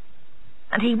said,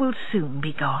 "and he will soon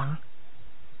be gone."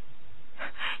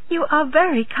 "You are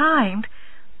very kind,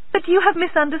 but you have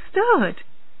misunderstood.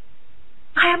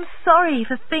 I am sorry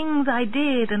for things I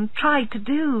did and tried to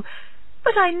do,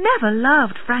 but I never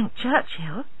loved Frank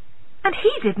Churchill, and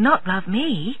he did not love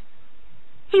me.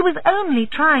 He was only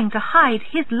trying to hide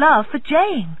his love for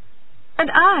Jane, and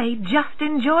I just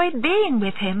enjoyed being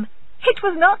with him. It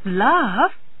was not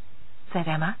love," said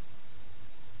Emma.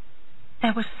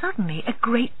 There was suddenly a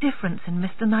great difference in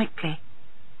Mr. Knightley.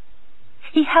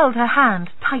 He held her hand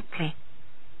tightly.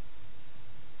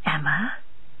 "Emma,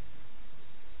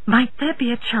 might there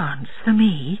be a chance for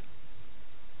me?"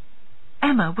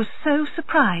 Emma was so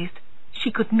surprised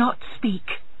she could not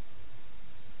speak.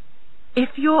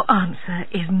 "If your answer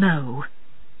is no,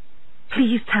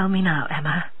 please tell me now,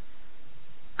 Emma.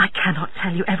 I cannot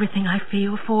tell you everything I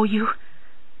feel for you.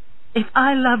 If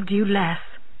I loved you less,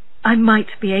 I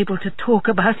might be able to talk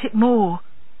about it more,"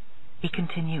 he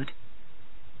continued.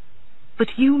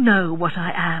 "But you know what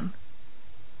I am.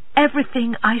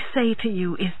 Everything I say to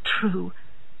you is true,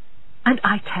 and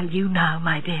I tell you now,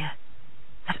 my dear,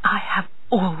 that I have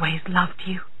always loved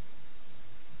you."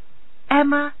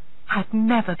 Emma had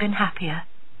never been happier.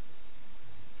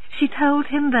 She told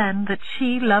him then that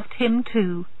she loved him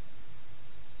too.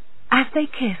 As they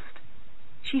kissed,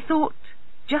 she thought,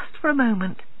 just for a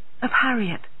moment, of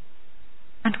Harriet,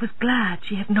 and was glad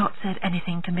she had not said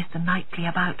anything to Mr. Knightley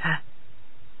about her.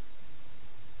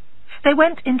 They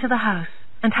went into the house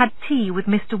and had tea with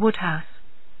Mr. Woodhouse,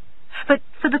 but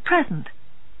for the present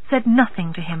said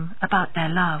nothing to him about their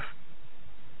love.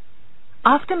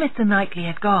 After Mr. Knightley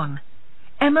had gone,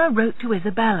 Emma wrote to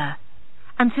Isabella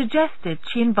and suggested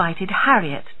she invited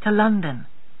Harriet to London.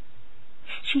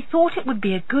 She thought it would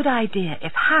be a good idea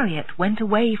if Harriet went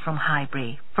away from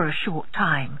Highbury for a short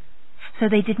time, so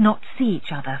they did not see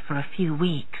each other for a few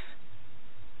weeks.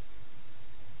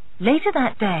 Later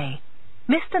that day,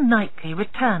 Mr. Knightley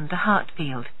returned to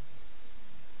Hartfield.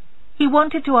 He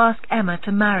wanted to ask Emma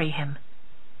to marry him,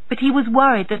 but he was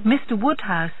worried that Mr.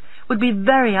 Woodhouse would be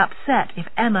very upset if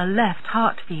Emma left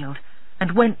Hartfield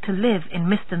and went to live in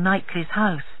Mr. Knightley's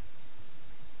house.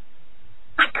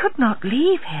 "I could not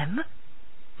leave him,"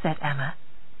 said Emma.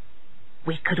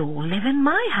 "We could all live in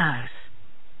my house,"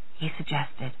 he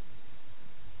suggested.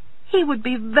 "He would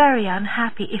be very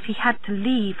unhappy if he had to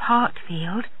leave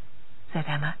Hartfield," said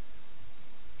Emma.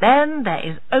 "Then there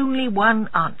is only one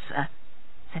answer,"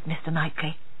 said Mr.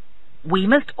 Knightley. "We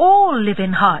must all live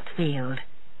in Hartfield."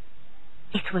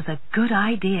 It was a good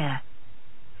idea,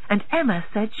 and Emma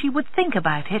said she would think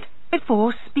about it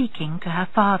before speaking to her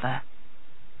father.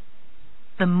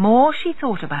 The more she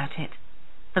thought about it,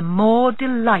 the more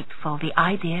delightful the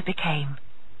idea became.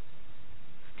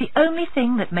 The only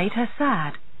thing that made her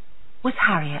sad was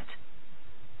Harriet.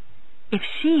 If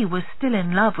she was still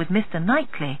in love with Mr.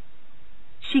 Knightley,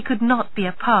 she could not be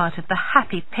a part of the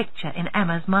happy picture in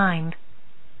Emma's mind.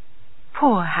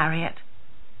 Poor Harriet!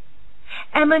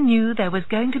 Emma knew there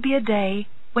was going to be a day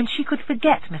when she could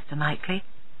forget Mr. Knightley,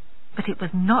 but it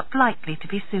was not likely to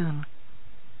be soon.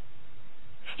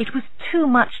 It was too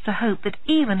much to hope that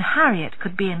even Harriet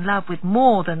could be in love with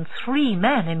more than 3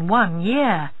 men in 1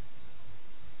 year.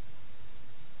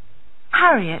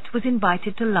 Harriet was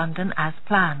invited to London as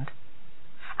planned,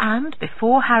 and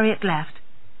before Harriet left,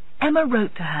 Emma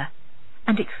wrote to her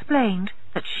and explained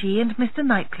that she and Mr.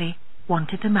 Knightley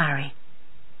wanted to marry.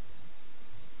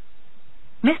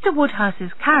 Mr.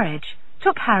 Woodhouse's carriage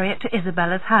took Harriet to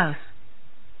Isabella's house,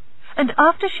 and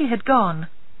after she had gone,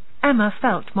 Emma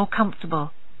felt more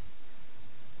comfortable.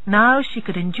 Now she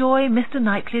could enjoy Mr.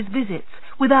 Knightley's visits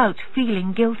without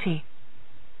feeling guilty.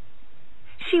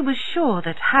 She was sure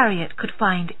that Harriet could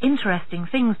find interesting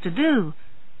things to do,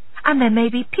 and there may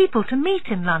be people to meet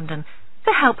in London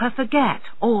to help her forget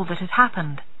all that had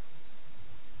happened.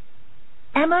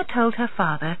 Emma told her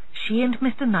father she and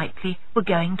Mr. Knightley were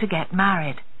going to get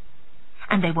married,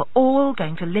 and they were all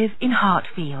going to live in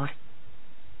Hartfield.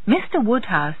 Mr.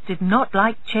 Woodhouse did not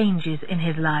like changes in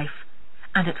his life,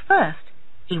 and at first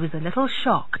he was a little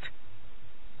shocked.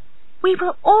 "We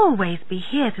will always be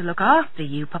here to look after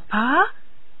you, Papa.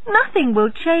 Nothing will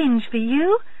change for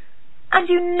you, and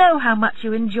you know how much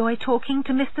you enjoy talking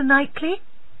to Mr. Knightley,"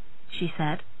 she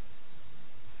said.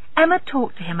 Emma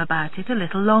talked to him about it a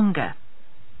little longer,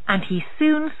 and he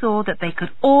soon saw that they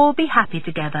could all be happy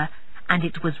together, and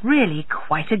it was really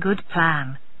quite a good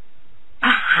plan.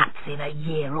 "Perhaps in a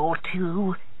year or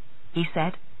 2, he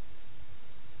said.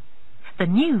 The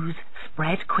news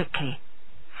spread quickly,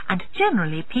 and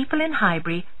generally people in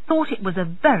Highbury thought it was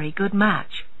a very good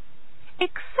match,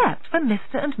 except for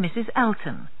Mr. and Mrs.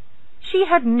 Elton. She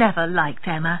had never liked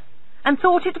Emma, and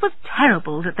thought it was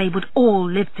terrible that they would all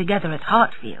live together at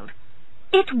Hartfield.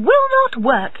 "It will not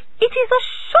work. It is a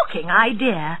shocking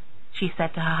idea," she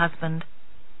said to her husband.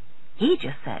 He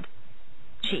just said,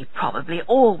 "She probably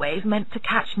always meant to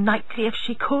catch Knightley if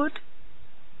she could."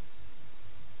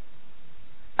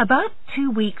 About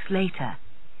 2 weeks later,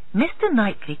 Mr.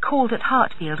 Knightley called at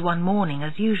Hartfield one morning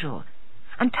as usual,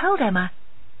 and told Emma,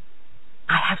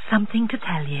 "I have something to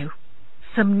tell you.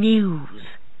 Some news."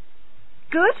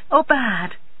 "Good or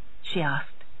bad?" she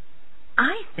asked.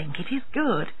 "I think it is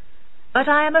good, but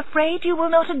I am afraid you will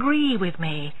not agree with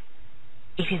me.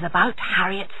 It is about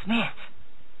Harriet Smith."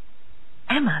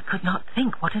 Emma could not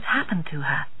think what had happened to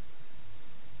her.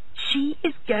 "She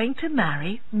is going to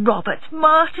marry Robert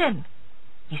Martin,"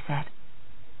 he said.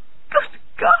 "Good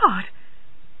God!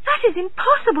 That is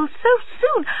impossible so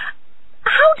soon.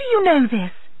 How do you know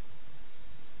this?"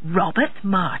 "Robert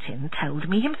Martin told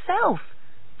me himself,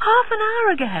 half an hour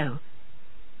ago.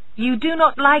 You do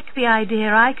not like the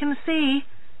idea, I can see,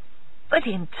 but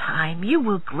in time you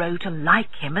will grow to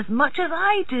like him as much as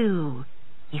I do,"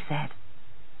 he said.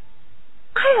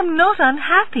 "I am not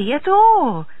unhappy at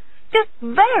all, just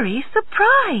very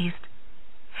surprised.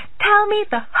 Tell me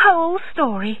the whole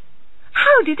story.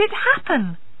 How did it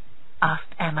happen?"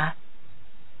 asked Emma.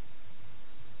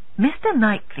 Mr.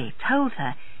 Knightley told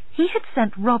her he had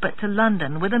sent Robert to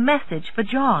London with a message for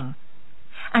John,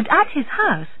 and at his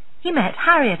house he met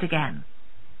Harriet again.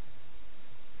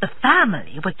 The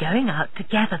family were going out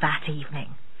together that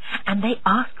evening, and they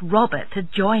asked Robert to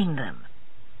join them.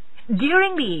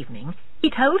 During the evening he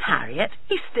told Harriet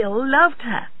he still loved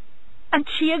her, and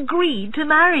she agreed to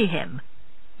marry him,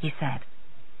 he said.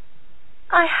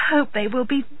 I hope they will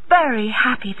be very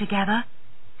happy together,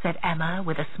 said Emma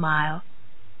with a smile.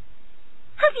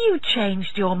 Have you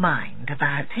changed your mind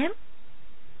about him?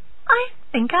 I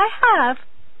think I have.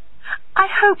 I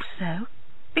hope so,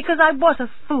 because I was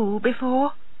a fool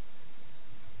before.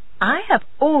 I have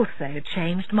also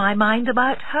changed my mind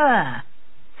about her,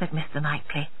 said Mr.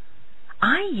 Knightley.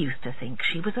 I used to think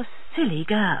she was a silly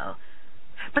girl,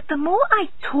 but the more I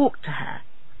talked to her,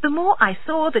 the more I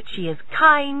saw that she is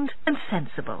kind and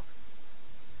sensible.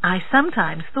 I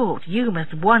sometimes thought you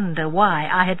must wonder why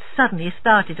I had suddenly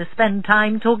started to spend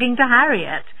time talking to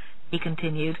Harriet, he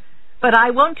continued, but I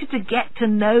wanted to get to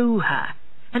know her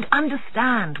and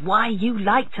understand why you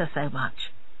liked her so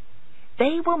much.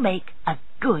 They will make a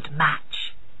good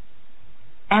match.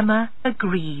 Emma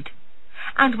agreed,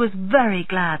 and was very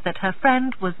glad that her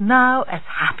friend was now as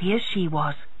happy as she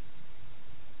was.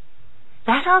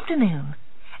 That afternoon,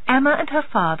 Emma and her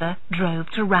father drove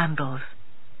to Randalls.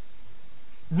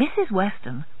 Mrs.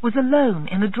 Weston was alone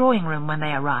in the drawing-room when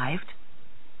they arrived,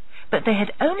 but they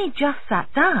had only just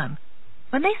sat down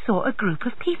when they saw a group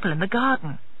of people in the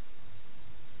garden.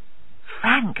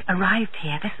 Frank arrived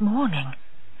here this morning,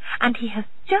 and he has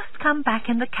just come back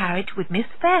in the carriage with Miss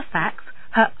Fairfax,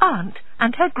 her aunt,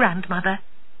 and her grandmother.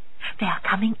 They are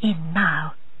coming in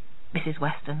now, Mrs.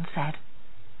 Weston said.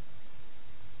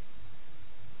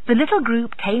 The little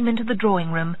group came into the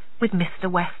drawing-room with Mr.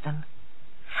 Weston,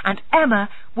 and Emma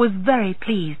was very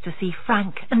pleased to see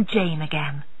Frank and Jane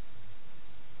again.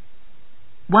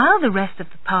 While the rest of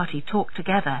the party talked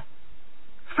together,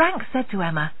 Frank said to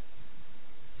Emma,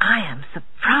 I am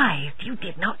surprised you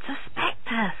did not suspect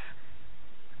us.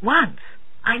 Once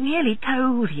I nearly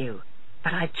told you,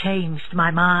 but I changed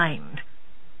my mind.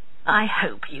 I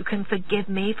hope you can forgive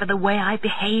me for the way I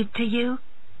behaved to you.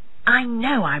 I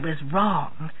know I was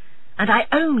wrong, and I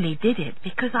only did it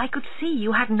because I could see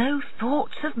you had no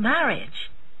thoughts of marriage.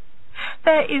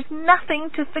 There is nothing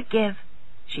to forgive,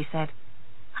 she said.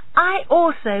 I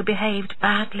also behaved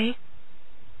badly.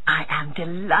 I am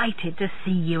delighted to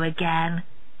see you again,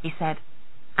 he said,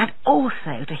 and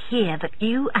also to hear that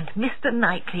you and Mr.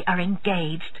 Knightley are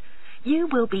engaged. You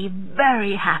will be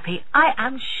very happy, I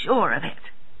am sure of it.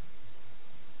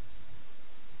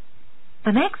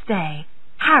 The next day,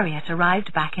 Harriet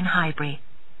arrived back in Highbury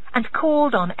and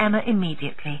called on Emma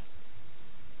immediately.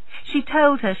 She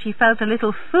told her she felt a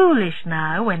little foolish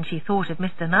now when she thought of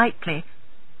Mr. Knightley,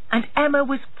 and Emma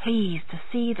was pleased to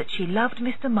see that she loved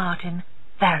Mr. Martin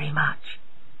very much.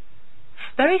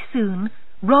 Very soon,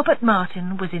 Robert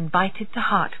Martin was invited to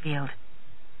Hartfield,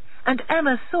 and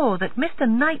Emma saw that Mr.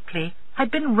 Knightley had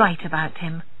been right about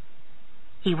him.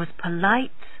 He was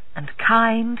polite and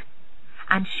kind,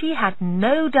 and she had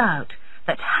no doubt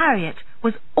that Harriet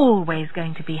was always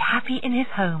going to be happy in his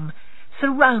home,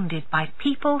 surrounded by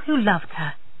people who loved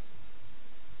her.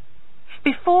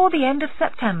 Before the end of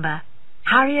September,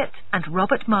 Harriet and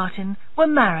Robert Martin were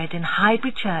married in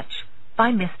Highbury Church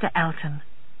by Mr. Elton,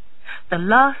 the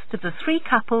last of the 3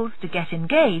 couples to get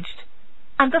engaged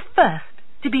and the first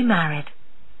to be married.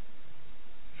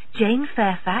 Jane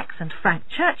Fairfax and Frank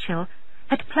Churchill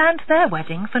had planned their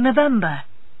wedding for November,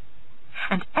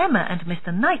 and Emma and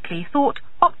Mr. Knightley thought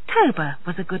October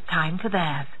was a good time for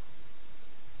theirs.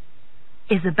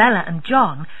 Isabella and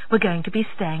John were going to be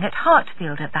staying at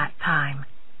Hartfield at that time,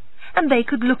 and they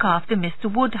could look after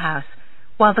Mr. Woodhouse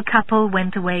while the couple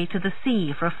went away to the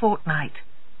sea for a fortnight.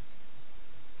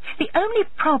 The only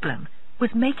problem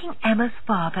was making Emma's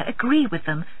father agree with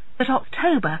them that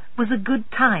October was a good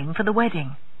time for the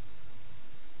wedding.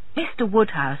 Mr.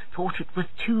 Woodhouse thought it was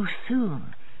too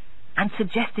soon, and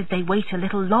suggested they wait a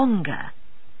little longer,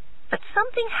 but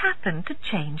something happened to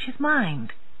change his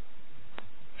mind.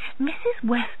 Mrs.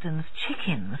 Weston's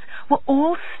chickens were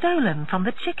all stolen from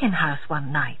the chicken house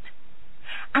one night,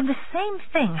 and the same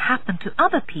thing happened to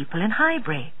other people in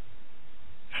Highbury.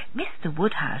 Mr.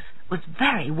 Woodhouse was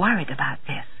very worried about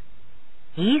this.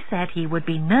 He said he would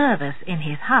be nervous in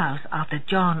his house after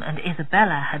John and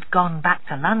Isabella had gone back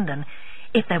to London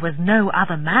if there was no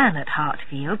other man at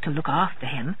Hartfield to look after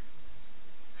him.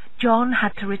 John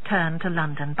had to return to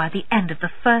London by the end of the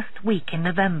first week in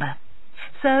November,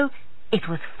 so it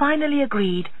was finally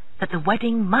agreed that the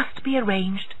wedding must be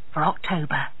arranged for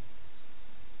October.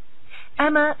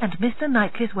 Emma and Mr.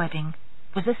 Knightley's wedding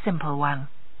was a simple one.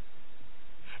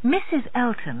 Mrs.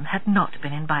 Elton had not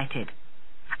been invited,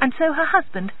 and so her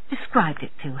husband described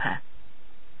it to her.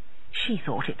 She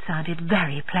thought it sounded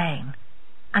very plain,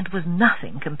 and was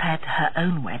nothing compared to her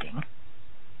own wedding.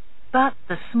 But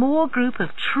the small group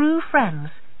of true friends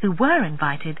who were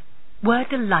invited were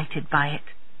delighted by it,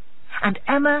 and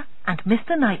Emma and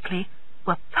Mr. Knightley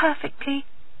were perfectly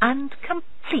and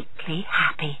completely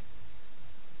happy.